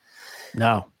sunlight.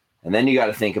 no, And then you got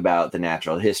to think about the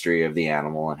natural history of the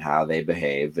animal and how they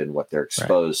behave and what they're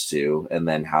exposed to, and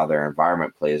then how their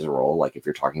environment plays a role. Like if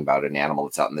you're talking about an animal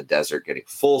that's out in the desert getting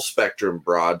full spectrum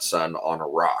broad sun on a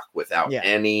rock without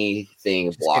anything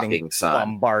Just blocking getting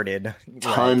sun, bombarded.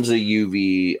 tons of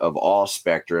UV of all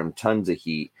spectrum, tons of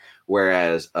heat.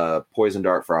 Whereas a poison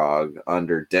dart frog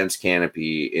under dense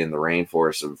canopy in the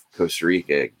rainforest of Costa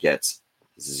Rica gets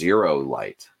zero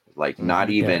light. Like not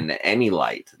even any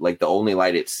light. Like the only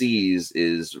light it sees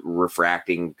is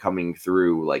refracting coming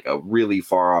through like a really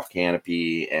far off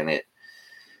canopy, and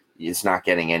it's not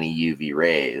getting any UV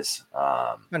rays.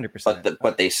 100%.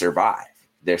 But they survive.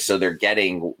 They're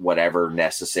getting whatever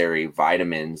necessary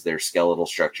vitamins their skeletal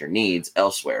structure needs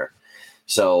elsewhere.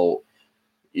 So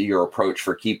your approach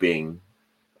for keeping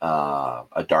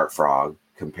a dart frog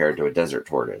compared to a desert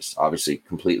tortoise, obviously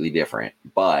completely different,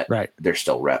 but they're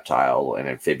still reptile and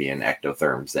amphibian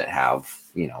ectotherms that have,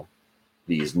 you know,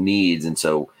 these needs. And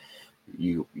so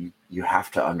you have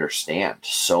to understand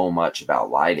so much about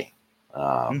lighting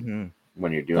when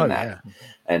you're doing that.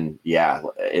 Yeah.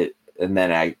 And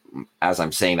then as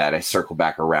I'm saying that, I circle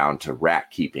back around to rack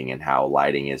keeping and how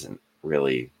lighting isn't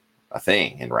really a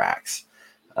thing in racks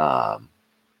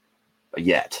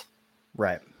yet.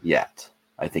 Right. Yet.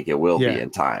 I think it will be in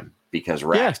time, because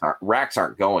racks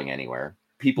aren't going anywhere.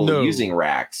 People using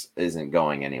racks isn't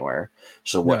going anywhere.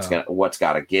 So what's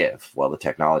got to give? Well, the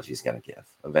technology is going to give.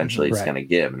 Eventually, it's going to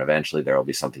give, and eventually there will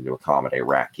be something to accommodate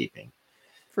rack keeping.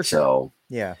 For sure. So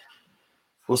yeah,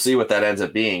 we'll see what that ends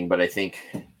up being. But I think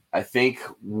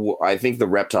the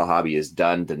reptile hobby is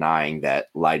done denying that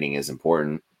lighting is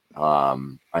important.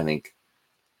 I think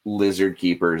lizard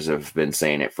keepers have been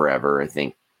saying it forever. I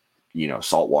think, you know,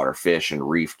 saltwater fish and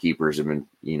reef keepers have been,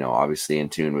 you know, obviously in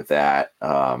tune with that.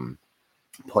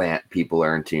 Plant people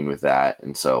are in tune with that.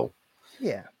 And so,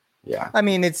 yeah. I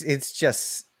mean, it's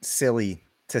just silly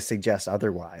to suggest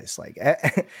otherwise. Like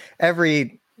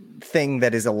everything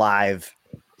that is alive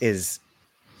is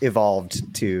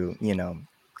evolved to, you know,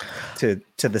 to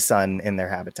the sun in their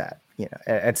habitat, you know,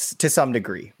 it's to some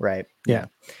degree, right? Yeah.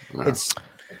 It's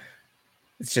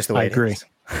just the way I agree.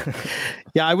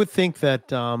 Yeah, I would think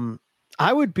that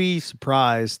I would be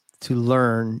surprised to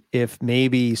learn if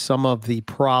maybe some of the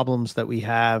problems that we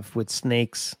have with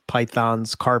snakes,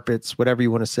 pythons, carpets, whatever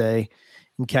you want to say,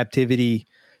 in captivity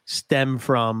stem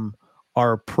from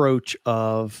our approach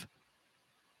of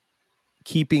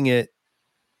keeping it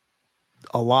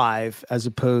alive as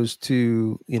opposed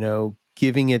to, you know,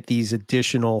 giving it these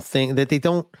additional things that they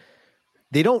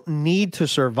don't need to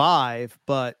survive.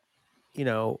 But, you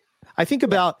know, I think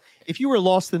about if you were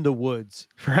lost in the woods,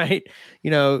 right? You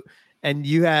know, and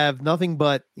you have nothing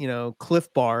but, you know,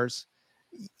 Cliff Bars,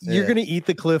 you're going to eat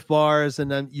the Cliff Bars and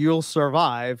then you'll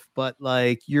survive. But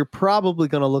like, you're probably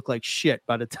going to look like shit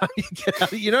by the time you get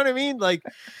out. You know what I mean? Like,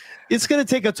 it's going to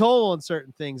take a toll on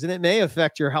certain things and it may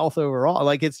affect your health overall.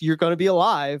 Like you're going to be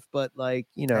alive, but like,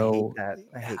 you know,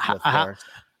 I hate Cliff Bars.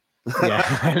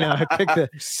 Yeah, I know. I picked the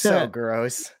so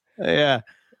gross. Yeah.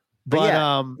 But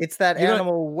yeah, it's that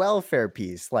animal welfare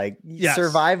piece. Like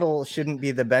survival shouldn't be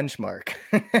the benchmark.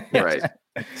 Right.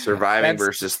 Surviving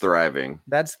versus thriving.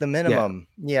 That's the minimum.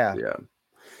 Yeah.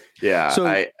 So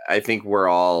I think we're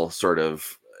all sort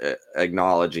of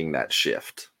acknowledging that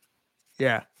shift.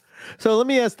 Yeah. So let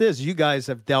me ask this. You guys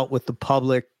have dealt with the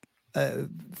public,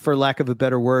 for lack of a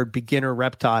better word, beginner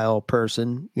reptile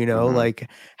person, you know, like,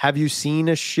 have you seen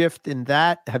a shift in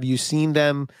that? Have you seen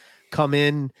them come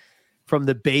in from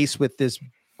the base with this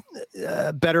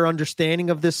better understanding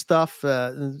of this stuff?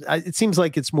 It seems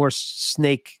like it's more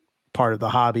snake part of the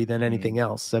hobby than anything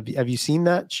else. Have you seen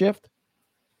that shift?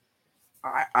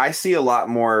 I see a lot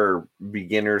more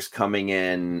beginners coming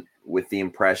in with the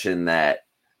impression that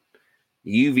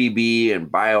UVB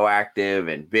and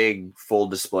bioactive and big full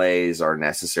displays are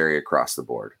necessary across the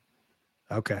board.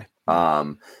 Okay.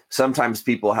 Sometimes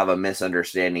people have a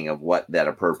misunderstanding of what that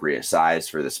appropriate size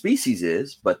for the species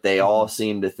is, but they all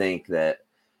seem to think that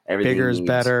everything bigger is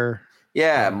better.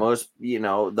 Yeah, most,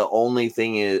 the only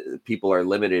thing is people are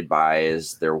limited by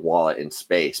is their wallet and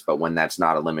space. But when that's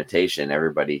not a limitation,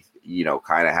 everybody,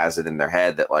 kind of has it in their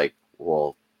head that like,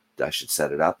 well, I should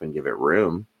set it up and give it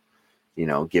room,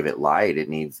 give it light. It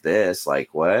needs this.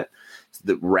 Like what?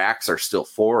 The racks are still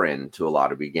foreign to a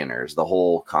lot of beginners. The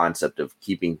whole concept of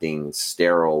keeping things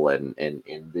sterile and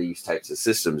in these types of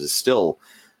systems is still,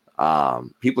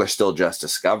 people are still just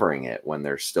discovering it when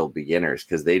they're still beginners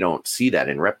because they don't see that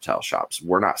in reptile shops.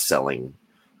 We're not selling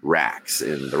racks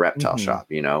in the reptile shop,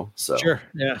 so. Sure.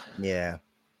 Yeah. Yeah.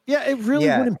 Yeah. It really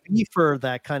wouldn't be for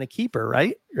that kind of keeper.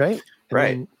 Right. Right.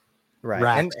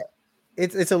 Racks. And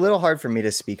it's a little hard for me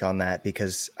to speak on that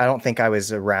because I don't think I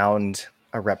was around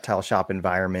a reptile shop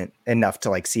environment enough to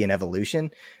like see an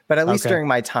evolution, but at least during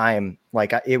my time,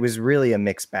 like it was really a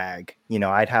mixed bag.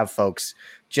 I'd have folks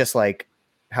just like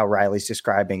how Riley's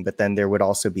describing, but then there would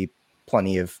also be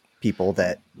plenty of people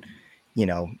that,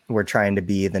 were trying to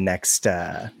be the next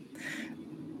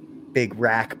big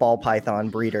rack ball python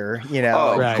breeder,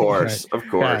 Of course.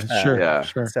 Sure. Yeah.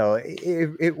 Sure. So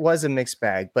it was a mixed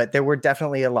bag, but there were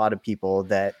definitely a lot of people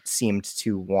that seemed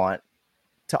to want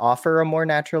to offer a more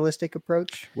naturalistic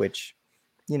approach, which,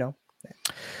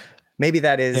 maybe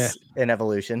that is an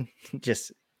evolution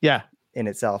just in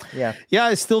itself. Yeah. Yeah.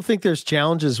 I still think there's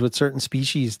challenges with certain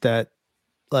species that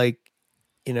like,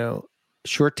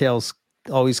 short tails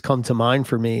always come to mind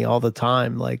for me all the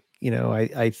time. Like,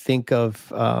 I think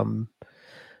of,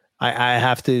 I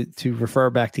have to refer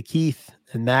back to Keith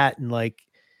and that, and like,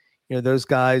 those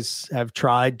guys have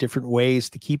tried different ways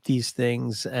to keep these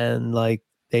things and like,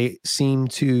 they seem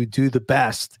to do the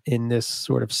best in this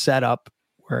sort of setup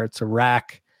where it's a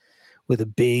rack with a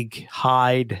big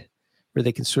hide where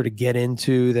they can sort of get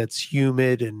into that's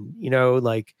humid and,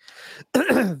 like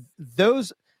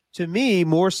those to me,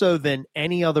 more so than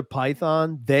any other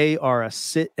python, they are a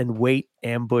sit and wait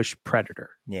ambush predator.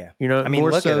 Yeah.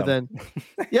 More so than,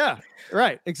 yeah,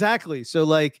 right. Exactly. So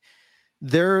like,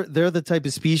 they're the type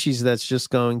of species that's just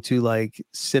going to like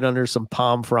sit under some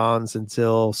palm fronds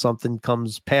until something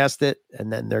comes past it,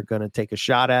 and then they're going to take a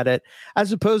shot at it,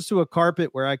 as opposed to a carpet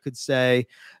where I could say,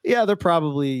 yeah, they're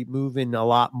probably moving a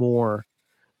lot more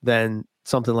than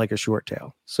something like a short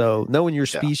tail. So knowing your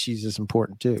species is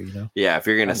important too, Yeah, if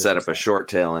you're going to set up a short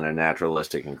tail in a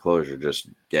naturalistic enclosure, just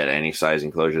get any size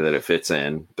enclosure that it fits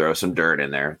in, throw some dirt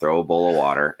in there, throw a bowl of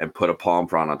water, and put a palm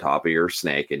frond on top of your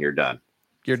snake, and you're done.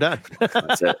 You're done.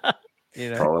 That's it.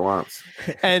 That's all it wants.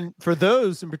 And for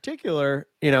those in particular,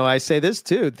 I say this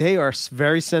too, they are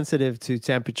very sensitive to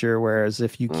temperature. Whereas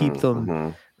if you keep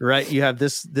them right, you have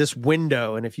this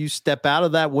window, and if you step out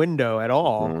of that window at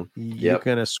all, you're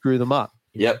going to screw them up.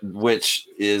 Yep. Which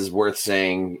is worth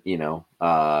saying, know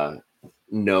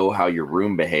how your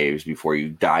room behaves before you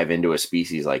dive into a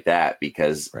species like that,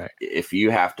 because if you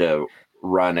have to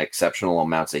run exceptional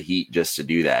amounts of heat just to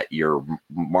do that, your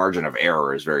margin of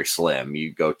error is very slim.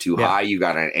 You go too high, you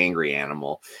got an angry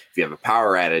animal. If you have a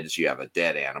power outage, you have a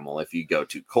dead animal. If you go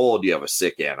too cold, you have a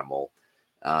sick animal.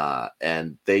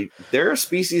 And there are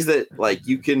species that like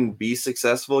you can be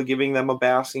successful giving them a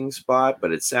basking spot,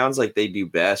 but it sounds like they do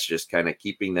best just kind of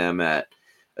keeping them at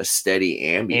a steady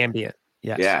ambient.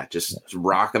 Yes. Yeah, just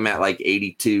rock them at like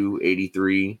 82,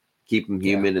 83, keep them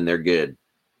humid, and they're good.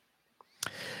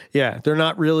 Yeah, they're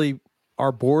not really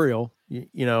arboreal.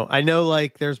 I know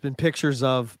like there's been pictures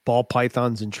of ball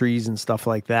pythons and trees and stuff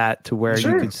like that to where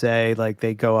you could say like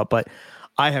they go up, but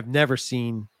I have never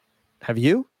seen, have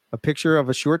you, a picture of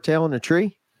a short tail in a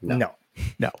tree? No.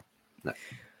 No.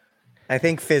 I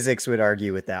think physics would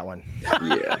argue with that one.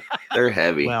 Yeah, they're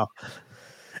heavy. Well,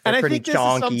 and I think this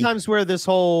is sometimes where this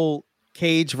whole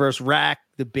cage versus rack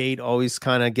debate always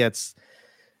kind of gets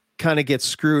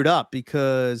screwed up,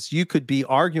 because you could be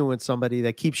arguing with somebody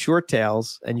that keeps short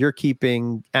tails and you're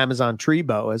keeping Amazon tree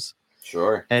boas.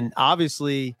 Sure. And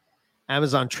obviously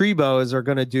Amazon tree boas are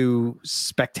going to do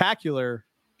spectacular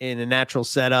in a natural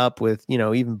setup with,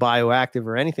 even bioactive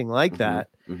or anything like that.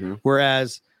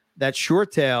 Whereas that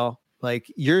short tail,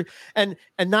 like and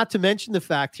not to mention the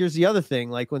fact, here's the other thing,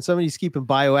 like when somebody's keeping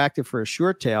bioactive for a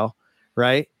short tail,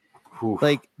 right? Whew.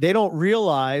 Like they don't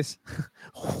realize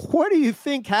what do you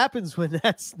think happens when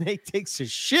that snake takes a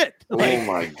shit? Like, oh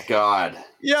my God.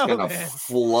 Yo, it's gonna man.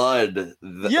 flood.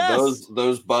 Yes.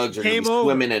 Those bugs are gonna Game be over.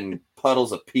 swimming in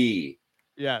puddles of pee.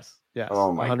 Yes.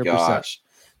 Oh my 100%. gosh.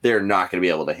 They're not gonna be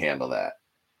able to handle that.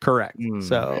 Correct. Mm.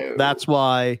 So No. that's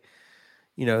why,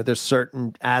 there's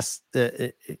certain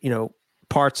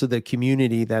parts of the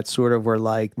community that sort of were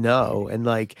like, no. And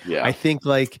like, Yeah. I think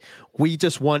like we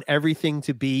just want everything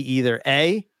to be either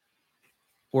A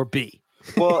or B.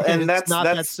 Well, and It's that's not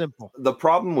that's that simple. the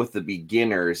problem with the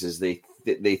beginners is they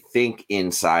think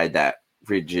inside that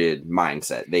rigid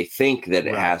mindset. They think that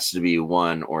it Right. has to be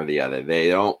one or the other. They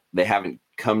haven't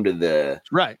come to the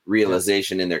Right.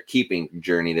 realization in their keeping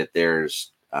journey that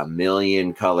there's a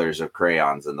million colors of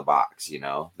crayons in the box.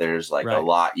 There's like a Right.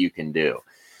 lot you can do.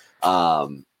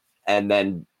 And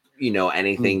then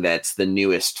anything that's the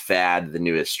newest fad, the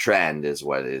newest trend is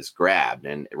what is grabbed.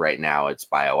 And right now it's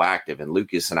bioactive. And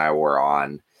Lucas and I were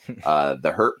on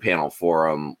the Hurt Panel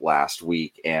forum last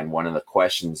week, and one of the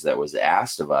questions that was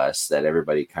asked of us that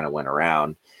everybody kind of went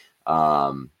around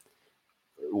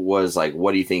was like,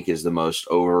 what do you think is the most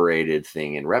overrated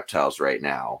thing in reptiles right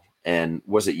now? And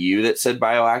was it you that said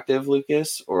bioactive,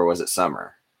 Lucas, or was it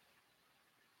Summer?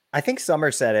 I think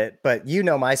Summer said it, but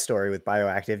my story with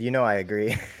bioactive. I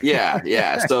agree.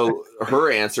 Yeah. So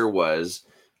her answer was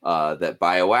that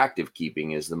bioactive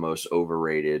keeping is the most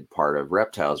overrated part of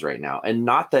reptiles right now. And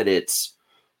not that it's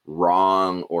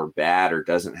wrong or bad or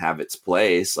doesn't have its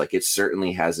place. Like, it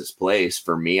certainly has its place.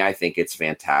 For me, I think it's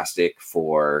fantastic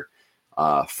for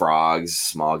frogs,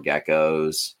 small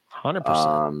geckos,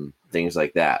 100%. things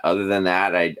like that. Other than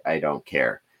that, I don't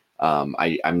care.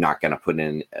 I'm not going to put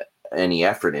in any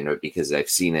effort into it because I've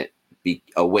seen it be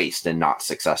a waste and not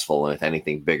successful with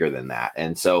anything bigger than that.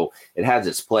 And so it has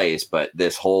its place, but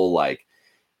this whole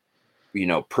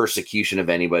persecution of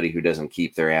anybody who doesn't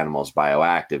keep their animals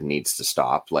bioactive needs to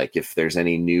stop. Like, if there's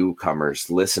any newcomers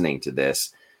listening to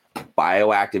this,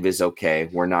 bioactive is okay.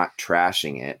 We're not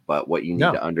trashing it, but what you need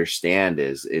to understand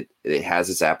is it has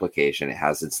its application, it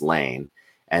has its lane,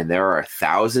 and there are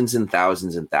thousands and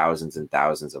thousands and thousands and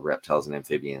thousands of reptiles and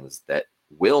amphibians that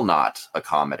will not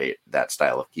accommodate that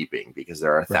style of keeping because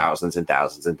there are thousands and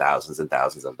thousands and thousands and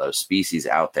thousands of those species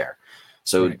out there.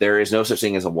 So there is no such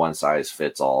thing as a one size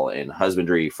fits all in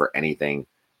husbandry for anything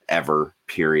ever,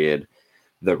 period.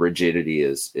 The rigidity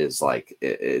is like,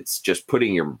 it's just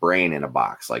putting your brain in a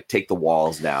box. Like, take the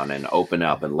walls down and open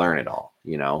up and learn it all,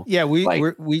 Yeah.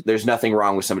 There's nothing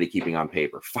wrong with somebody keeping on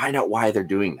paper. Find out why they're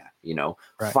doing that,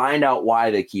 Right. Find out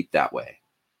why they keep that way.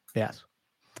 Yes.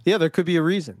 Yeah, there could be a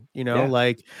reason,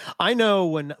 like I know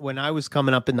when I was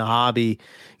coming up in the hobby,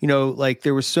 like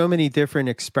there were so many different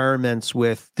experiments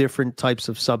with different types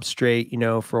of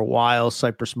substrate, for a while,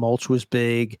 cypress mulch was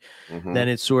big. Mhm. Then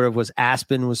it sort of was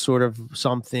aspen was sort of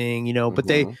something, but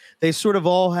they sort of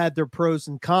all had their pros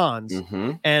and cons.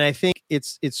 Mhm. And I think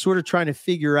it's sort of trying to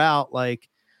figure out like,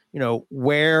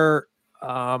 where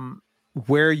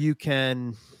you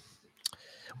can,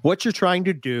 what you're trying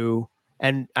to do.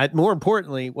 And more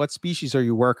importantly, what species are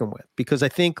you working with? Because I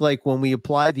think like when we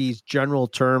apply these general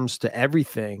terms to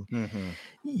everything,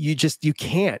 you just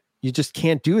can't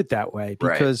do it that way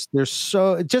because there's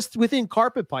just within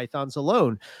carpet pythons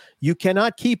alone, you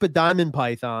cannot keep a diamond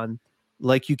python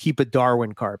like you keep a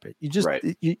Darwin carpet. You just,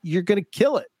 you're going to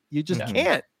kill it. You just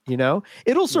can't,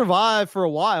 it'll survive for a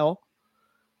while,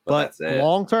 but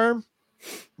long term,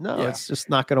 it's just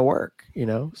not going to work,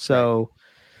 so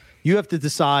you have to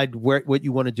decide what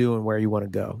you want to do and where you want to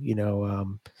go,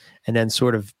 and then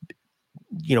sort of,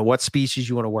 what species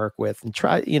you want to work with and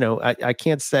try, I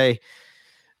can't say,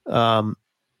 how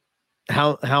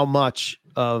much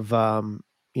of, how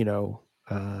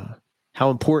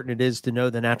important it is to know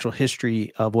the natural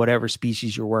history of whatever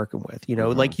species you're working with,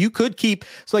 like you could keep,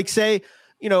 so like say,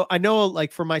 I know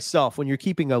like for myself, when you're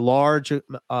keeping a large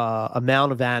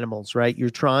amount of animals, right, you're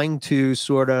trying to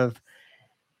sort of,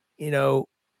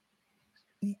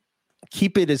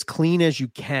 keep it as clean as you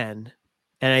can.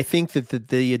 And I think that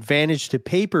the advantage to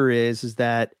paper is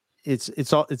that it's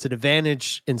an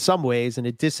advantage in some ways and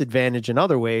a disadvantage in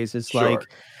other ways. It's like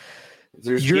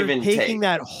you're taking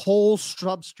that whole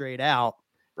substrate out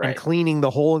and cleaning the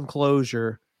whole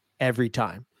enclosure every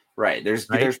time. Right. There's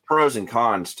pros and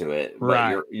cons to it.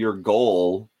 But your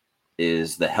goal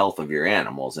is the health of your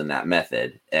animals in that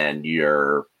method, and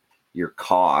your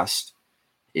cost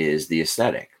is the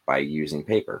aesthetic by using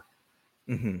paper.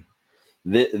 Mm-hmm.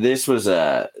 This is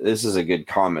a good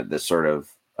comment that sort of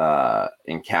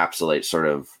encapsulate sort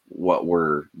of what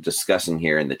we're discussing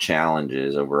here and the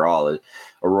challenges overall.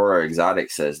 Aurora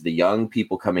Exotic says the young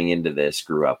people coming into this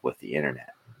grew up with the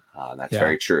internet. That's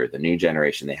very true. The new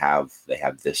generation, they have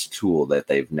this tool that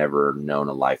they've never known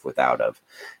a life without of,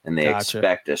 and they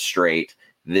expect a straight,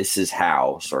 this is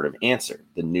how sort of answer.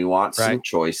 The nuance and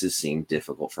choices seem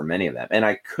difficult for many of them. And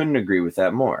I couldn't agree with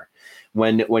that more.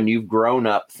 When you've grown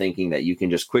up thinking that you can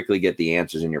just quickly get the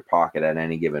answers in your pocket at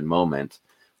any given moment.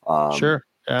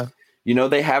 You know,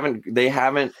 they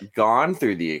haven't gone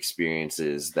through the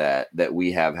experiences that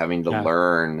we have, having to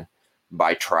learn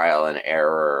by trial and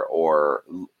error, or,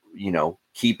 you know,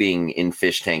 keeping in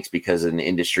fish tanks because an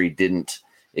industry didn't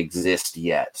exist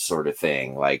yet, sort of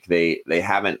thing. Like they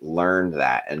haven't learned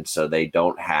that, and so they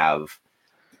don't have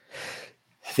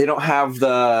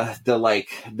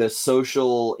the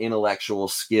social intellectual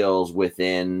skills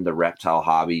within the reptile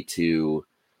hobby to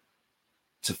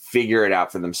figure it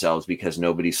out for themselves, because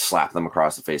nobody slapped them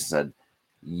across the face and said,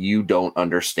 you don't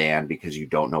understand because you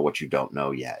don't know what you don't know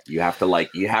yet. You have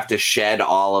to shed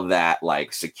all of that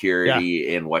like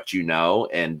security in what you know,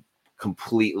 and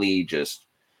completely just,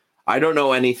 I don't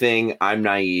know anything. I'm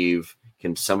naive.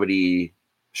 Can somebody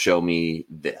show me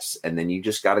this? And then you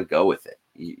just got to go with it.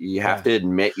 You have to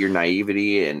admit your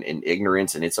naivety and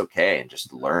ignorance, and it's okay, and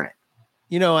just learn it.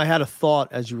 You know, I had a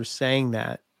thought as you were saying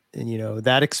that, and, you know,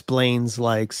 that explains,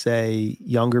 like, say,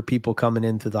 younger people coming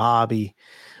into the hobby.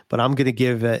 But I'm going to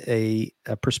give a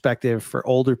perspective for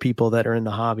older people that are in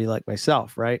the hobby, like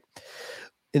myself, right?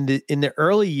 In the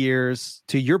early years,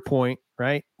 to your point,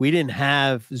 right? We didn't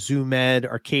have Zoom Ed,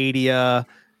 Arcadia,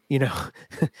 you know,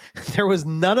 there was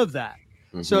none of that.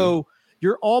 Mm-hmm. So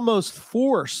you're almost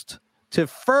forced to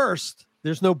first,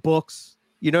 there's no books,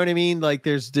 you know what I mean? Like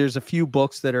there's a few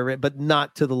books that are written, but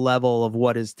not to the level of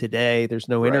what is today. There's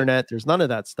no internet, there's none of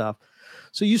that stuff.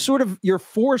 So you're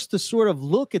forced to sort of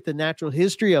look at the natural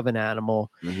history of an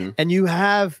animal, and you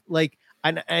have like,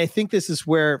 and I think this is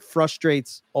where it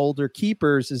frustrates older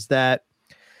keepers, is that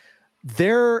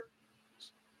they're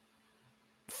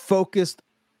focused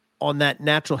on that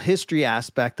natural history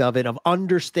aspect of it, of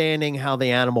understanding how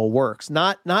the animal works,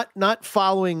 not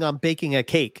following on baking a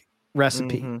cake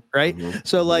recipe, right?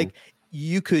 So like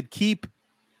you could keep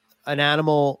an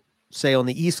animal, say on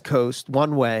the East Coast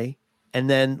one way, and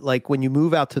then like when you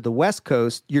move out to the West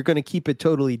Coast, you're going to keep it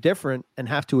totally different and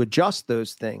have to adjust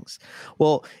those things.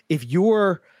 Well, if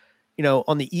you're, you know,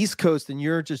 on the East Coast and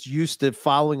you're just used to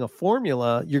following a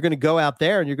formula, you're going to go out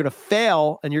there and you're going to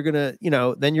fail, and you're going to, you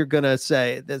know, then you're going to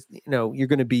say that, you know, you're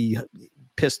going to be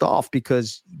pissed off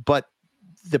but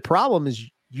the problem is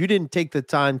you didn't take the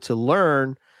time to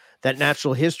learn that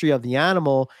natural history of the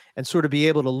animal and sort of be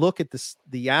able to look at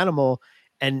the animal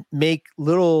and make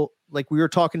little, like we were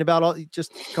talking about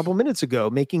just a couple minutes ago,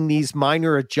 making these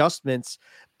minor adjustments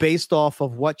based off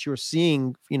of what you're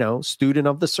seeing, you know, student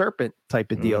of the serpent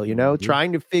type of deal, you know,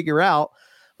 trying to figure out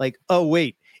like, oh,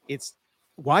 wait,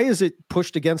 why is it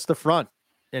pushed against the front?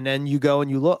 And then you go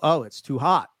and you look, oh, it's too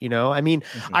hot. You know, I mean,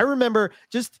 I remember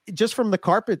just from the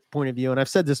carpet point of view, and I've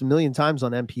said this a million times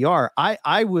on NPR,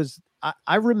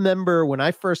 I remember when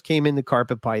I first came into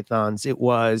carpet pythons, it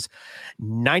was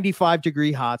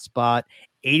 95-degree hotspot,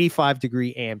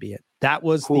 85-degree ambient. That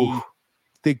was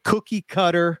the cookie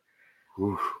cutter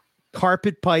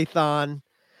carpet python.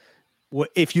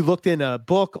 If you looked in a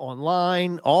book,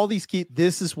 online, all these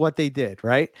this is what they did,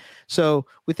 right? So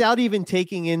without even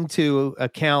taking into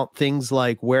account things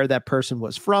like where that person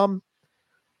was from,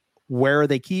 where are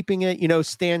they keeping it? You know,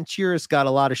 Stan Cheers got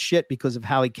a lot of shit because of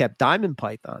how he kept diamond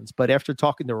pythons. But after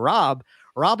talking to Rob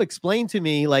explained to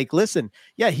me, like, listen,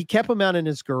 yeah, he kept them out in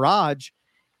his garage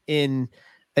in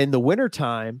the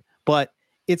wintertime, but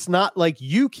it's not like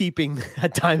you keeping a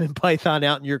diamond python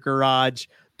out in your garage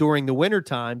during the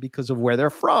wintertime because of where they're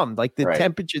from. Like the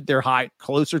temperature, they're high,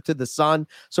 closer to the sun.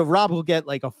 So Rob will get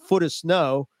like a foot of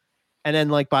snow, and then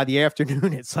like by the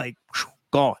afternoon, it's like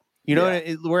gone. You know,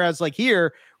 whereas like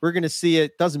here, we're going to see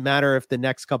it. Doesn't matter if the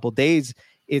next couple of days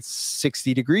it's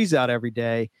 60 degrees out every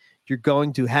day. You're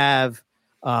going to have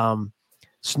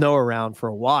snow around for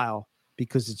a while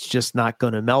because it's just not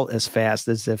going to melt as fast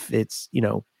as if it's, you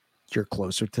know, you're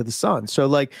closer to the sun. So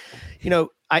like, you know,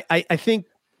 I think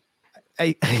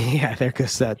there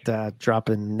goes that drop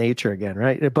in nature again,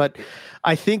 right? But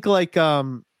I think like,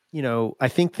 you know, I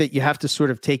think that you have to sort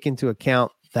of take into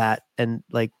account that and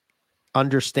like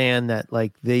understand that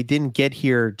like they didn't get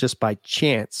here just by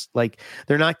chance. Like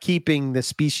they're not keeping the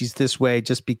species this way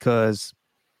just because,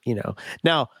 you know.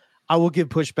 Now I will give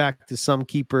pushback to some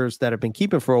keepers that have been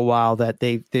keeping for a while that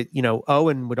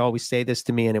Owen would always say this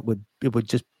to me, and it would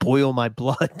just boil my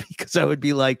blood because I would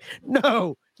be like,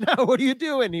 no, what are you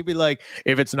doing? He'd be like,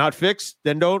 if it's not fixed,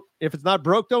 then don't, if it's not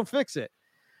broke, don't fix it.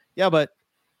 Yeah, but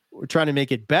we're trying to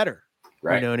make it better.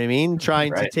 Right. You know what I mean?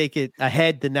 Trying to take it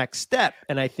ahead the next step.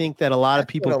 And I think that a lot of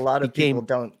people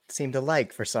don't seem to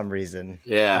like for some reason.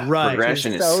 Yeah. Right.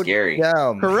 Progression is so scary.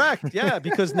 Dumb. Correct. Yeah.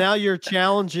 Because now you're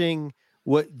challenging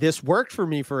what this worked for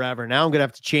me forever. Now I'm going to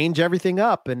have to change everything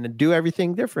up and do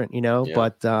everything different, Yeah.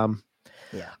 But I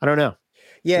don't know.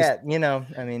 Yeah.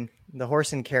 I mean, the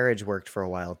horse and carriage worked for a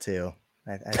while too.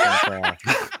 I think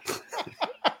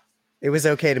it was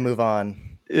okay to move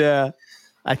on. Yeah.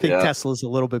 I think Tesla's a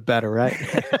little bit better, right?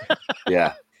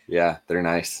 Yeah, they're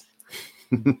nice.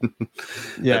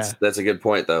 Yeah, that's a good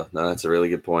point, though. No, that's a really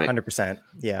good point. 100%.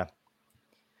 Yeah,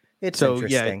 it's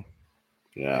interesting.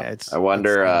 Yeah, I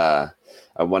wonder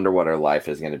what our life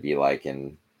is going to be like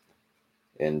in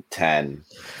 10,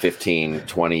 15,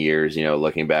 20 years.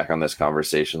 Looking back on this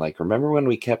conversation, like, remember when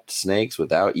we kept snakes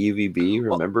without UVB?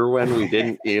 Remember when we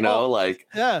didn't?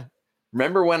 Yeah.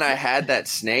 Remember when I had that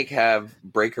snake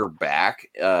break her back,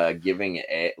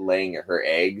 laying her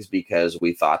eggs because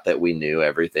we thought that we knew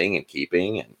everything and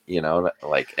keeping, and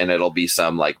and it'll be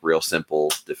some like real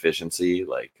simple deficiency,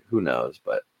 like who knows?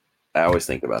 But I always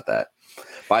think about that.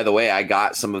 By the way, I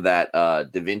got some of that Da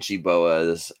Vinci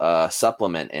Boa's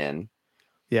supplement in.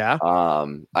 Yeah.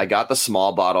 I got the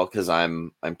small bottle because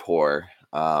I'm poor.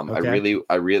 Okay.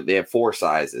 I really, they have 4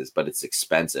 sizes, but it's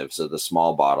expensive. So the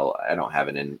small bottle, I don't have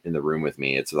it in the room with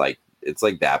me. It's like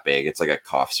that big. It's like a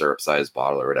cough syrup size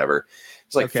bottle or whatever.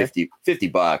 It's like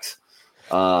 $50.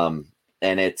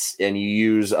 And you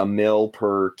use 1 ml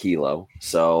per kilo.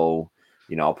 So,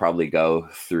 I'll probably go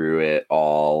through it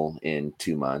all in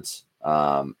 2 months.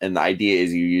 And the idea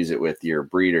is you use it with your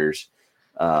breeders.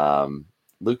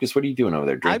 Lucas, what are you doing over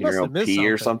there? Drinking your own pee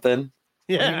or something?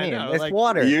 Yeah, I know, it's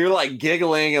water. You're like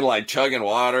giggling and like chugging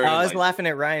water. I was laughing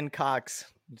at Ryan Cox.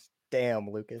 Damn,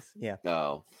 Lucas. Yeah.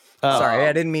 No. Sorry,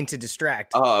 I didn't mean to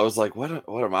distract. Oh, I was like, what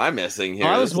am I missing here?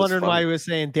 I was wondering why he was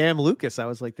saying "damn, Lucas." I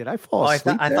was like, did I fall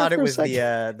asleep? I thought it was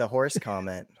the horse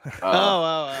comment.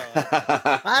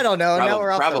 I don't know. Now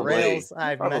we're off the rails.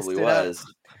 I've messed it up.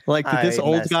 Like, did this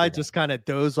old guy just kind of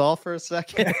doze off for a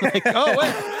second? Like, oh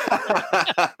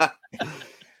wait.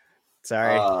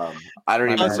 Sorry. I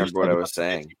don't even remember what I was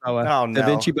saying. Oh no. Da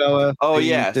Vinci Boa. Oh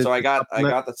yeah. So I got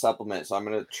the supplement. So I'm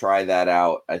gonna try that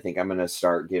out. I think I'm gonna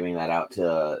start giving that out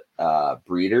to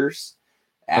breeders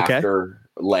after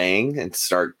laying and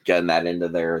start getting that into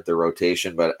their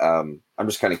rotation. But I'm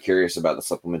just kind of curious about the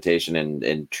supplementation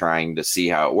and trying to see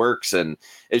how it works. And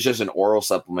it's just an oral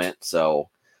supplement. So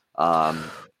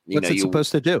what's it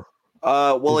supposed to do?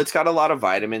 Well, it's got a lot of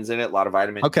vitamins in it, a lot of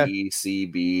vitamin D, C,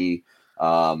 B,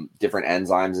 different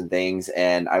enzymes and things.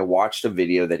 And I watched a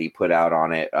video that he put out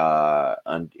on it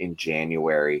in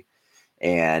January.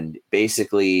 And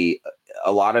basically,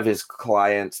 a lot of his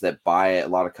clients that buy it, a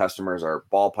lot of customers are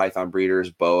ball python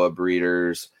breeders, boa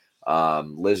breeders,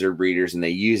 lizard breeders, and they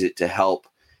use it to help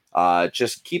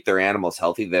just keep their animals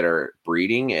healthy that are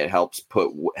breeding. It helps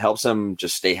them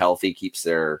just stay healthy, keeps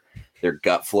their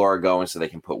gut flora going so they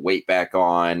can put weight back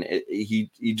on. He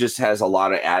just has a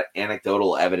lot of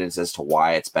anecdotal evidence as to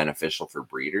why it's beneficial for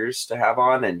breeders to have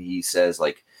on. And he says,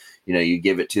 like, you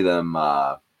give it to them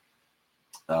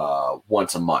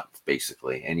once a month,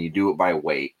 basically, and you do it by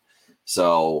weight.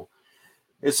 So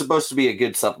it's supposed to be a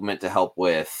good supplement to help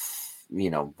with,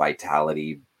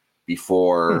 vitality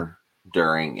before,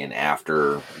 during, and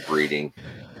after breeding.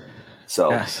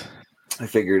 So yes. I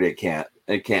figured it can't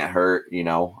hurt,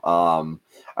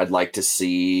 I'd like to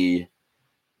see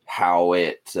how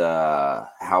it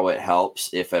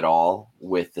helps, if at all,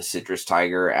 with the citrus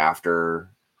tiger after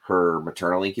her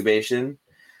maternal incubation.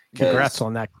 Congrats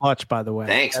on that clutch, by the way.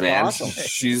 Thanks, that's man. Awesome.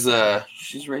 She's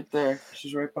right there.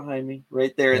 She's right behind me,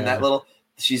 right there in that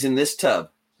she's in this tub.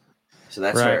 So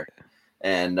that's her.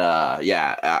 And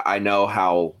I know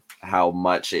how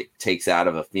much it takes out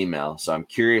of a female. So I'm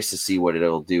curious to see what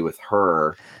it'll do with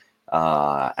her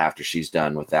after she's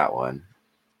done with that one.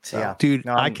 So, yeah, dude,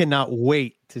 I cannot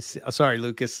wait to see. Sorry,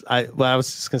 Lucas. I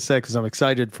was just gonna say because I'm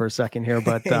excited for a second here,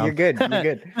 but you're good. You're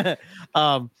good.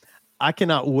 I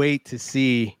cannot wait to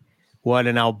see what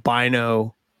an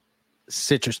albino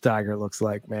citrus tiger looks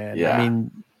like, man. Yeah. I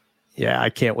mean, I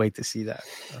can't wait to see that.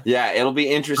 Yeah, it'll be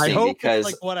interesting. I hope because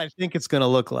it's like what I think it's going to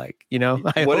look like.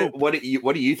 What do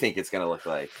you think it's going to look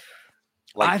like?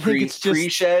 Like I think it's just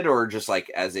pre-shed or just like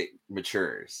as it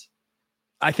matures?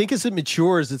 I think as it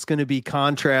matures, it's going to be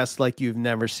contrast like you've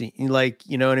never seen. Like,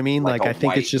 you know what I mean? Like I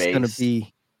think it's just going to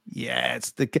be. Yeah,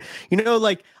 it's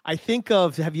like I think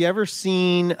of. Have you ever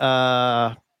seen what's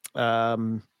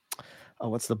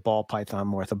the ball python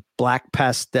morph? The black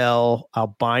pastel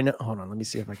albino. Hold on, let me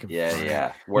see if I can.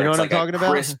 Yeah. Where You know it's what like I'm talking a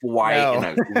about? crisp white No.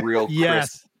 and a real Yes.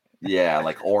 crisp. Yeah,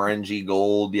 like orangey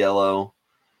gold, yellow.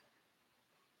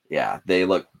 Yeah, they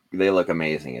look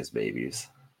amazing as babies.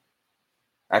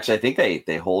 Actually, I think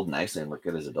they hold nicely and look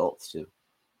good as adults too.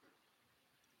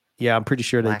 Yeah, I'm pretty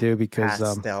sure Black they do because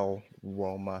pastel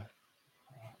Woma.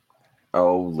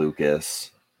 Oh,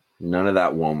 Lucas, none of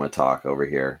that Woma talk over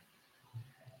here.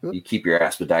 Oop. You keep your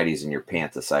Aspodites and your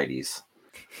Panthasites.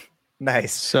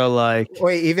 Nice. so like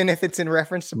Wait, even if it's in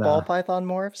reference to No. ball python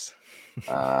morphs?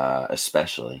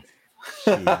 Especially.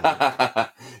 Shoot.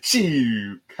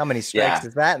 Shoot. How many strikes Yeah.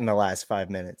 is that in the last 5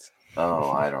 minutes?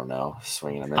 Oh, I don't know.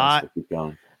 Swinging a miss. We'll keep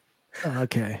going.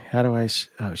 okay, how do I?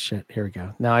 Oh shit! Here we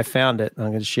go. Now I found it. I'm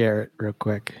going to share it real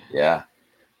quick. Yeah.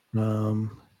 Here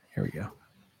we go.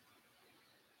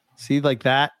 See, like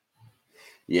that.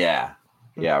 Yeah.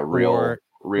 Yeah. Real. Or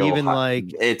even hot.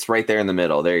 like It's right there in the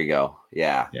middle. There you go.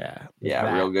 Yeah. yeah, Yeah.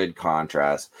 that. Real good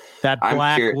contrast. That I'm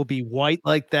black cur- will be white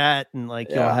like that, and like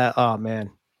you'll Yeah. have. Oh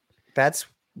man, That's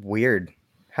weird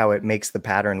how it makes the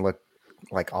pattern look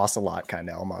like ocelot kind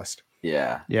of almost.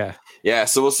 Yeah. yeah. Yeah,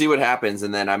 so we'll see what happens,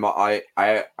 and then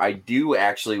I do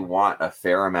actually want a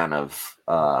fair amount of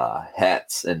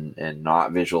hets and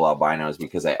not visual albinos,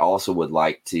 because I also would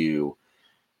like to,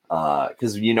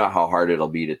 because you know how hard it'll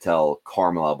be to tell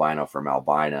caramel albino from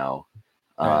albino.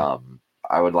 Right.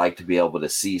 I would like to be able to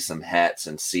see some hets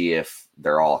and see if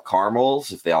they're all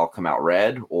caramels, if they all come out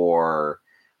red, or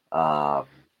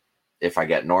if I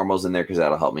get normals in there, because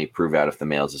that'll help me prove out if the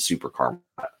male's a super caramel.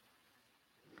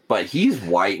 But he's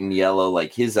white and yellow.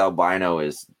 Like his albino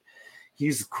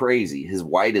he's crazy. His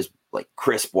white is like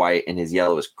crisp white and his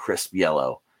yellow is crisp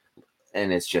yellow.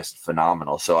 And it's just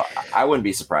phenomenal. So I wouldn't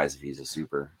be surprised if he's a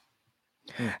super.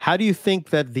 How do you think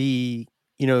that the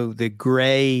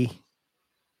gray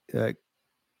the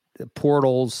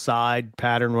portals side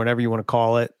pattern, whatever you want to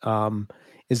call it,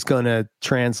 is going to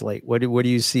translate? What do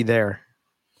you see there?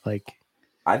 Like,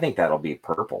 I think that'll be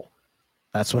purple.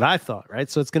 That's what I thought, right?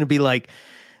 So it's going to be like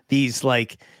these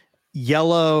like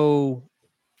yellow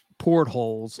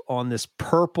portholes on this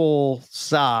purple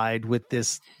side with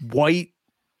this white,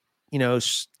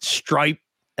 stripe,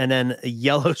 and then a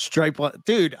yellow stripe.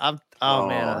 Dude, man,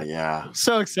 I'm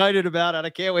so excited about it. I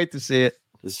can't wait to see it.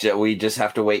 We just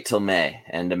have to wait till May,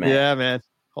 end of May. Yeah, man.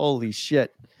 Holy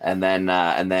shit. And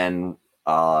then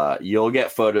you'll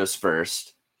get photos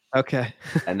first. Okay.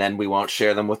 And then we won't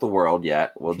share them with the world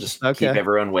yet. We'll just keep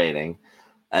everyone waiting.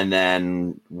 And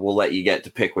then we'll let you get to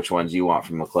pick which ones you want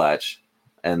from the clutch.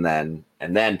 And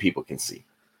then people can see.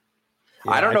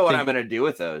 Yeah, I don't know what I'm gonna do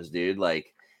with those, dude.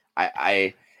 Like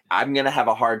I'm gonna have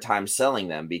a hard time selling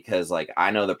them, because like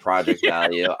I know the project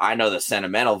value, I know the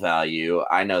sentimental value,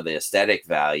 I know the aesthetic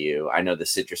value, I know the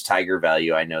citrus tiger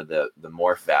value, I know the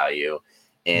morph value,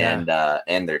 and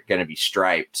they're gonna be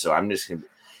striped. So I'm just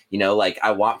gonna, like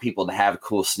I want people to have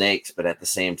cool snakes, but at the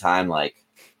same time, like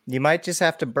you might just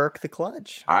have to burk the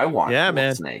clutch. I want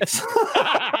man. snakes.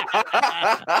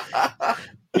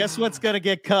 Guess what's gonna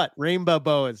get cut? Rainbow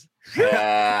boas.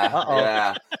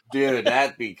 Yeah, dude,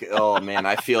 oh man,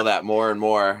 I feel that more and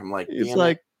more. I'm like, it's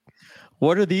like,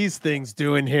 what are these things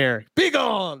doing here? Be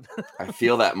gone. I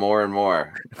feel that more and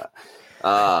more.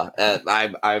 I'm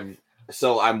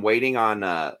waiting on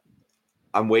a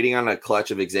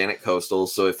clutch of Exanic Coastals.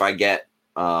 So if I get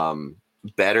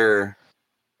better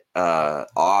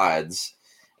odds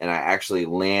and I actually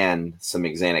land some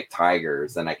Exanic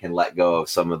Tigers, then I can let go of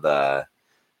some of the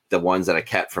ones that I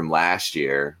kept from last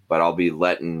year, but I'll be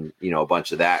letting, a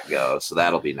bunch of that go. So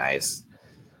that'll be nice.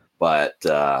 But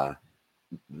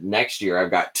next year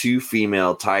I've got 2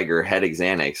 female tiger head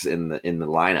Exanics in the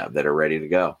lineup that are ready to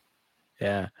go.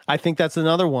 Yeah. I think that's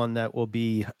another one that will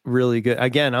be really good.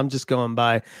 Again, I'm just going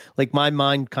by, like, my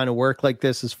mind kind of worked like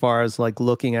this as far as like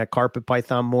looking at carpet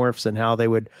python morphs and how they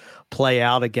would play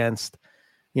out against,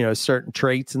 certain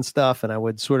traits and stuff. And I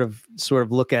would sort of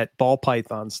look at ball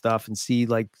python stuff and see,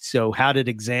 like, so how did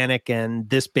Exanic and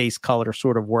this base color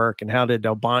sort of work, and how did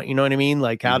albino, you know what I mean?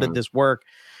 Like, how did this work?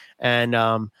 And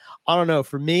I don't know,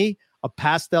 for me, a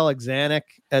pastel Exanic,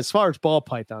 as far as ball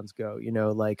pythons go,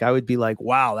 like I would be like,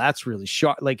 wow, that's really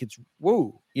sharp. Like it's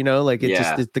woo, like it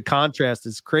just, the contrast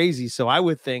is crazy. So I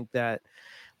would think that,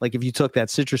 like, if you took that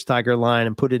citrus tiger line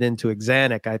and put it into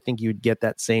Exanic, I think you'd get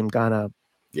that same kind of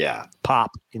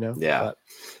pop, Yeah. But,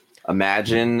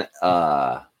 imagine,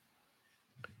 well,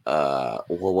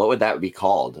 what would that be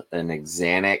called? An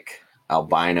Exanic,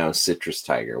 albino citrus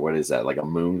tiger. What is that? Like a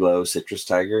moon glow citrus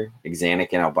tiger? Axanthic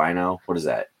and albino. What is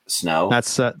that? Snow?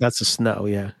 That's a snow.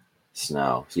 Yeah.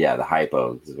 Snow. Yeah, the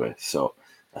hypo. So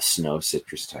a snow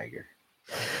citrus tiger.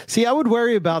 See, I would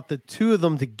worry about the two of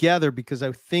them together because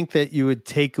I think that you would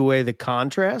take away the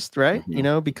contrast, right? Mm-hmm. You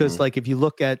know, because like if you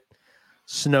look at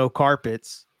snow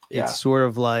carpets, it's sort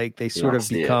of like they sort of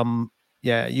become,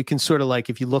 you can sort of like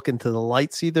if you look into the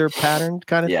light, see their pattern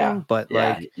kind of thing. But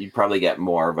like you'd probably get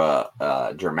more of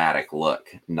a dramatic look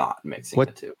not mixing the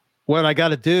two. What I got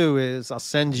to do is I'll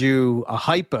send you a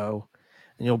hypo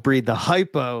and you'll breed the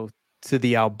hypo to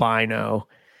the albino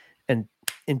and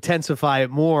intensify it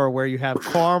more where you have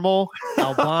caramel,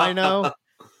 albino,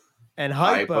 and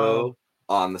hypo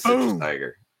on the citrus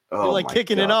tiger. Oh, you're like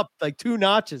kicking it up like 2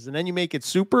 notches, and then you make it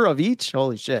super of each.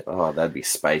 Holy shit! Oh, that'd be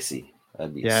spicy.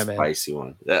 That'd be a spicy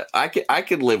one. I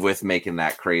could live with making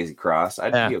that crazy cross.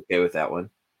 I'd be okay with that one.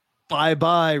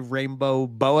 Bye rainbow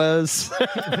boas,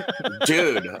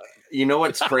 dude. You know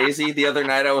what's crazy? The other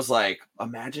night I was like,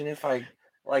 imagine if I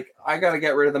got to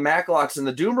get rid of the Maclocks and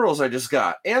the Doom Rolls I just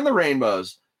got, and the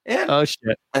rainbows. And oh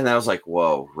shit! And I was like,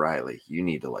 whoa, Riley, you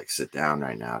need to like sit down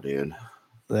right now, dude.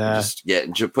 Yeah.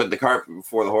 Just put the cart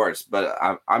before the horse. But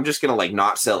I'm just gonna like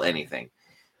not sell anything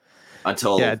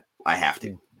until I have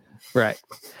to. Right.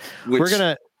 We're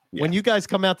gonna when you guys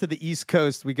come out to the East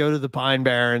Coast, we go to the Pine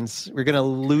Barrens. We're gonna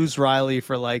lose Riley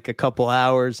for like a couple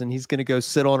hours, and he's gonna go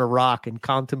sit on a rock and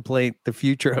contemplate the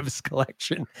future of his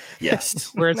collection.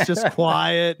 Yes. Where it's just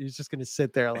quiet. He's just gonna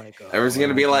sit there like everyone's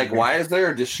gonna be like, why is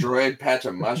there a destroyed patch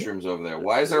of mushrooms over there?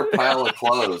 Why is there a pile of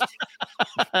clothes?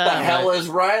 What the hell is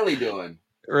Riley doing?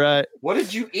 Right. What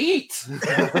did you eat?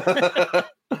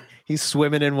 He's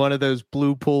swimming in one of those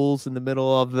blue pools in the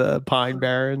middle of the Pine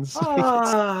Barrens.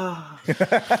 Oh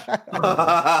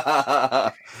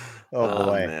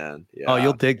boy, man! Yeah. Oh,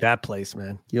 you'll dig that place,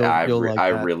 man. I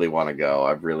really want to go.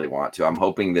 I really want to. I'm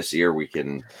hoping this year we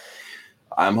can.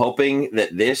 I'm hoping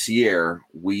that this year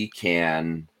we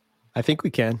can. I think we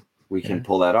can. We can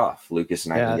pull that off. Lucas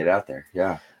and I can get out there.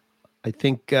 Yeah. I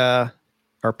think our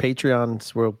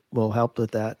Patreons will help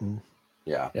with that, and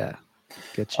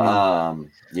get you.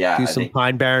 Do some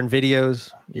Pine Barren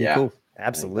videos. Cool.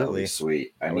 Absolutely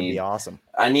sweet. That would be awesome.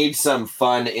 I need some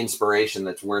fun inspiration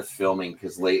that's worth filming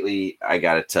because lately I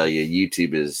got to tell you,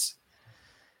 YouTube is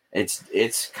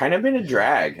it's kind of been a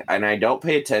drag, and I don't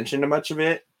pay attention to much of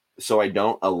it, so I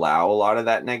don't allow a lot of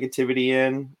that negativity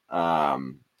in.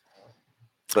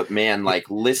 But man, like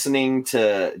listening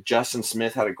to Justin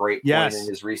Smith had a great point in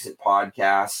his recent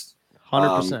podcast,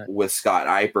 100% with Scott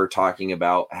Eiper talking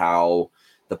about how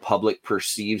the public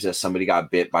perceives as somebody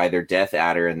got bit by their death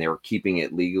adder and they were keeping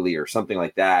it legally or something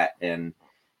like that. And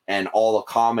all the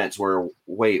comments were,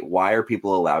 wait, why are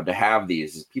people allowed to have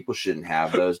these? People shouldn't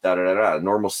have those,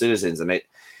 normal citizens. And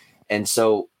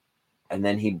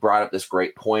then he brought up this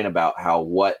great point about how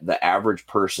what the average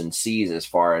person sees as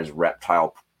far as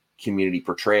reptile community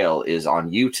portrayal is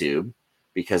on YouTube,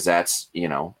 because that's,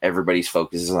 everybody's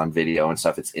focus is on video and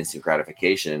stuff. It's instant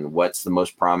gratification. What's the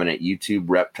most prominent YouTube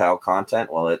reptile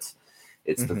content? Well, it's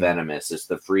the venomous, it's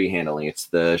the free handling, it's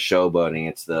the showboating,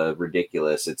 it's the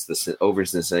ridiculous, it's the over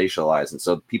sensationalized. And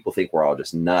so people think we're all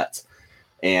just nuts.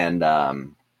 And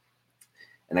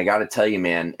I got to tell you,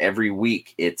 man, every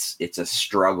week it's a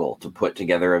struggle to put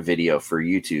together a video for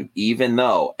YouTube, even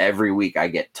though every week I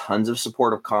get tons of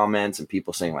supportive comments and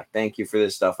people saying like, thank you for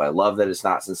this stuff. I love that it's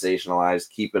not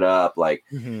sensationalized. Keep it up. Like,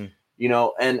 and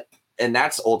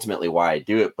that's ultimately why I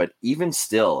do it. But even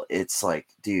still, it's like,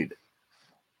 dude,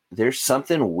 there's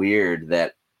something weird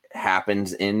that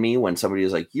happens in me when somebody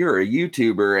is like, you're a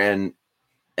YouTuber,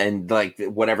 and like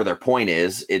whatever their point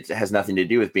is, it has nothing to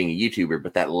do with being a YouTuber,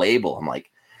 but that label, I'm like,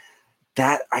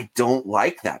 that I don't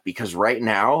like that, because right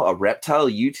now a reptile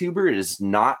YouTuber is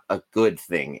not a good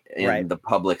thing in the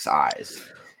public's eyes.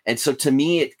 And so to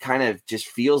me, it kind of just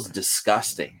feels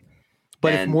disgusting.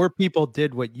 But if more people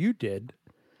did what you did,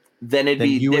 then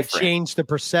you would change the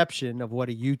perception of what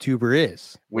a YouTuber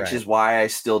is. Which is why I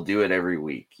still do it every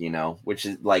week, which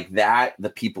is like that, the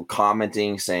people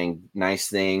commenting, saying nice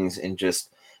things, and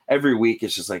just every week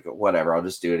it's just like, whatever, I'll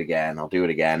just do it again. I'll do it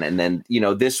again. And then,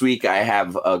 this week I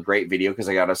have a great video because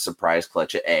I got a surprise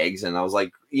clutch of eggs. And I was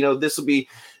like,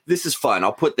 this is fun.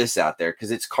 I'll put this out there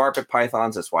because it's carpet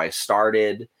pythons. That's why I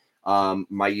started.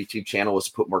 My YouTube channel was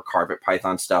to put more carpet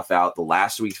python stuff out. The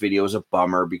last week's video was a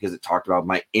bummer because it talked about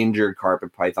my injured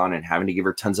carpet python and having to give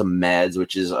her tons of meds,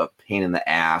 which is a pain in the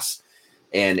ass.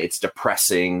 And it's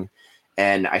depressing.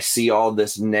 And I see all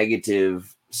this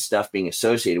negative stuff being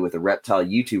associated with a reptile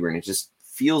YouTuber, and it just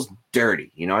feels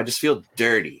dirty. I just feel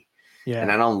dirty. Yeah.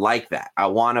 And I don't like that. I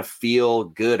want to feel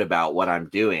good about what I'm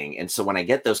doing. And so when I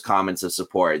get those comments of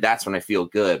support, that's when I feel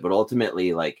good. But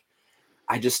ultimately, like,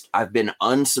 I've been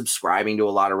unsubscribing to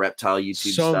a lot of reptile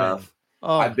YouTube stuff.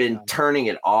 Oh, I've been turning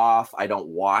it off. I don't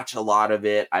watch a lot of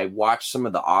it. I watch some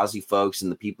of the Aussie folks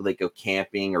and the people that go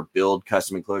camping or build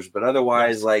custom enclosures. But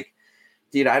otherwise, like,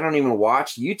 dude, I don't even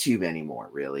watch YouTube anymore,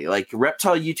 really. Like,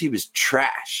 reptile YouTube is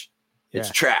trash. It's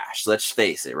trash. Let's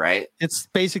face it, right? It's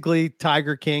basically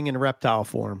Tiger King in reptile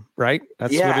form, right?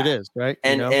 That's what it is, right?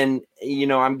 And you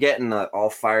know, I'm getting all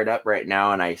fired up right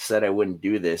now, and I said I wouldn't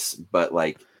do this, but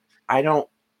like, I don't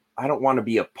want to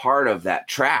be a part of that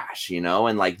trash, you know?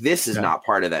 And like, this is not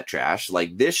part of that trash.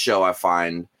 Like, this show, I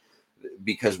find,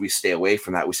 because we stay away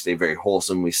from that, we stay very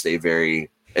wholesome, we stay very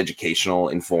educational,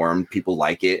 informed, people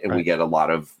like it, and we get a lot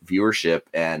of viewership,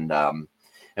 and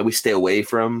we stay away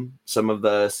from some of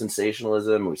the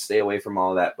sensationalism. We stay away from all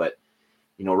of that. But,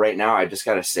 you know, right now, I just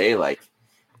got to say, like,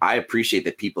 I appreciate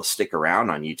that people stick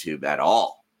around on YouTube at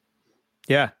all.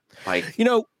 Yeah. Like, you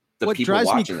know, the what people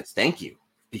watching this, thank you,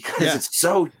 because it's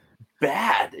so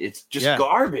bad. It's just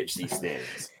garbage these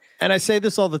days. And I say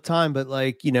this all the time, but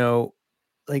like, you know,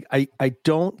 like I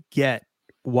don't get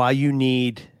why you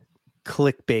need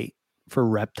clickbait for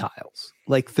reptiles.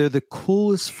 Like, they're the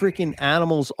coolest freaking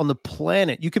animals on the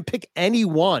planet. You can pick any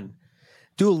one,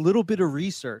 do a little bit of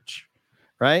research,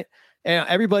 right? And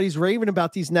everybody's raving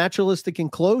about these naturalistic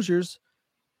enclosures.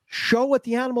 Show what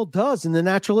the animal does in the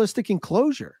naturalistic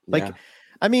enclosure. Like,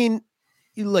 I mean,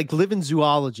 like, Living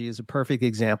Zoology is a perfect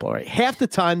example, right? Half the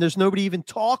time there's nobody even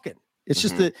talking. It's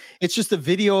just a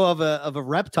video of a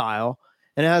reptile,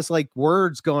 and it has like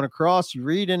words going across. You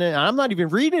reading it. I'm not even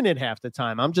reading it half the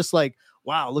time. I'm just like,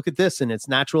 wow, look at this in its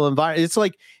natural environment. It's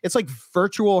like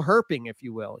virtual herping, if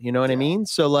you will. You know what I mean?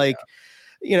 So like,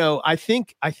 you know, I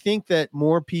think that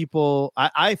more people,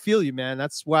 I feel you, man.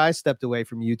 That's why I stepped away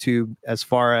from YouTube,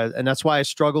 and that's why I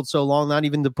struggled so long, not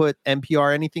even to put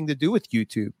NPR anything to do with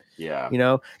YouTube. Yeah. You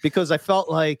know, because I felt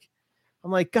like, I'm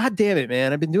like, God damn it,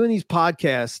 man. I've been doing these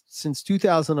podcasts since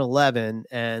 2011.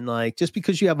 And like, just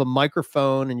because you have a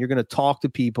microphone and you're going to talk to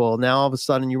people, now all of a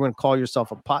sudden you're going to call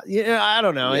yourself a I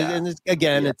don't know. And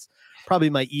it's probably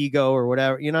my ego or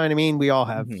whatever. You know what I mean? We all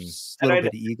have a little bit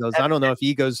of egos. I don't know if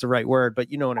ego is the right word,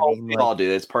 but you know what I mean? We all do.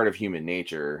 It's part of human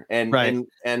nature. And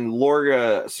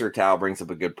Lorga Sertal brings up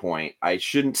a good point. I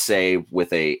shouldn't say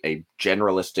with a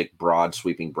generalistic, broad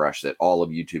sweeping brush that all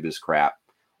of YouTube is crap.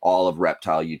 All of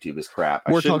reptile YouTube is crap.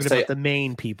 We're talking about the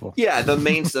main people. Yeah, the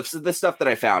main stuff. So the stuff that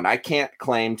I found, I can't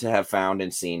claim to have found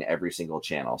and seen every single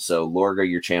channel. So Lorga,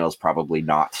 your channel is probably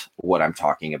not what I'm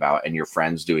talking about, and your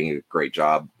friend's doing a great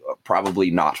job. Probably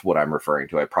not what I'm referring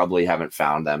to. I probably haven't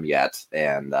found them yet,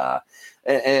 and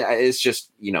it's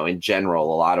just, you know, in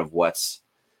general, a lot of what's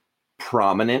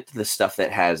prominent, the stuff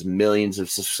that has millions of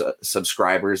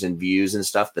subscribers and views and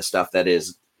stuff, the stuff that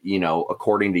is, you know,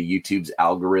 according to YouTube's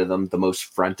algorithm, the most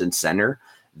front and center,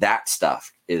 that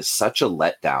stuff is such a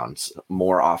letdown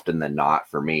more often than not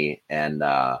for me. And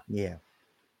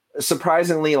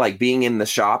surprisingly, like, being in the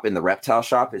shop, in the reptile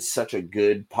shop, is such a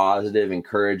good, positive,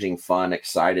 encouraging, fun,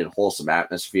 excited, wholesome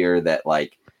atmosphere that,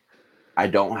 like, I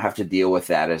don't have to deal with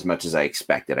that as much as I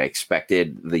expected. I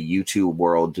expected the YouTube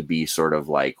world to be sort of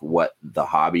like what the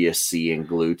hobbyists see and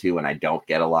glue to, and I don't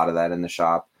get a lot of that in the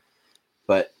shop.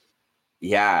 But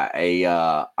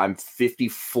yeah, I'm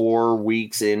 54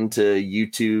 weeks into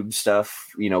YouTube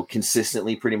stuff, you know,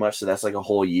 consistently pretty much. So that's like a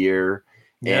whole year.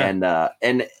 Yeah.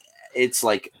 And it's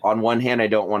like, on one hand, I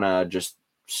don't want to just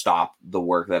stop the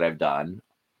work that I've done.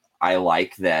 I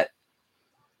like that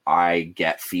I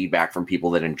get feedback from people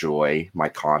that enjoy my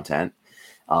content.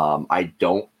 I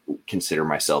don't consider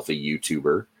myself a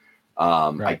YouTuber.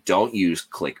 I don't use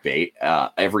clickbait.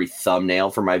 Every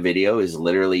thumbnail for my video is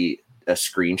literally a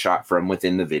screenshot from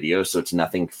within the video, so it's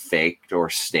nothing faked or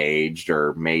staged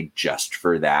or made just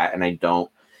for that. And I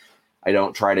don't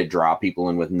try to draw people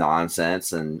in with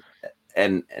nonsense. And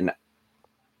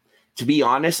to be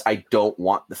honest, I don't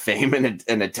want the fame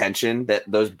and attention that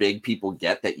those big people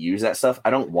get that use that stuff. I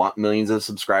don't want millions of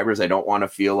subscribers. I don't want to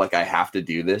feel like I have to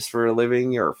do this for a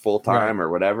living or full time or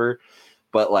whatever.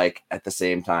 But like, at the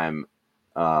same time,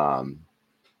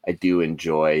 I do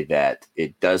enjoy that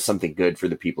it does something good for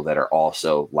the people that are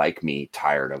also, like me,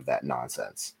 tired of that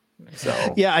nonsense.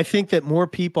 So yeah, I think that more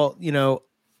people, you know,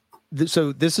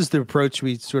 so this is the approach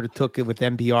we sort of took with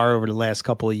NPR over the last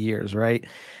couple of years, right?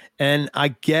 And I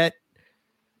get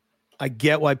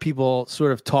why people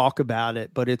sort of talk about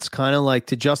it, but it's kind of like,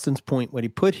 to Justin's point, what he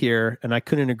put here, and I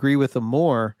couldn't agree with him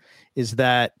more, is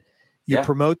that you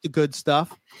promote the good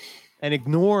stuff and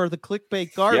ignore the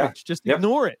clickbait garbage. Just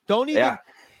ignore it. Don't even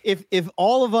if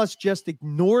all of us just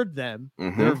ignored them,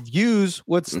 their views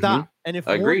would stop. And if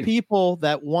more people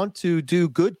that want to do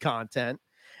good content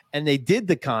and they did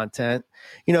the content,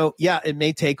 it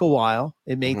may take a while.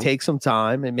 It may take some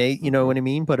time. It may, you know what I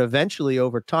mean? But eventually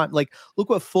over time, like look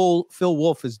what Phil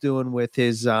Wolf is doing with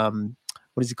his, what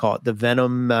does he call it? The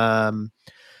Venom,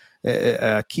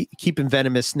 keeping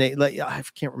venomous snake. Like, I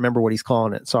can't remember what he's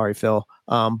calling it. Sorry, Phil.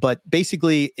 But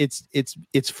basically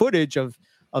it's footage of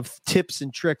tips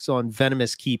and tricks on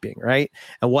venomous keeping, right?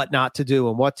 And what not to do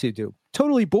and what to do.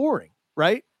 Totally boring,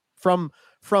 right? From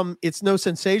it's no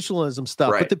sensationalism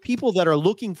stuff, but the people that are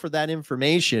looking for that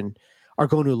information are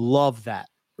going to love that,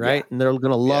 right? And they're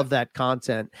going to love that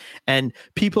content. And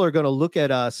people are going to look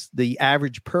at us, the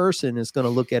average person is going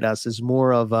to look at us as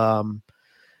more of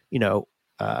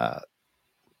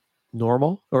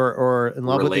normal or in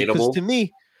love with it. Because to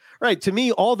me,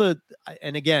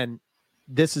 and again,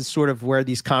 this is sort of where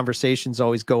these conversations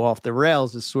always go off the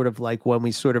rails, is sort of like when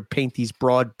we sort of paint these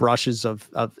broad brushes of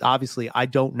obviously I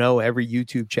don't know every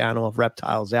YouTube channel of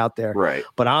reptiles out there, right?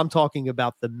 But I'm talking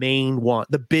about the main one,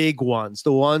 the big ones,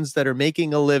 the ones that are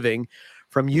making a living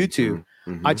from YouTube.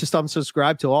 I'm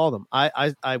subscribed to all of them.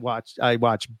 I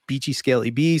watch Beachy Scaly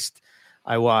Beast.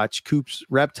 I watch Coop's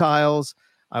Reptiles.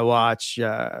 I watch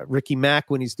Ricky Mack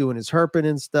when he's doing his herping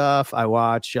and stuff. I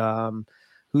watch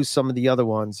who's some of the other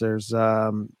ones? There's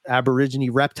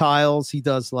Aborigine Reptiles. He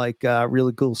does like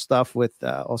really cool stuff with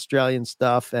Australian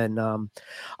stuff. And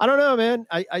I don't know, man.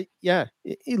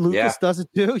 Lucas does it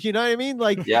too. You know what I mean?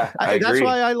 Like, I agree. That's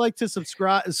why I like to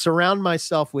surround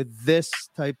myself with this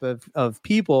type of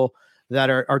people that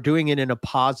are doing it in a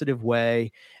positive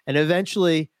way. And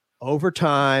eventually over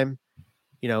time,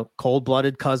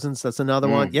 Cold-Blooded Cousins. That's another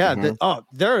one. Yeah.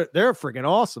 They're freaking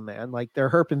awesome, man. Like their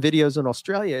herping videos in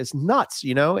Australia is nuts,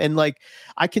 and like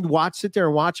I can sit there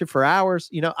and watch it for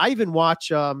hours. I even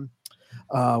watch,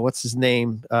 what's his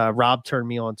name? Rob turned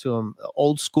me on to him.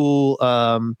 Old school,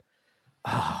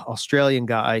 Australian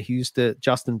guy who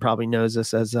Justin probably knows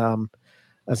this as I'm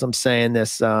saying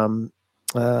this,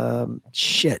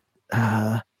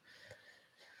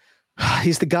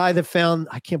 he's the guy that found,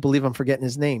 I can't believe I'm forgetting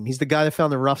his name. He's the guy that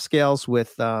found the rough scales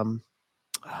with,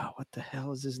 what the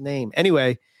hell is his name?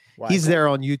 Anyway, he's there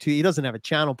on YouTube. He doesn't have a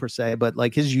channel per se, but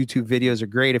like his YouTube videos are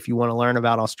great if you want to learn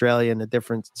about Australia and the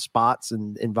different spots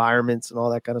and environments and all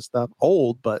that kind of stuff.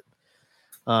 Old, but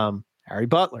Harry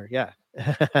Butler. Yeah.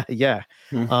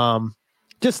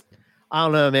 Just, I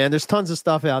don't know, man. There's tons of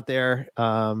stuff out there.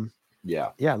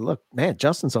 Yeah. Look, man,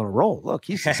 Justin's on a roll. Look,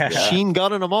 he's machine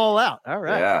gunning them all out. All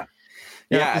right.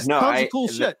 Yeah, tons of cool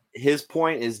shit. His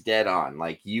point is dead on.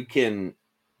 Like you can,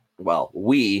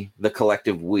 the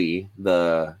collective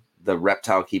the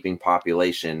reptile keeping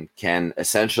population can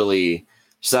essentially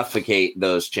suffocate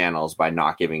those channels by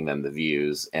not giving them the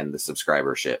views and the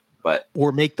subscribership,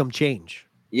 or make them change.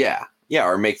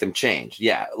 Or make them change.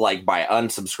 Yeah, like by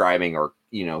unsubscribing or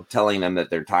telling them that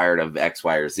they're tired of X,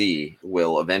 Y, or Z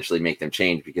will eventually make them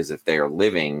change, because if they are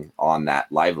living on that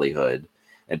livelihood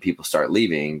and people start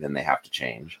leaving, then they have to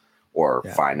change or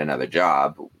find another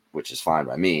job, which is fine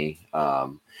by me.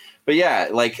 But yeah,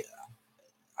 like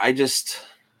I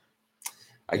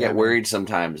get worried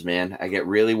sometimes, man. I get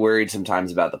really worried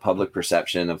sometimes about the public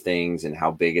perception of things and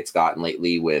how big it's gotten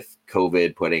lately with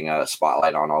COVID putting a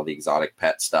spotlight on all the exotic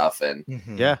pet stuff. And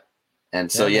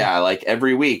And so, like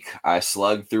every week I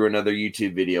slug through another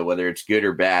YouTube video, whether it's good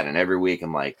or bad. And every week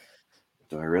I'm like,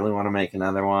 do I really want to make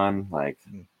another one? Like,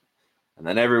 and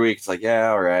then every week it's like,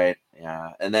 yeah, all right.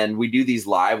 Yeah. And then we do these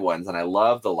live ones, and I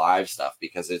love the live stuff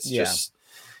because it's just,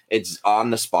 it's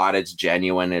on the spot. It's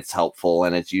genuine. It's helpful.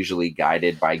 And it's usually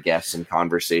guided by guests and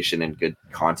conversation and good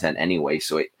content anyway.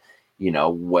 So it,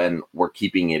 when we're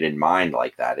keeping it in mind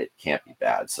like that, it can't be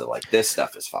bad. So like this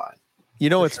stuff is fine.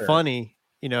 It's funny.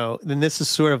 Then this is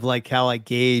sort of like how I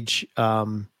gauge,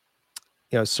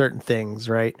 certain things,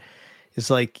 right? It's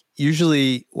like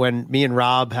usually when me and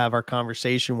Rob have our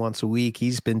conversation once a week,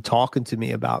 he's been talking to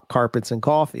me about carpets and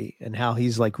coffee and how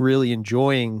he's like really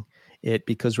enjoying it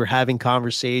because we're having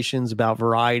conversations about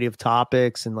variety of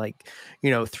topics and like,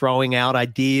 throwing out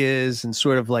ideas and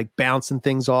sort of like bouncing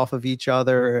things off of each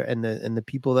other and the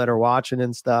people that are watching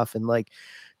and stuff. And like,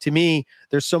 to me,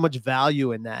 there's so much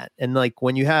value in that. And like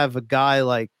when you have a guy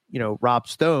like, Rob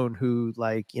Stone, who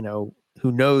like,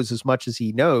 who knows as much as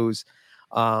he knows,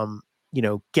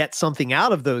 get something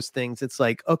out of those things. It's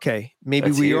like, okay, maybe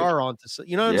that's we are onto,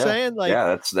 what I'm saying? Like,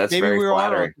 that's maybe very we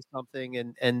flattering. are onto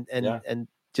something and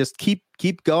just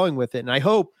keep going with it. And I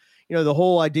hope, the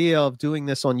whole idea of doing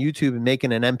this on YouTube and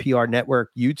making an NPR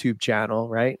network YouTube channel,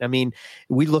 right? I mean,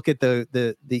 we look at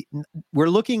we're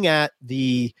looking at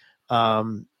the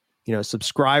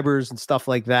subscribers and stuff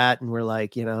like that. And we're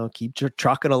like, keep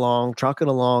trucking along.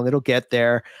 It'll get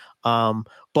there.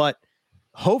 But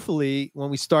hopefully when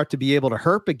we start to be able to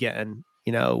herp again,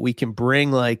 we can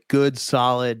bring like good,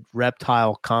 solid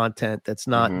reptile content that's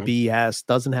not BS,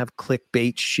 doesn't have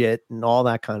clickbait shit and all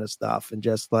that kind of stuff. And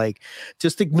just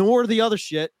ignore the other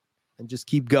shit and just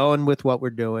keep going with what we're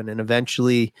doing. And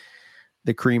eventually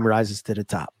the cream rises to the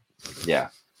top. Yeah.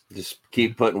 Just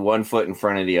keep putting one foot in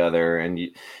front of the other. And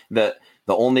the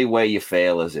only way you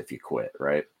fail is if you quit,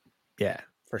 right? Yeah,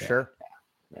 for sure.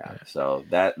 Yeah. So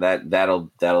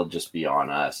that'll just be on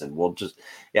us. And we'll just,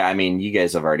 I mean, you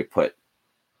guys have already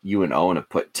you and Owen have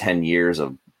put 10 years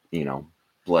of,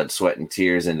 blood, sweat, and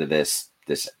tears into this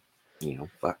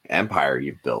empire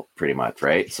you've built pretty much.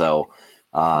 Right. So,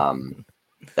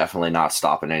 definitely not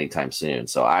stopping anytime soon.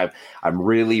 So I'm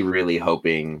really, really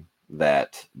hoping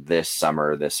that this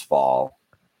summer, this fall,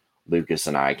 Lucas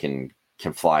and I can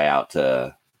fly out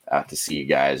to see you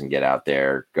guys and get out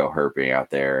there, go herping out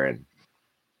there. And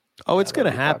it's going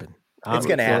to happen. It's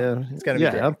going to happen. It's going to be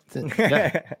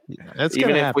That's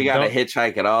even if happen. we got to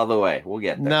hitchhike it all the way, we'll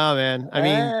get there. No, man. I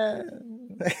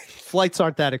mean, flights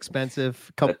aren't that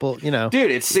expensive. Couple, dude,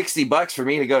 it's $60 for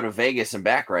me to go to Vegas and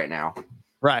back right now.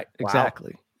 Right.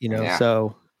 Exactly.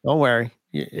 So don't worry.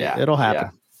 It'll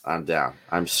happen. Yeah. I'm down.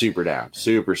 I'm super down.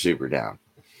 Super, super down.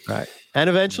 Right. And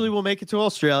eventually we'll make it to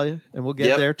Australia and we'll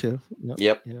get there too.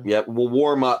 Yep. We'll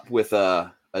warm up with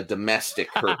a domestic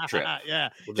herp trip.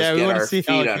 We'll just get our feet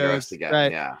under us again.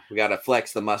 Right. Yeah. We got to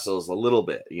flex the muscles a little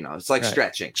bit. It's like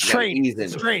stretching. Train.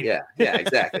 Yeah,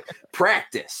 exactly.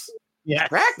 Practice. Yeah.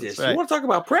 Practice. Right. You want to talk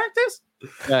about practice?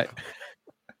 Right.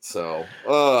 So,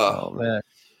 oh man.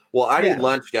 Well, I need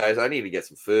lunch, guys. I need to get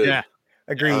some food. Yeah.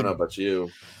 Agreed. I don't know about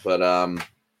you, but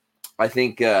I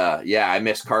think I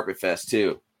missed Carpet Fest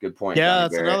too. Good point. Yeah,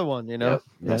 that's another one,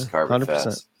 Missed Carpet 100%.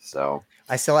 Fest. So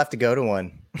I still have to go to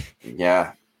one.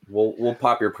 Yeah. We'll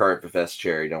pop your Carpet Fest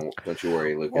cherry. Don't you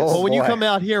worry, Lucas. Well, when you come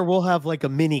out here, we'll have like a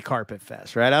mini Carpet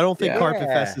Fest, right? I don't think Carpet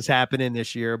Fest is happening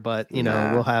this year, but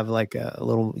we'll have like a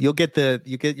little. You'll get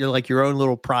your own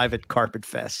little private Carpet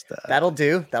Fest. That'll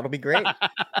do. That'll be great.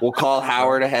 We'll call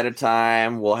Howard ahead of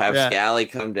time. We'll have Scally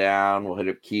come down. We'll hit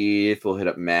up Keith. We'll hit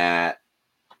up Matt.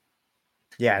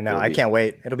 Yeah, no, I can't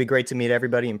wait. It'll be great to meet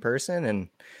everybody in person and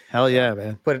hell yeah,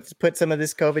 man. Put some of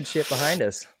this COVID shit behind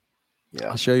us.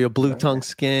 Yeah, I'll show you a blue tongue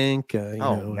skink. Man, so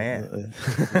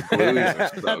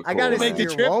I gotta make see the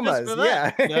your trip just for womas.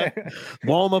 that.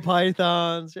 Woma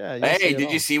pythons. Yeah. Hey,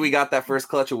 did you see we got that first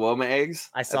clutch of Woma eggs?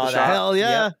 I saw that. shop? Hell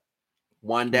yeah. Yep.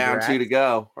 One down, two to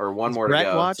go, or one more Brett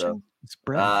to go. Watching? So. It's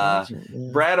Brett.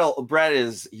 Brett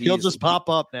is. He'll just pop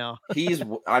up now.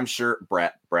 I'm sure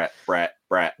Brett.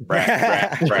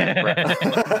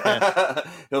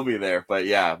 He'll be there, but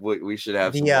yeah, we should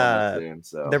have some soon.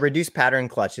 So the reduced pattern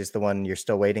clutch is the one you're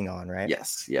still waiting on, right?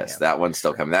 Yes, that one's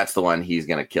still coming. That's the one he's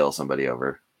gonna kill somebody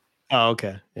over. Oh,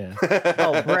 okay, yeah.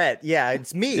 Oh, Brett, yeah,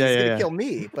 it's me. He's gonna kill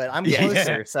me, but I'm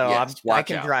closer, so I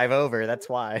can drive over. That's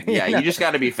why. Yeah, you just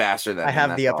got to be faster than I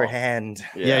have the upper hand.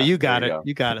 Yeah, you got it.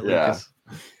 You got it, Lucas.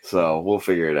 So we'll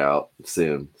figure it out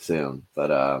soon. But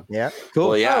cool.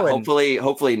 Well, yeah.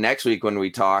 Hopefully next week when we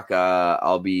talk,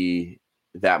 I'll be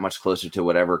that much closer to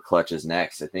whatever clutch is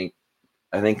next. I think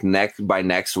by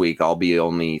next week I'll be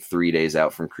only 3 days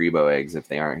out from Crebo eggs if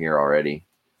they aren't here already.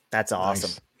 That's awesome.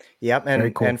 Nice. Yep,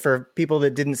 and for people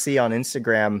that didn't see on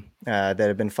Instagram that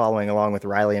have been following along with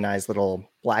Riley and I's little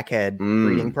blackhead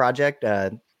breeding project,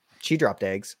 she dropped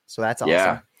eggs, so that's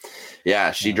awesome.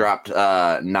 Yeah, she dropped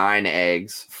 9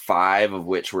 eggs, 5 of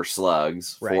which were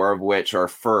slugs, 4 of which are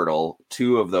fertile.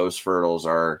 2 of those fertiles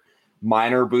are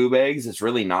minor boob eggs. It's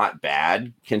really not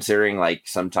bad considering like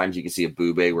sometimes you can see a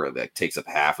boob egg where it takes up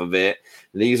half of it.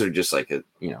 These are just like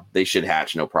they should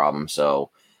hatch no problem.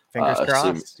 So fingers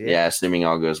crossed. Assuming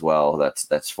all goes well,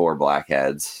 that's 4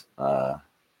 blackheads. That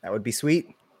would be sweet.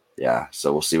 Yeah,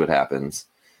 so we'll see what happens.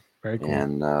 Very cool.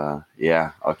 And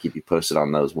I'll keep you posted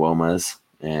on those Womas.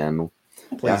 And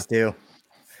please do.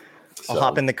 I'll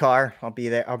hop in the car. I'll be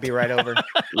there. I'll be right over.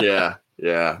 yeah,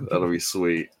 that'll be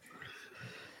sweet.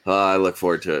 I look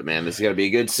forward to it, man. This is gonna be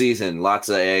a good season. Lots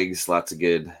of eggs, lots of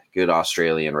good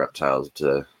Australian reptiles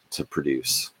to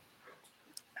produce.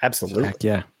 Absolutely. Heck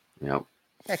yeah. Yep.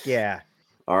 Heck yeah.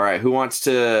 All right. Who wants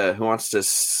to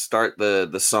start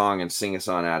the song and sing us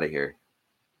on out of here?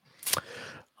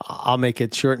 I'll make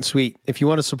it short and sweet. If you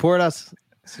want to support us,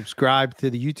 subscribe to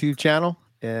the YouTube channel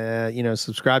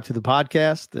subscribe to the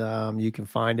podcast. You can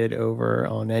find it over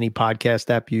on any podcast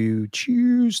app you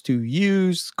choose to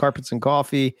use. Carpets and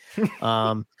Coffee.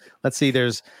 Let's see.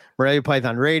 There's Morelia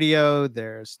Python Radio.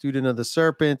 There's Student of the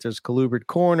Serpent. There's Colubrid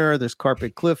Corner. There's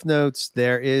Carpet Cliff Notes.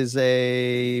 There is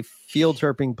a Field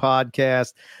Herping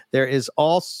podcast. There is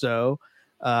also,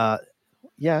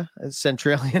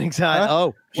 Centralian Anxiety.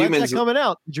 Oh, when's that coming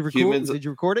out? Did you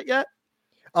record it yet?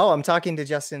 Oh, I'm talking to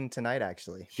Justin tonight,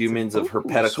 actually. Humans of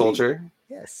Herpeticulture.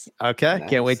 Yes. Okay. Nice.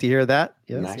 Can't wait to hear that.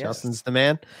 Yes, Nice. Justin's the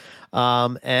man.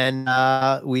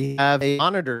 And we have a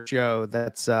monitor show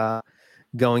that's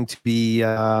going to be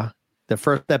the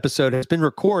first episode has been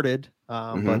recorded,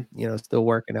 but still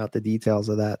working out the details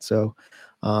of that. So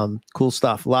cool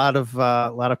stuff. A lot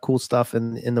of cool stuff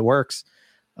in the works.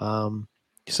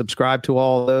 Subscribe to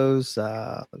all those.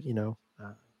 What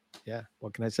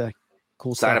can I say?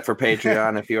 Cool Sign stuff. up for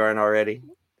Patreon if you aren't already.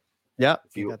 Yeah.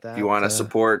 If you want to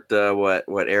support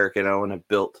what Eric and Owen have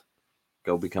built,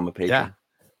 go become a patron. Yeah.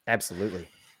 Absolutely.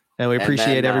 And we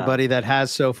appreciate everybody that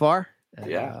has so far.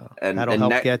 And that'll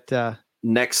help get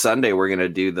next Sunday we're gonna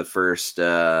do the first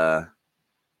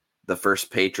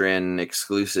patron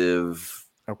exclusive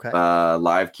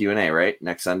live Q&A, right?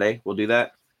 Next Sunday we'll do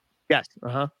that. Yes.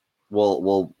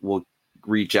 We'll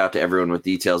reach out to everyone with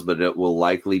details, but it will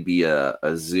likely be a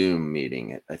Zoom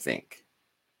meeting, I think.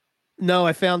 No,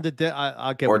 I found it.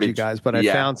 I'll get with you guys, but I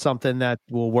found something that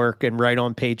will work and right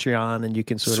on Patreon, and you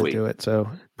can sort of do it. So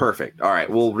perfect. All right,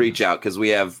 we'll reach out because we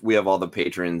have all the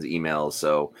patrons' emails.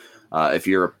 So if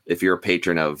you're a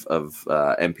patron of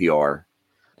NPR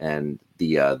and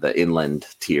the inland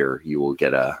tier, you will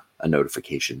get a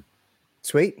notification.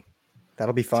 Sweet,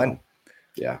 that'll be fun.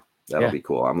 So, that'll be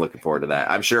cool. I'm looking forward to that.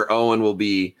 I'm sure Owen will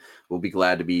be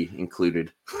glad to be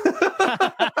included.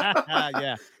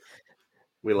 Yeah.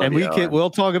 We'll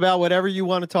talk about whatever you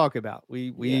want to talk about.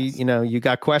 You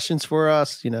got questions for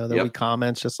us, there'll be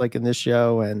comments just like in this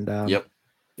show. And Yep.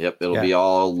 It'll be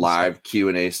all live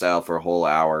Q&A style for a whole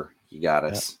hour. You got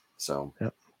us. So,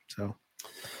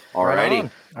 all righty.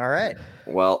 All right.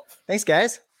 Well, thanks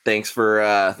guys. Thanks for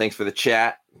the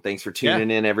chat. Thanks for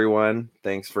tuning in, everyone.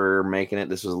 Thanks for making it.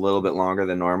 This was a little bit longer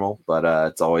than normal, but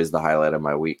it's always the highlight of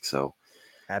my week. So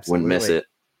absolutely wouldn't miss it.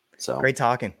 So great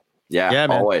talking. Yeah, man.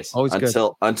 Always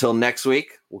good. Until next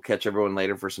week, we'll catch everyone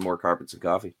later for some more Carpets and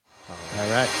Coffee.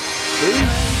 All right. See you.